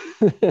beer.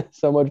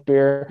 So much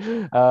beer.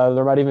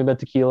 There might even be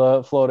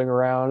tequila floating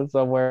around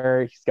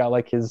somewhere. He's got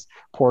like his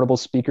portable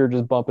speaker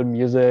just bumping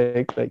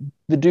music. Like,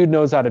 the dude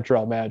knows how to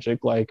trail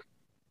magic. Like,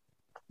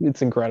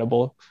 it's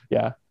incredible.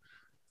 Yeah.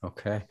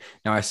 Okay.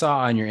 Now, I saw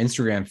on your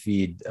Instagram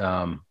feed,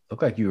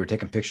 looked like you were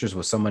taking pictures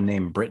with someone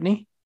named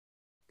Brittany.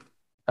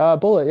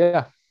 Bullet.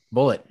 Yeah.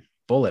 Bullet.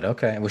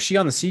 Okay. Was she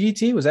on the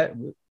CDT? Was that?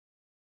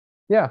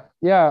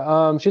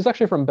 Yeah. She's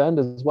actually from Bend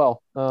as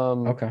well.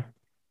 Okay.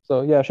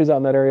 So yeah, she's out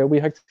in that area. We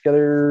hiked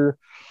together.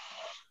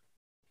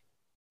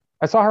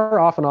 I saw her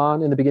off and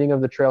on in the beginning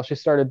of the trail. She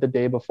started the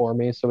day before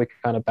me, so we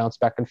kind of bounced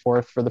back and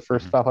forth for the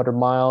first 500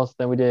 miles.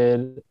 Then we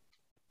did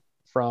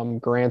from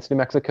Grants, New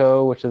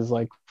Mexico, which is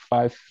like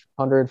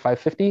 500,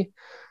 550,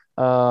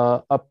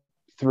 up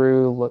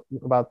through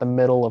about the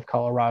middle of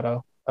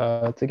Colorado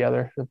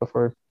together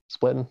before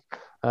splitting.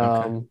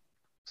 Okay.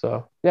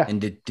 So yeah,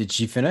 And did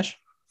she finish?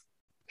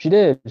 she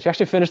did. She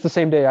actually finished the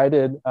same day I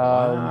did.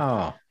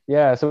 Wow.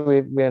 Yeah, so we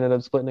ended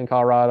up splitting in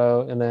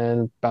Colorado and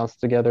then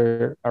bounced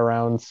together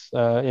around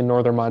in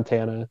northern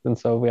Montana, and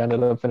so we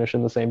ended up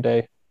finishing the same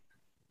day.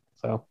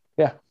 So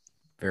yeah,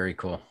 Very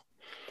cool.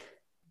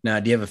 Now,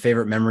 do you have a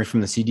favorite memory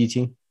from the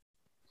CDT?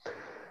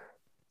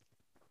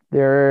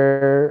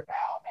 there.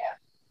 Oh man,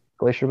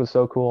 Glacier was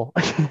so cool.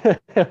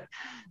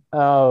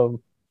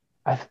 um,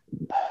 I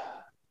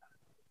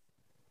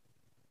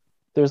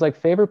there's like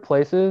favorite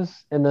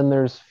places, and then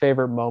there's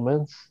favorite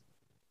moments.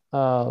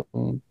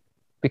 Um,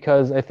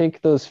 because I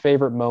think those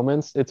favorite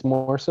moments, it's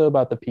more so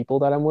about the people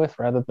that I'm with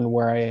rather than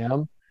where I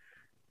am.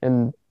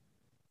 And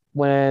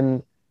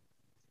when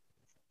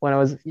when I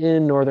was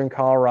in northern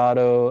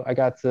Colorado, I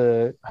got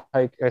to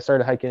hike. I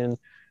started hiking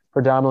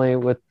predominantly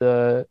with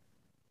the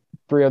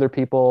three other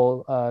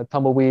people,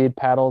 Tumbleweed,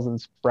 Paddles, and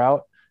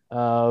Sprout,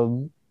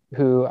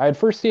 who I had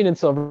first seen in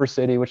Silver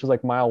City, which was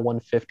like mile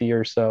 150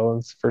 or so.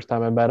 It's the first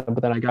time I met them,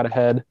 but then I got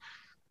ahead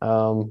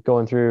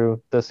going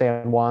through the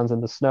San Juans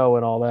and the snow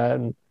and all that.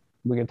 And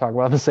we can talk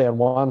about the San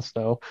Juan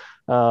snow.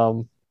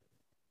 Um,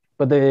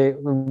 but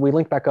we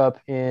linked back up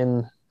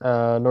in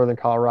northern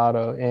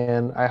Colorado,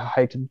 and I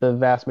hiked the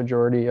vast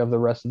majority of the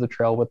rest of the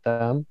trail with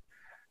them.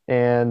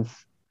 And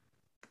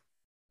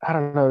I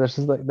don't know, there's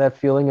just like that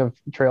feeling of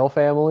trail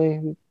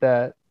family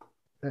that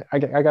I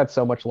got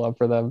so much love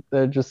for them.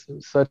 They're just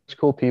such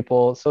cool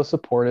people, so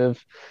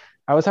supportive.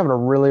 I was having a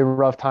really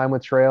rough time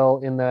with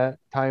trail in that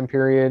time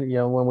period,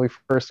 when we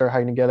first started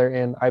hiking together,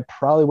 and I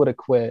probably would have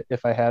quit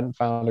if I hadn't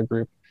found a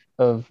group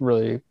of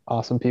really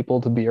awesome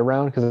people to be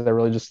around because I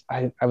really just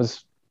I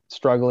was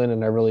struggling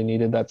and I really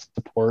needed that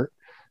support.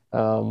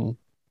 Um,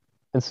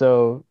 and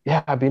so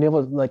yeah, being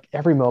able to like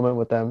every moment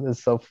with them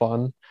is so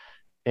fun.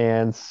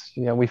 And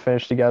we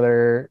finished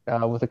together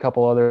with a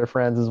couple other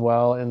friends as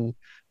well, and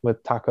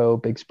with Taco,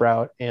 Big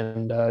Sprout,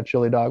 and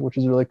Chili Dog, which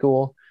was really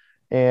cool.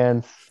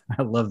 And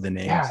I love the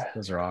names. yeah,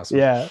 Those are awesome.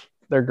 yeah,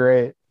 they're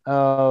great.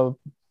 Yeah,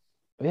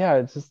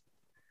 it's just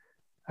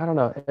I don't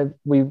know.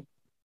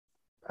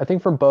 I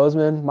think from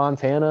Bozeman,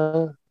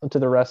 Montana, to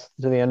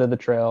the end of the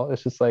trail,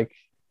 it's just like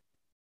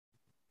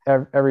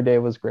every day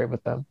was great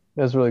with them.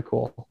 It was really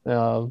cool.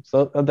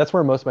 So that's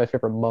where most of my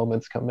favorite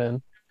moments come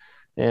in.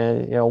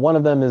 And one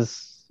of them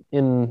is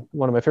in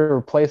one of my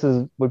favorite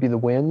places would be the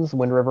Wind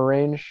River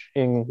Range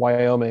in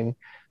Wyoming.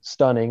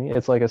 Stunning.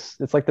 It's like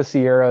the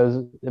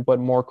Sierras, but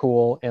more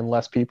cool and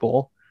less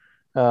people.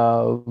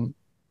 And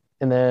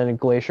then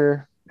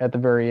Glacier at the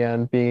very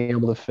end, being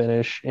able to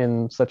finish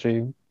in such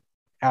a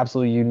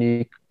absolutely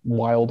unique,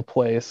 wild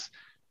place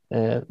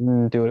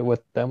and do it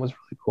with them was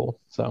really cool.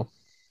 So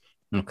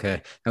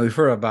Okay. Now we've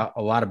heard about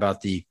a lot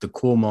about the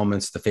cool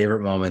moments, the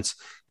favorite moments.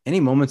 Any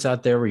moments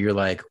out there where you're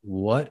like,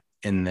 what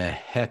in the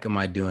heck am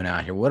I doing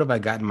out here? What have I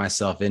gotten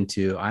myself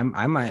into? I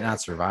might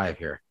not survive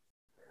here.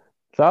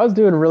 So I was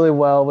doing really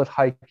well with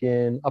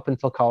hiking up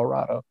until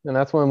Colorado, and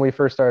that's when we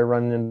first started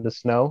running into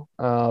snow.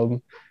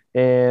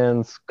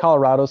 And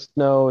Colorado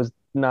snow is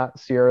not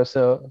Sierra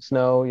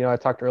snow. I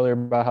talked earlier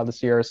about how the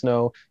Sierra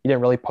snow you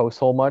didn't really post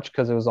hole much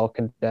because it was all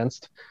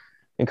condensed.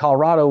 In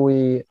Colorado,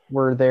 we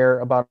were there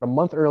about a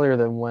month earlier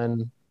than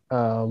when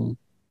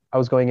I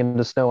was going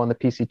into snow on the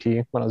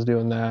PCT when I was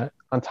doing that.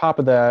 On top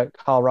of that,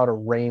 Colorado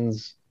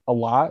rains a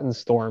lot and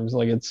storms.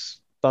 Like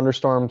it's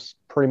thunderstorms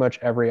pretty much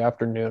every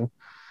afternoon.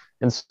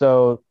 And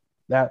so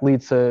that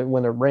leads to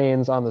when it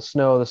rains on the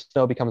snow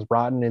becomes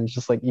rotten and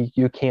just like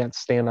you can't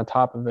stand on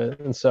top of it.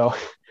 And so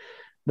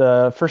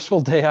the first full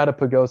day out of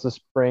Pagosa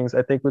Springs,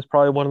 I think was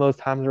probably one of those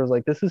times where I was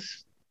like, this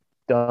is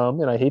dumb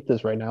and I hate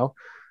this right now.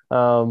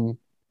 Um,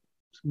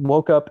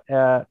 Woke up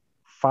at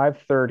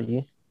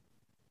 5:30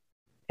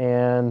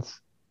 and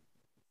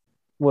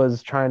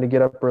was trying to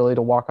get up early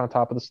to walk on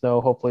top of the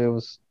snow. Hopefully it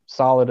was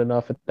solid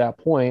enough at that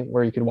point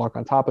where you could walk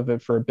on top of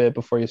it for a bit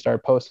before you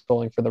start post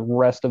holing for the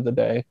rest of the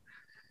day.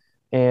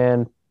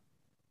 And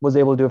was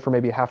able to do it for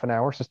maybe half an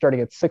hour. So starting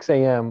at 6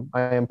 a.m.,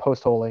 I am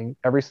post holing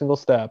every single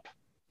step.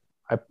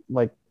 I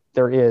like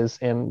there is,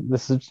 and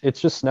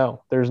it's just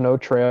snow. There's no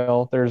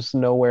trail. There's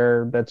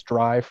nowhere that's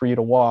dry for you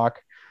to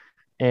walk,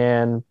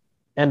 and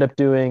end up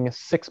doing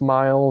 6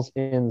 miles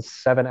in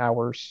 7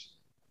 hours.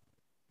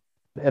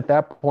 At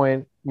that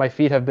point, my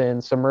feet have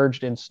been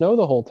submerged in snow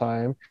the whole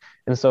time,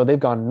 and so they've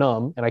gone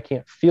numb, and I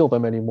can't feel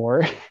them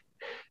anymore.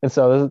 And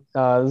so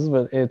this is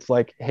what it's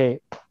like. Hey,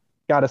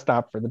 got to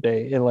stop for the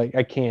day, and like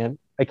I can't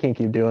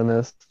keep doing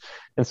this.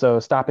 And so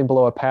stopping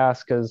below a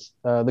pass because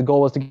the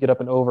goal was to get up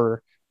and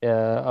over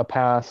a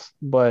pass,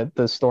 but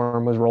the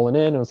storm was rolling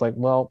in. It was like,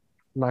 well,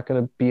 I'm not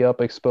going to be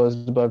up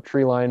exposed above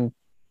tree line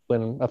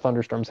when a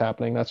thunderstorm's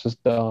happening. That's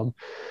just dumb.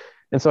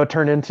 And so it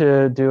turned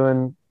into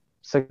doing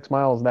 6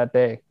 miles that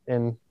day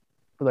and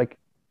like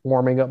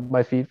warming up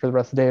my feet for the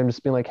rest of the day and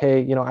just being like,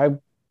 hey,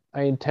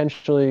 I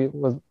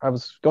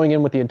was going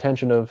in with the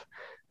intention of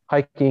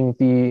hiking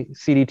the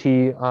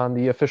CDT on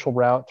the official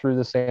route through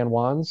the San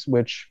Juans,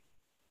 which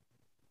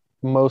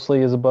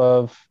mostly is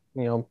above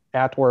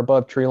at or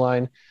above tree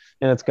line,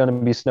 and it's going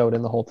to be snowed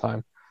in the whole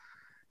time.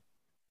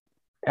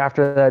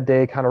 After that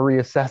day, kind of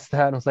reassessed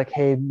that and was like,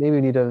 hey, maybe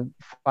we need to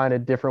find a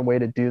different way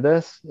to do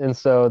this. And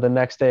so the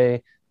next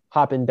day,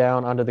 hopping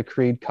down onto the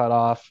Creed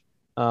cutoff,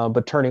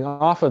 but turning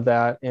off of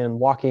that and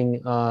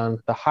walking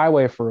on the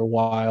highway for a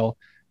while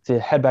to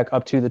head back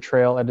up to the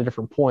trail at a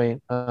different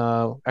point,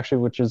 actually,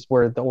 which is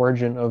where the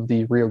origin of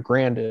the Rio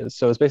Grande is.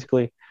 So it's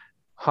basically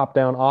hop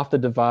down off the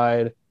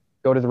divide,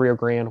 go to the Rio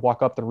Grande,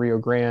 walk up the Rio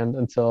Grande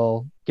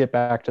until get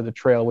back to the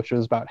trail, which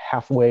was about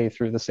halfway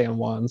through the San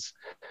Juans.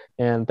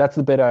 And that's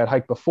the bit I had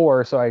hiked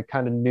before. So I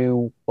kind of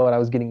knew what I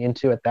was getting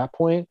into at that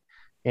point.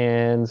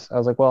 And I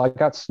was like, well, I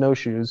got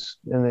snowshoes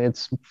and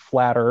it's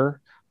flatter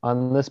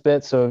on this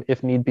bit. So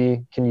if need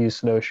be, can use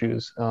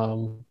snowshoes.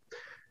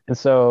 And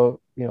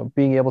so,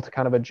 being able to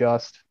kind of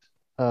adjust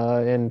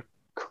and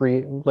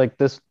create like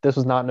this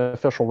was not an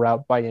official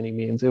route by any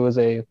means. It was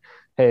hey,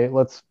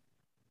 let's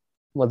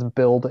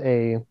build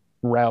a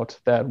route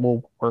that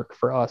will work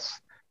for us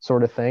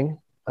sort of thing,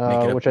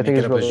 which I think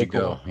is really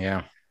cool.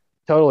 Yeah.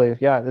 Totally.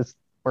 Yeah.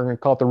 We're going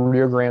to call it the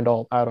Rio Grande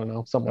Alt. I don't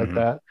know, something like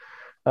that.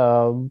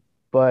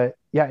 But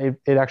yeah,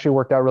 it actually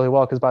worked out really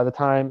well because by the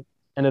time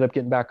ended up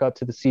getting back up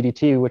to the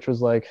CDT, which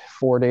was like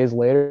 4 days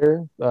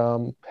later,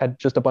 had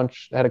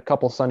a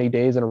couple sunny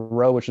days in a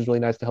row, which was really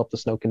nice to help the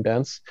snow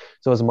condense.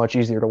 So it was much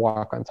easier to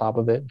walk on top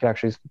of it. You can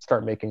actually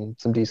start making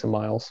some decent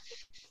miles.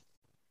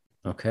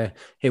 Okay.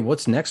 Hey,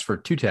 what's next for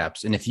Two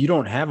Taps? And if you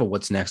don't have a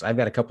what's next, I've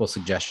got a couple of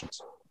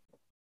suggestions.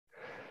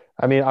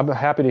 I mean, I'm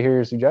happy to hear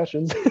your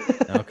suggestions.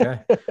 Okay.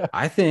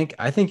 I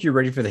think you're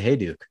ready for the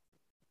Hayduke.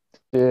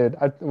 Dude,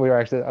 I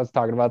was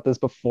talking about this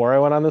before I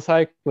went on this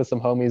hike with some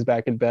homies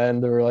back in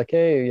Bend. They were like,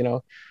 hey,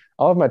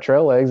 I'll have my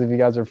trail legs if you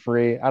guys are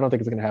free. I don't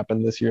think it's going to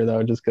happen this year,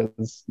 though, just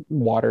because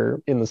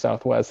water in the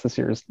Southwest this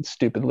year is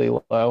stupidly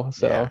low.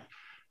 So, yeah.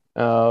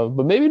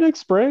 But maybe next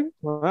spring.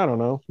 Well, I don't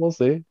know. We'll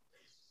see.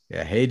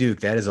 Yeah.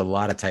 Hayduke, that is a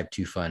lot of type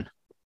 2 fun.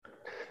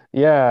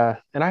 Yeah.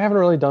 And I haven't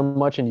really done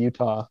much in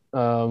Utah.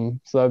 So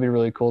that'd be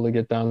really cool to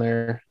get down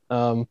there.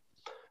 But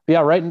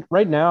yeah,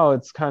 right now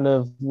it's kind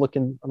of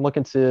I'm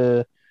looking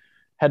to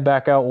head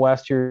back out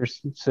west here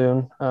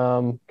soon.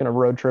 Gonna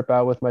road trip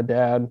out with my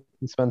dad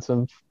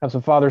and have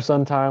some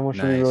father-son time,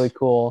 which will be really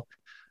cool.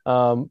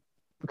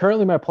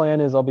 Currently my plan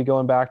is I'll be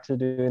going back to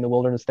doing the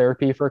wilderness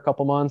therapy for a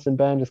couple months in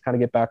Bend, just kind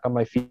of get back on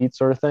my feet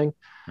sort of thing.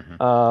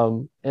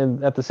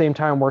 And at the same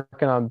time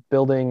working on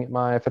building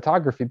my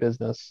photography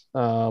business.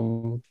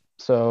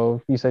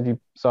 So you said you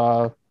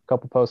saw a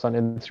couple posts on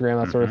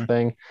Instagram, that sort of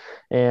thing.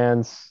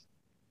 And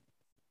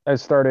I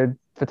started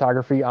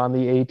photography on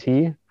the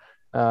AT.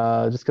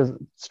 Just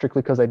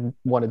strictly because I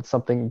wanted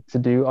something to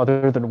do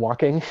other than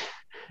walking.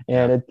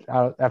 And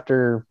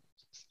after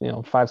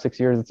 5-6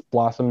 years, it's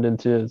blossomed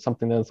into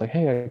something that's like,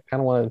 hey, I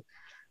want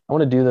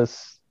to do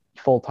this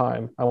full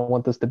time. I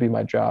want this to be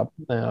my job.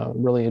 I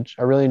really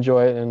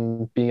enjoy it,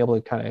 and being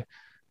able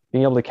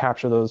to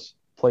capture those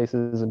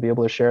places and be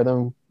able to share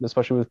them,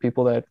 especially with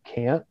people that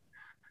can't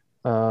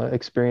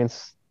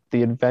experience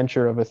the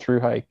adventure of a through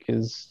hike,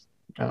 is,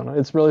 I don't know,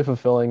 it's really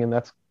fulfilling. And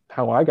that's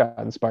how I got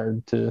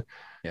inspired to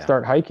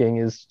start hiking,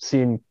 is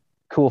seeing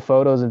cool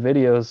photos and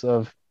videos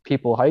of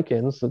people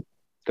hiking, so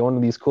going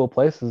to these cool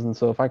places. And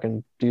so if I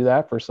can do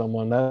that for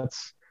someone,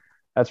 that's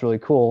really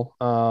cool.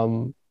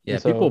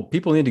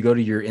 People need to go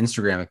to your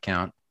Instagram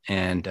account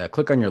and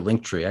click on your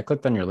link tree. I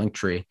clicked on your link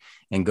tree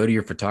and go to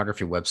your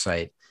photography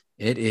website.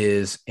 It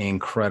is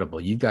incredible.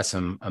 You've got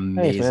some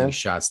amazing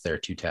shots there,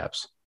 Two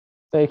Taps.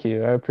 Thank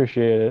you. I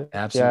appreciate it.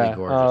 Absolutely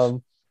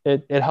gorgeous.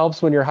 It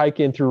helps when you're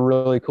hiking through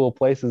really cool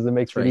places. It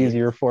makes it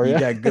easier for you. You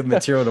got good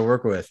material to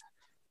work with.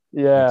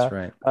 Yeah. That's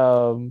right.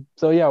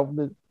 So yeah,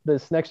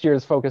 this next year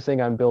is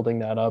focusing on building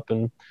that up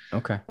and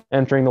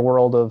entering the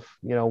world of,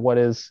 what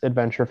is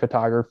adventure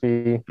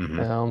photography,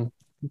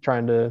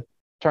 trying to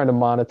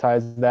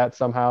monetize that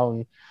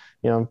somehow.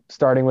 And,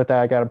 starting with that,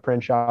 I got a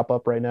print shop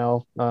up right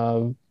now,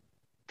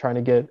 trying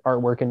to get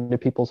artwork into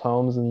people's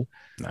homes. And,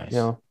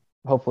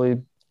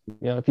 hopefully,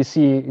 if you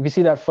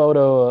see that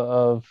photo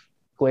of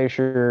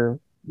Glacier,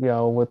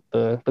 with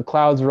the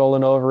clouds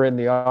rolling over it and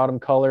the autumn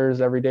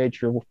colors every day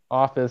at your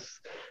office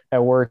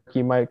at work,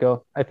 you might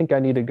go, I think I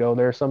need to go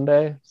there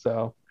someday.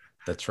 So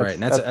that's right.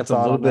 And that's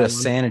a little bit of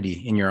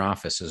sanity in your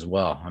office as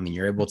well. I mean,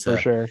 you're able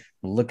to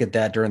look at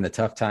that during the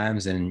tough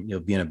times and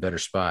you'll be in a better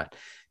spot.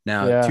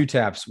 Now, Two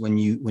Taps,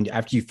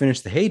 after you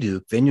finish the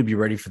Hayduke, then you'll be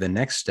ready for the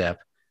next step,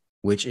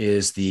 which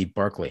is the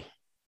Barkley.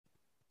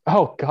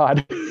 Oh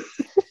God.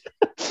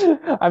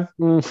 I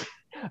don't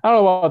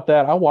know about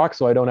that. I'll walk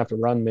so I don't have to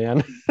run,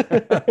 man.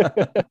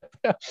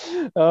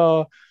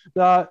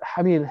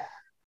 I mean,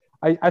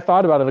 I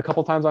thought about it a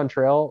couple times on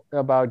trail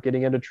about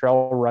getting into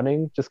trail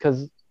running, just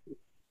because,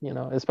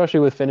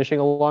 especially with finishing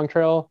a long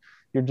trail,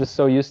 you're just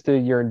so used to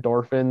your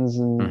endorphins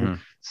and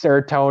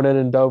serotonin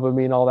and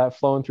dopamine, all that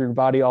flowing through your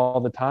body all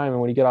the time.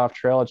 And when you get off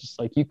trail, it's just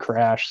like you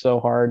crash so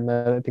hard. And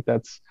I think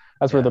that's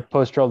where the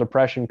post-trail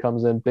depression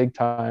comes in big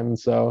time. And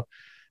so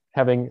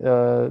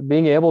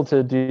being able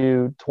to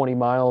do 20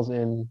 miles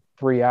in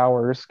 3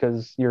 hours,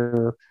 because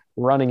you're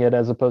running it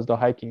as opposed to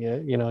hiking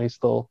it. He's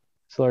still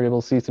are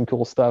able to see some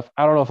cool stuff.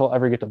 I don't know if I'll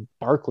ever get to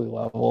Barkley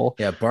level.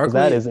 Yeah,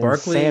 That is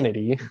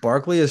insanity.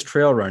 Barkley is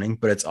trail running,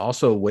 but it's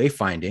also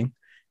wayfinding,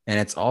 and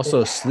it's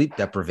also sleep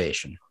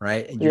deprivation,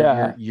 right?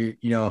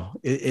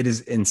 It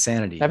is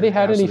insanity. Have they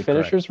had any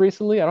finishers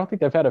recently? I don't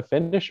think they've had a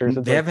finisher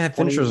since they haven't had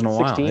finishers in a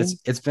while.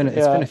 It's been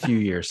a few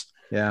years.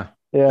 Yeah.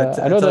 Yeah.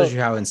 That tells you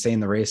how insane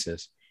the race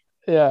is.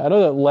 Yeah. I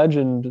know that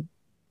Legend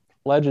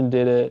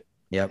did it.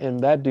 Yep.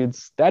 And that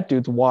dude's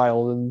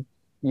wild. And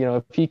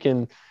if he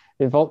can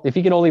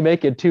only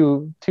make it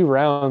two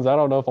rounds, I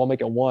don't know if I'll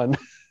make it one.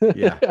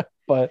 Yeah.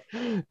 But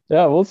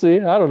yeah, we'll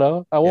see. I don't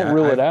know. I won't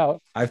rule it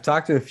out. I've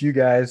talked to a few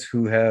guys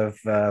who have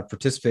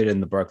participated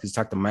in the Barclays.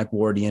 Talked to Mike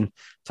Wardian,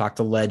 talked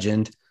to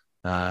Legend,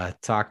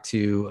 talked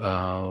to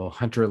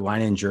Hunter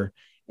Leininger,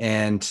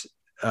 and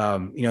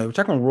we're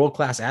talking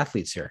world-class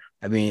athletes here.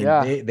 I mean,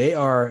 they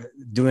are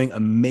doing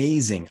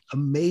amazing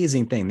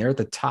thing. They're at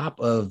the top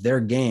of their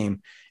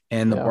game,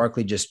 and the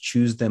Barkley just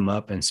chews them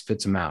up and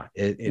spits them out.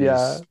 It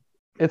is.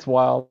 It's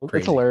wild. Crazy.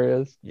 It's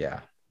hilarious. Yeah.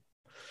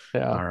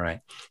 Yeah. All right.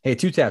 Hey,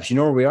 Two Taps, you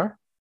know where we are?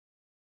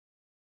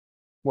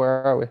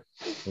 Where are we?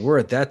 We're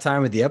at that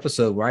time of the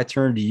episode where I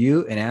turn to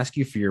you and ask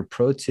you for your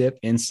pro tip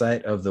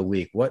insight of the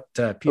week. What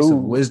piece of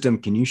wisdom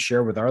can you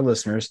share with our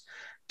listeners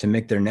to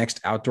make their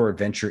next outdoor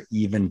adventure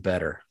even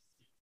better?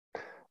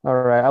 All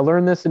right. I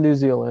learned this in New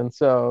Zealand.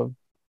 So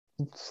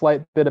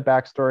slight bit of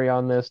backstory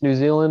on this. New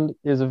Zealand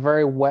is a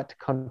very wet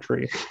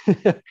country.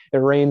 It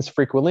rains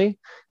frequently.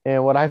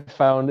 And what I've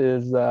found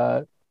is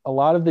a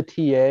lot of the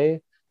TA,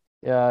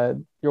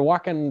 you're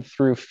walking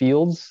through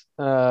fields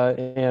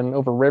and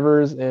over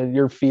rivers, and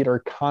your feet are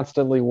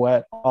constantly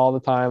wet all the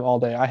time, all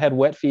day. I had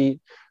wet feet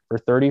for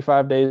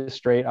 35 days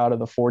straight out of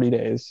the 40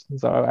 days.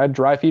 So I had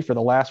dry feet for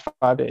the last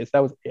 5 days.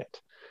 That was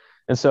it.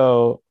 And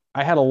so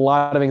I had a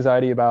lot of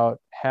anxiety about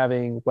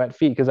having wet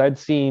feet because I've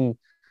seen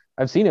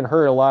and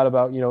heard a lot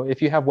about,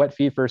 if you have wet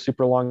feet for a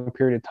super long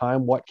period of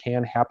time, what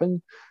can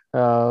happen,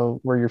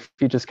 where your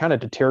feet just kind of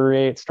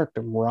deteriorate, start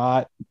to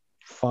rot,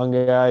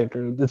 fungi.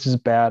 This is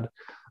bad.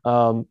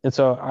 And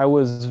so I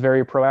was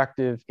very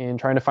proactive in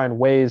trying to find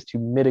ways to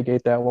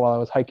mitigate that while I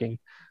was hiking.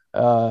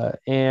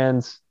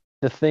 And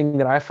the thing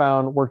that I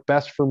found worked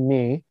best for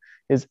me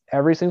is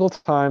every single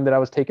time that I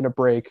was taking a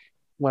break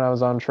when I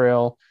was on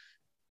trail,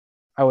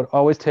 I would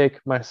always take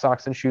my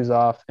socks and shoes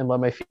off and let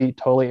my feet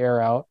totally air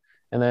out.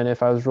 And then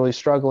if I was really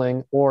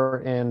struggling,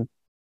 and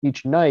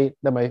each night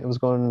that I was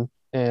going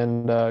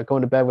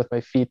to bed with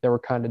my feet that were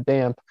kind of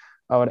damp,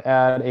 I would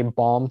add a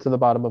balm to the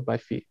bottom of my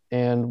feet.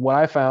 And what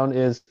I found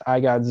is I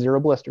got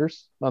 0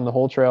 blisters on the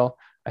whole trail.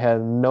 I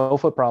had no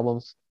foot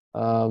problems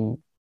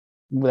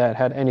that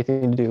had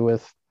anything to do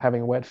with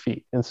having wet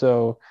feet. And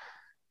so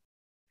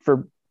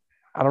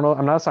I don't know,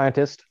 I'm not a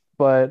scientist,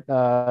 but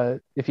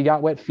if you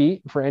got wet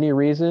feet for any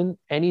reason,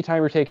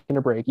 anytime you're taking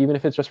a break, even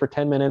if it's just for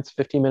 10 minutes,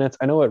 15 minutes,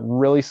 I know it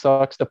really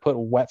sucks to put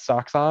wet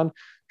socks on.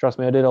 Trust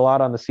me, I did a lot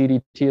on the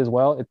CDT as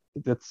well.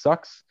 It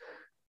sucks,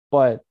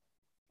 but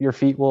your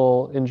feet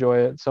will enjoy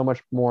it so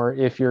much more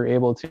if you're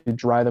able to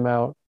dry them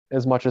out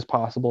as much as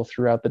possible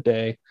throughout the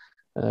day,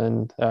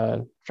 and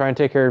try and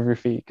take care of your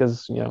feet,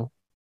 because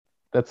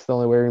that's the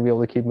only way you're gonna be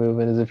able to keep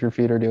moving is if your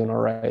feet are doing all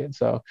right.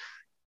 So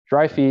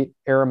dry feet,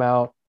 air them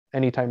out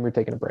anytime you're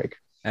taking a break.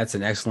 That's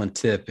an excellent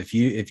tip. If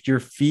your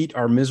feet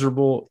are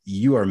miserable,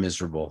 you are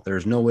miserable.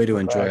 There's no way to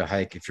enjoy a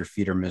hike if your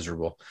feet are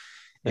miserable.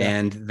 Yeah.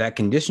 And that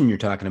condition you're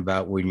talking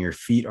about, when your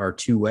feet are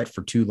too wet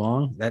for too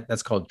long,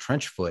 that's called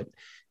trench foot.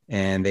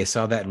 And they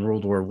saw that in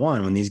World War I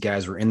when these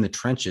guys were in the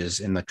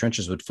trenches, and the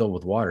trenches would fill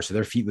with water. So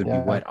their feet would be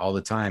wet all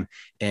the time,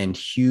 and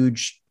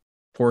huge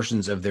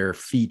portions of their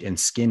feet and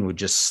skin would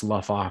just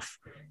slough off.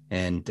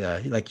 And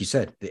like you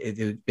said,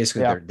 it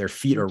basically their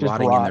feet are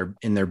rotting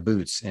in their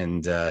boots,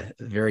 and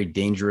very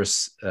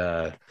dangerous,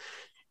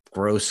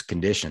 gross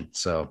condition.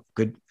 So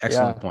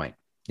excellent point.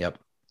 Yep.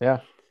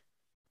 Yeah.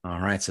 All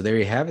right. So there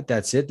you have it.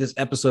 That's it. This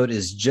episode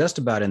is just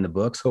about in the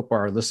books. Hope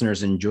our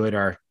listeners enjoyed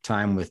our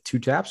time with Two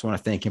Taps. I want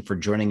to thank him for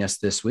joining us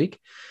this week.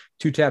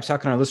 Two Taps, how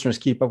can our listeners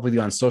keep up with you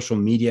on social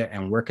media,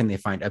 and where can they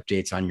find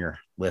updates on your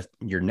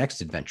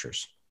next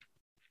adventures?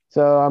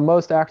 So I'm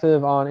most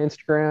active on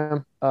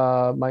Instagram.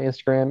 My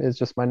Instagram is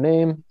just my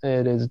name.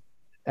 It is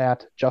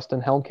at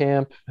Justin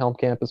Helmkamp.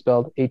 Helmkamp is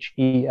spelled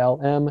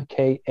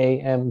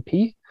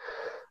Helmkamp.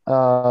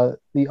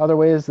 The other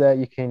ways that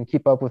you can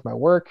keep up with my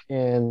work,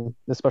 and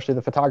especially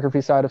the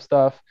photography side of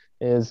stuff,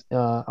 is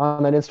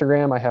on that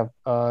Instagram. I have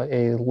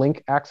a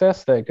link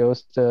access that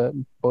goes to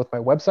both my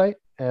website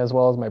as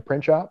well as my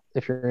print shop.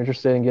 If you're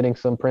interested in getting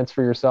some prints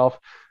for yourself,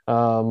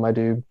 I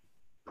do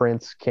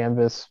prints,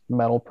 canvas,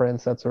 metal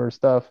prints, that sort of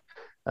stuff.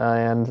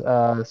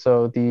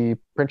 So the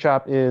print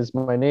shop is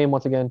my name,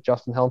 once again,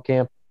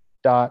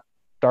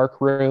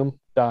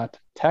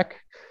 justinhelmkamp.darkroom.tech.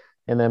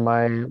 And then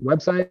my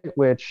website,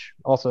 which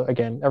also,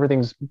 again,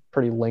 everything's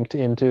pretty linked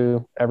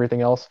into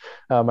everything else.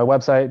 My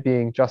website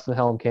being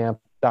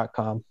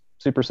justinhelmkamp.com.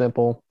 Super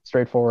simple,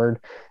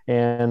 straightforward.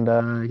 And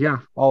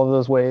all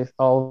of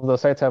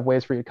those sites have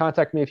ways for you to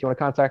contact me if you want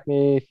to contact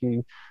me, if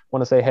you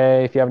want to say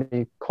hey, if you have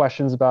any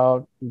questions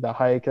about the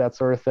hike, that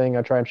sort of thing.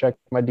 I try and check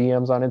my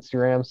DMs on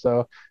Instagram.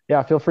 So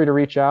yeah, feel free to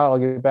reach out. I'll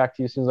get back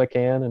to you as soon as I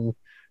can. And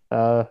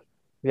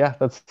yeah,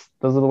 those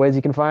are the ways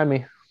you can find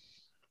me.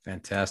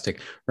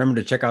 Fantastic.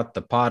 Remember to check out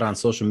the pod on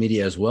social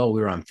media as well.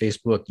 We're on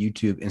Facebook,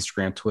 YouTube,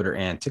 Instagram, Twitter,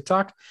 and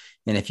TikTok.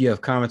 And if you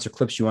have comments or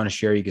clips you want to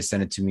share, you can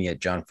send it to me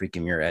at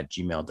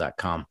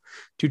johnfreakinmuir@gmail.com.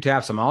 Two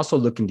Taps, I'm also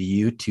looking to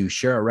you to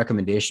share a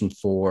recommendation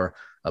for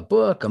a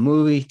book, a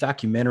movie,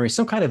 documentary,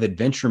 some kind of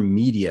adventure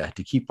media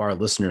to keep our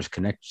listeners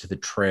connected to the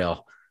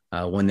trail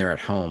when they're at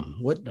home.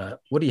 What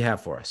do you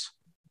have for us?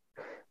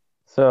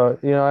 So,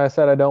 I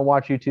said I don't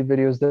watch YouTube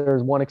videos.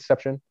 There's one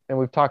exception, and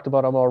we've talked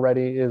about him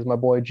already, is my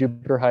boy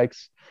Jupiter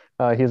Hikes.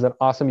 He has an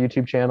awesome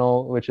YouTube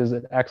channel, which is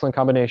an excellent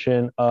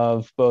combination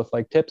of both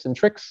like tips and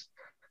tricks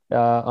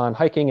on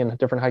hiking and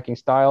different hiking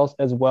styles,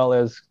 as well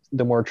as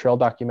the more trail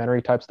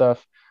documentary type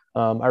stuff.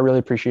 I really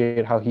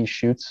appreciate how he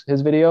shoots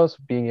his videos,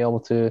 being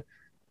able to,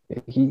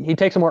 he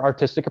takes a more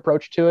artistic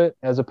approach to it,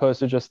 as opposed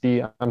to just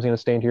I'm going to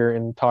stand here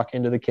and talk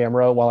into the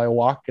camera while I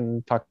walk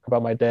and talk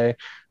about my day.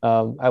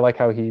 I like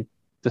how he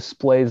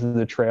displays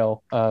the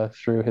trail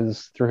through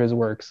his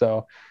work.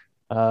 So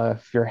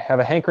if you have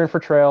a hankering for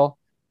trail,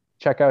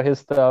 check out his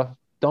stuff.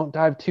 Don't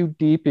dive too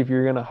deep if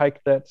you're going to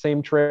hike that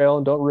same trail,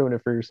 and don't ruin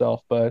it for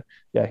yourself. But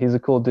yeah, he's a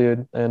cool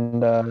dude,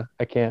 and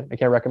I can't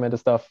recommend his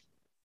stuff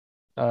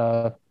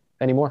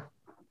anymore.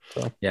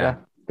 So yeah,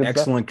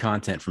 excellent stuff.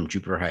 Content from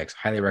Jupiter Hikes.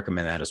 Highly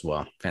recommend that as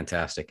well.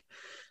 Fantastic.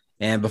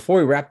 And before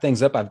we wrap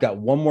things up, I've got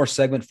one more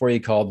segment for you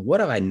called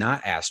 "What Have I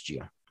Not Asked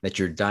You That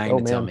You're Dying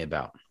to Tell Me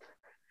About?"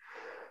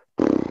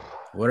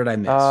 What did I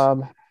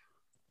miss?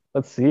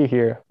 Let's see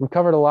here. We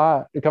covered a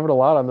lot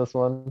on this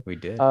one. We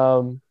did.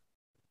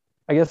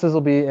 I guess this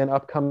will be an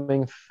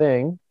upcoming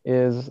thing.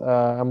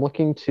 I'm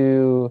looking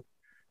to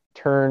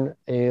turn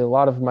a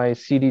lot of my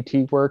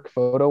CDT work,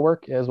 photo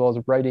work, as well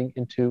as writing,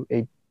 into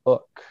a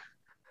book.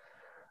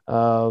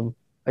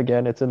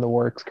 Again, it's in the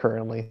works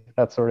currently,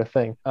 that sort of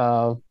thing.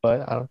 But I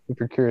don't know if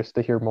you're curious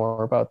to hear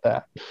more about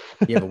that.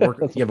 You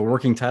have a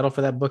working title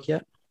for that book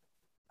yet?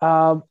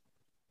 I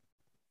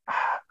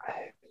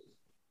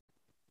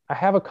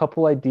have a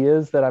couple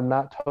ideas that I'm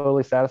not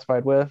totally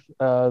satisfied with.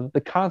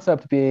 The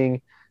concept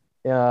being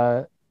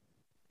a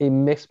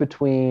mix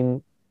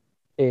between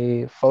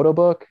a photo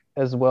book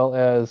as well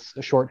as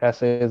short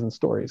essays and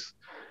stories.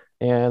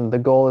 And the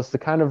goal is to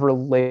kind of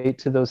relate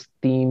to those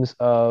themes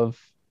of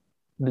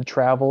the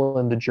travel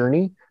and the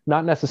journey,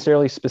 not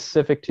necessarily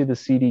specific to the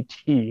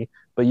CDT,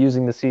 but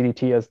using the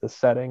CDT as the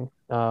setting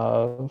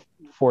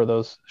for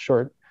those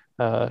short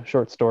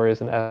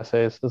stories and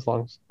essays, as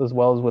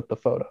well as with the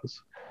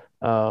photos.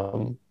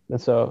 And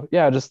so,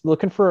 yeah, just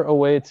looking for a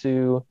way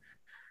to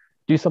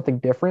do something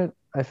different.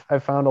 I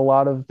found a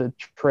lot of the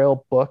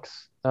trail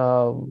books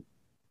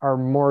are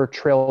more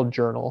trail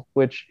journal,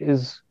 which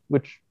isn't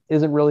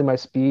really my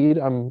speed.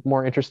 I'm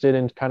more interested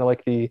in kind of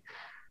like the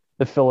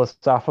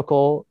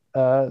philosophical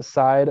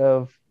side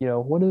of,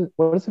 what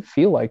does it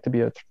feel like to be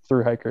a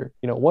thru hiker?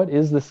 What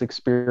is this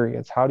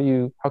experience? How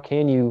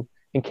can you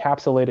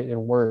encapsulate it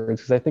in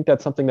words? Because I think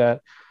that's something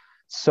that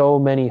so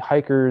many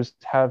hikers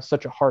have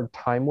such a hard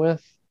time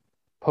with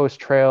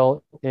post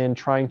trail, in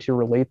trying to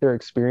relate their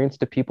experience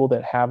to people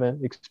that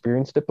haven't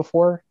experienced it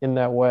before in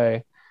that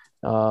way.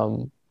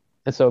 And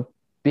so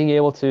being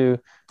able to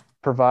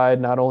provide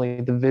not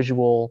only the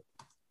visual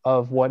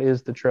of what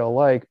is the trail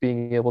like,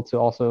 being able to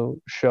also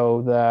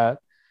show that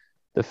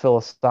the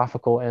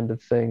philosophical end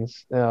of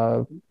things,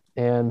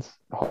 and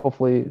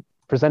hopefully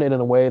present it in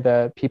a way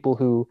that people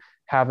who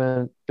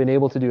haven't been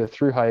able to do a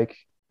thru hike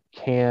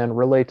can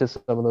relate to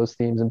some of those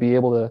themes and be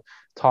able to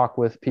talk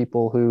with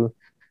people who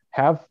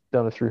have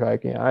done a thru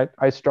hike.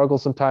 I struggle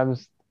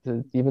sometimes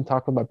to even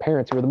talk with my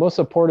parents, who are the most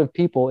supportive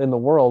people in the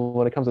world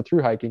when it comes to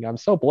thru hiking. I'm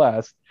so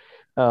blessed.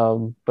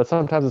 But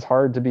sometimes it's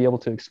hard to be able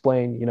to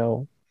explain,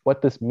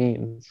 what this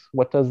means.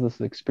 What does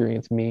this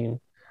experience mean?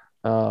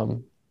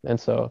 And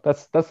so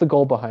that's the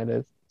goal behind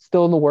it.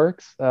 Still in the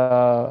works.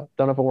 Don't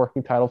have a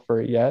working title for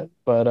it yet,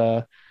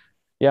 but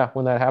yeah,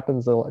 when that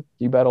happens,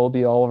 you bet it'll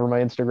be all over my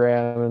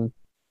Instagram and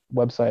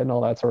website and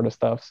all that sort of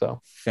stuff.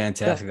 So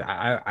fantastic.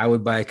 Yeah. I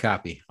would buy a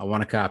copy. I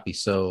want a copy.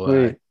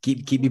 So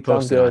keep me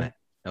posted on it.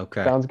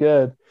 Okay. Sounds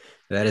good.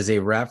 That is a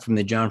wrap from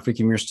the John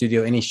Freaking Muir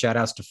studio. Any shout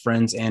outs to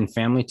friends and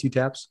family? Two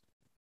Taps.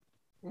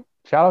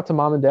 Shout out to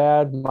mom and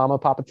dad, mama,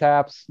 papa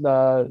Taps.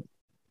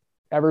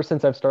 Ever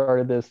since I've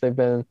started this, they've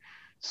been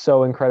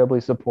so incredibly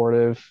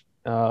supportive.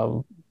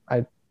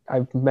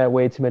 I've met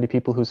way too many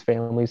people whose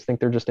families think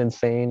they're just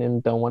insane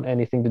and don't want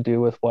anything to do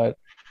with what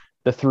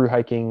the thru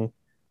hiking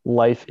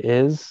life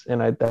is.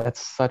 And that's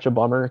such a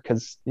bummer,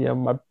 because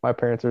my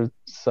parents are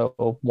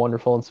so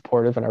wonderful and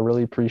supportive, and I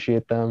really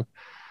appreciate them.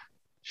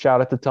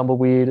 Shout out to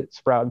Tumbleweed,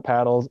 Sprout and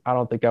Paddles. I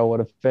don't think I would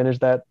have finished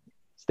that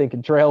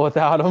stinking trail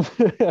without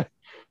them.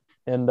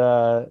 And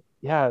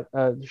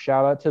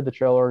shout out to the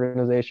trail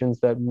organizations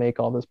that make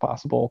all this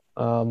possible.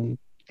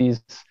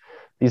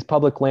 These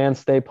public lands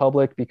stay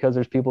public because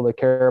there's people that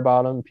care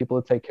about them, people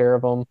that take care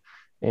of them.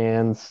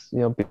 and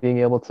being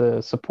able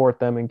to support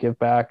them and give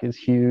back is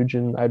huge.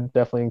 And I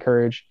definitely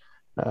encourage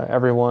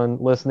everyone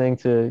listening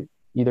to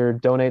either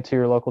donate to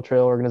your local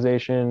trail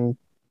organization,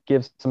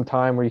 give some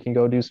time where you can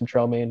go do some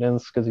trail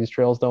maintenance because these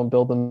trails don't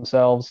build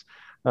themselves,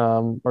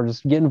 or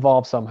just get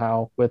involved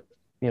somehow with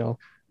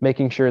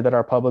making sure that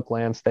our public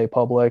lands stay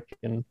public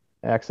and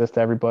access to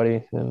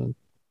everybody, and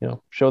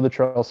show the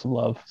trail some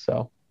love.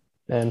 So,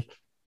 and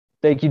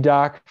thank you,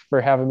 Doc,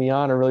 for having me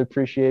on. I really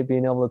appreciate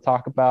being able to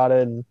talk about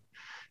it and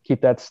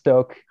keep that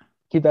stoke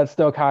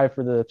high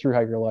for the thru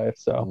hiker life.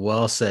 So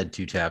well said,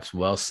 Two Taps.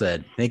 Well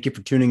said. Thank you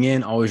for tuning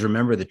in. Always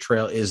remember, the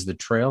trail is the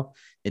trail.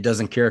 It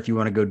doesn't care if you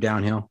want to go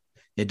downhill.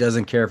 It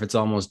doesn't care if it's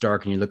almost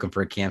dark and you're looking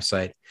for a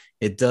campsite.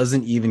 It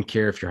doesn't even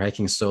care if you're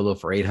hiking solo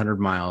for 800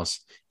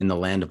 miles in the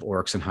land of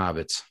orcs and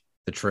hobbits.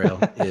 The trail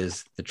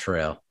is the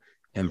trail.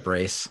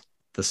 Embrace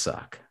the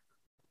suck.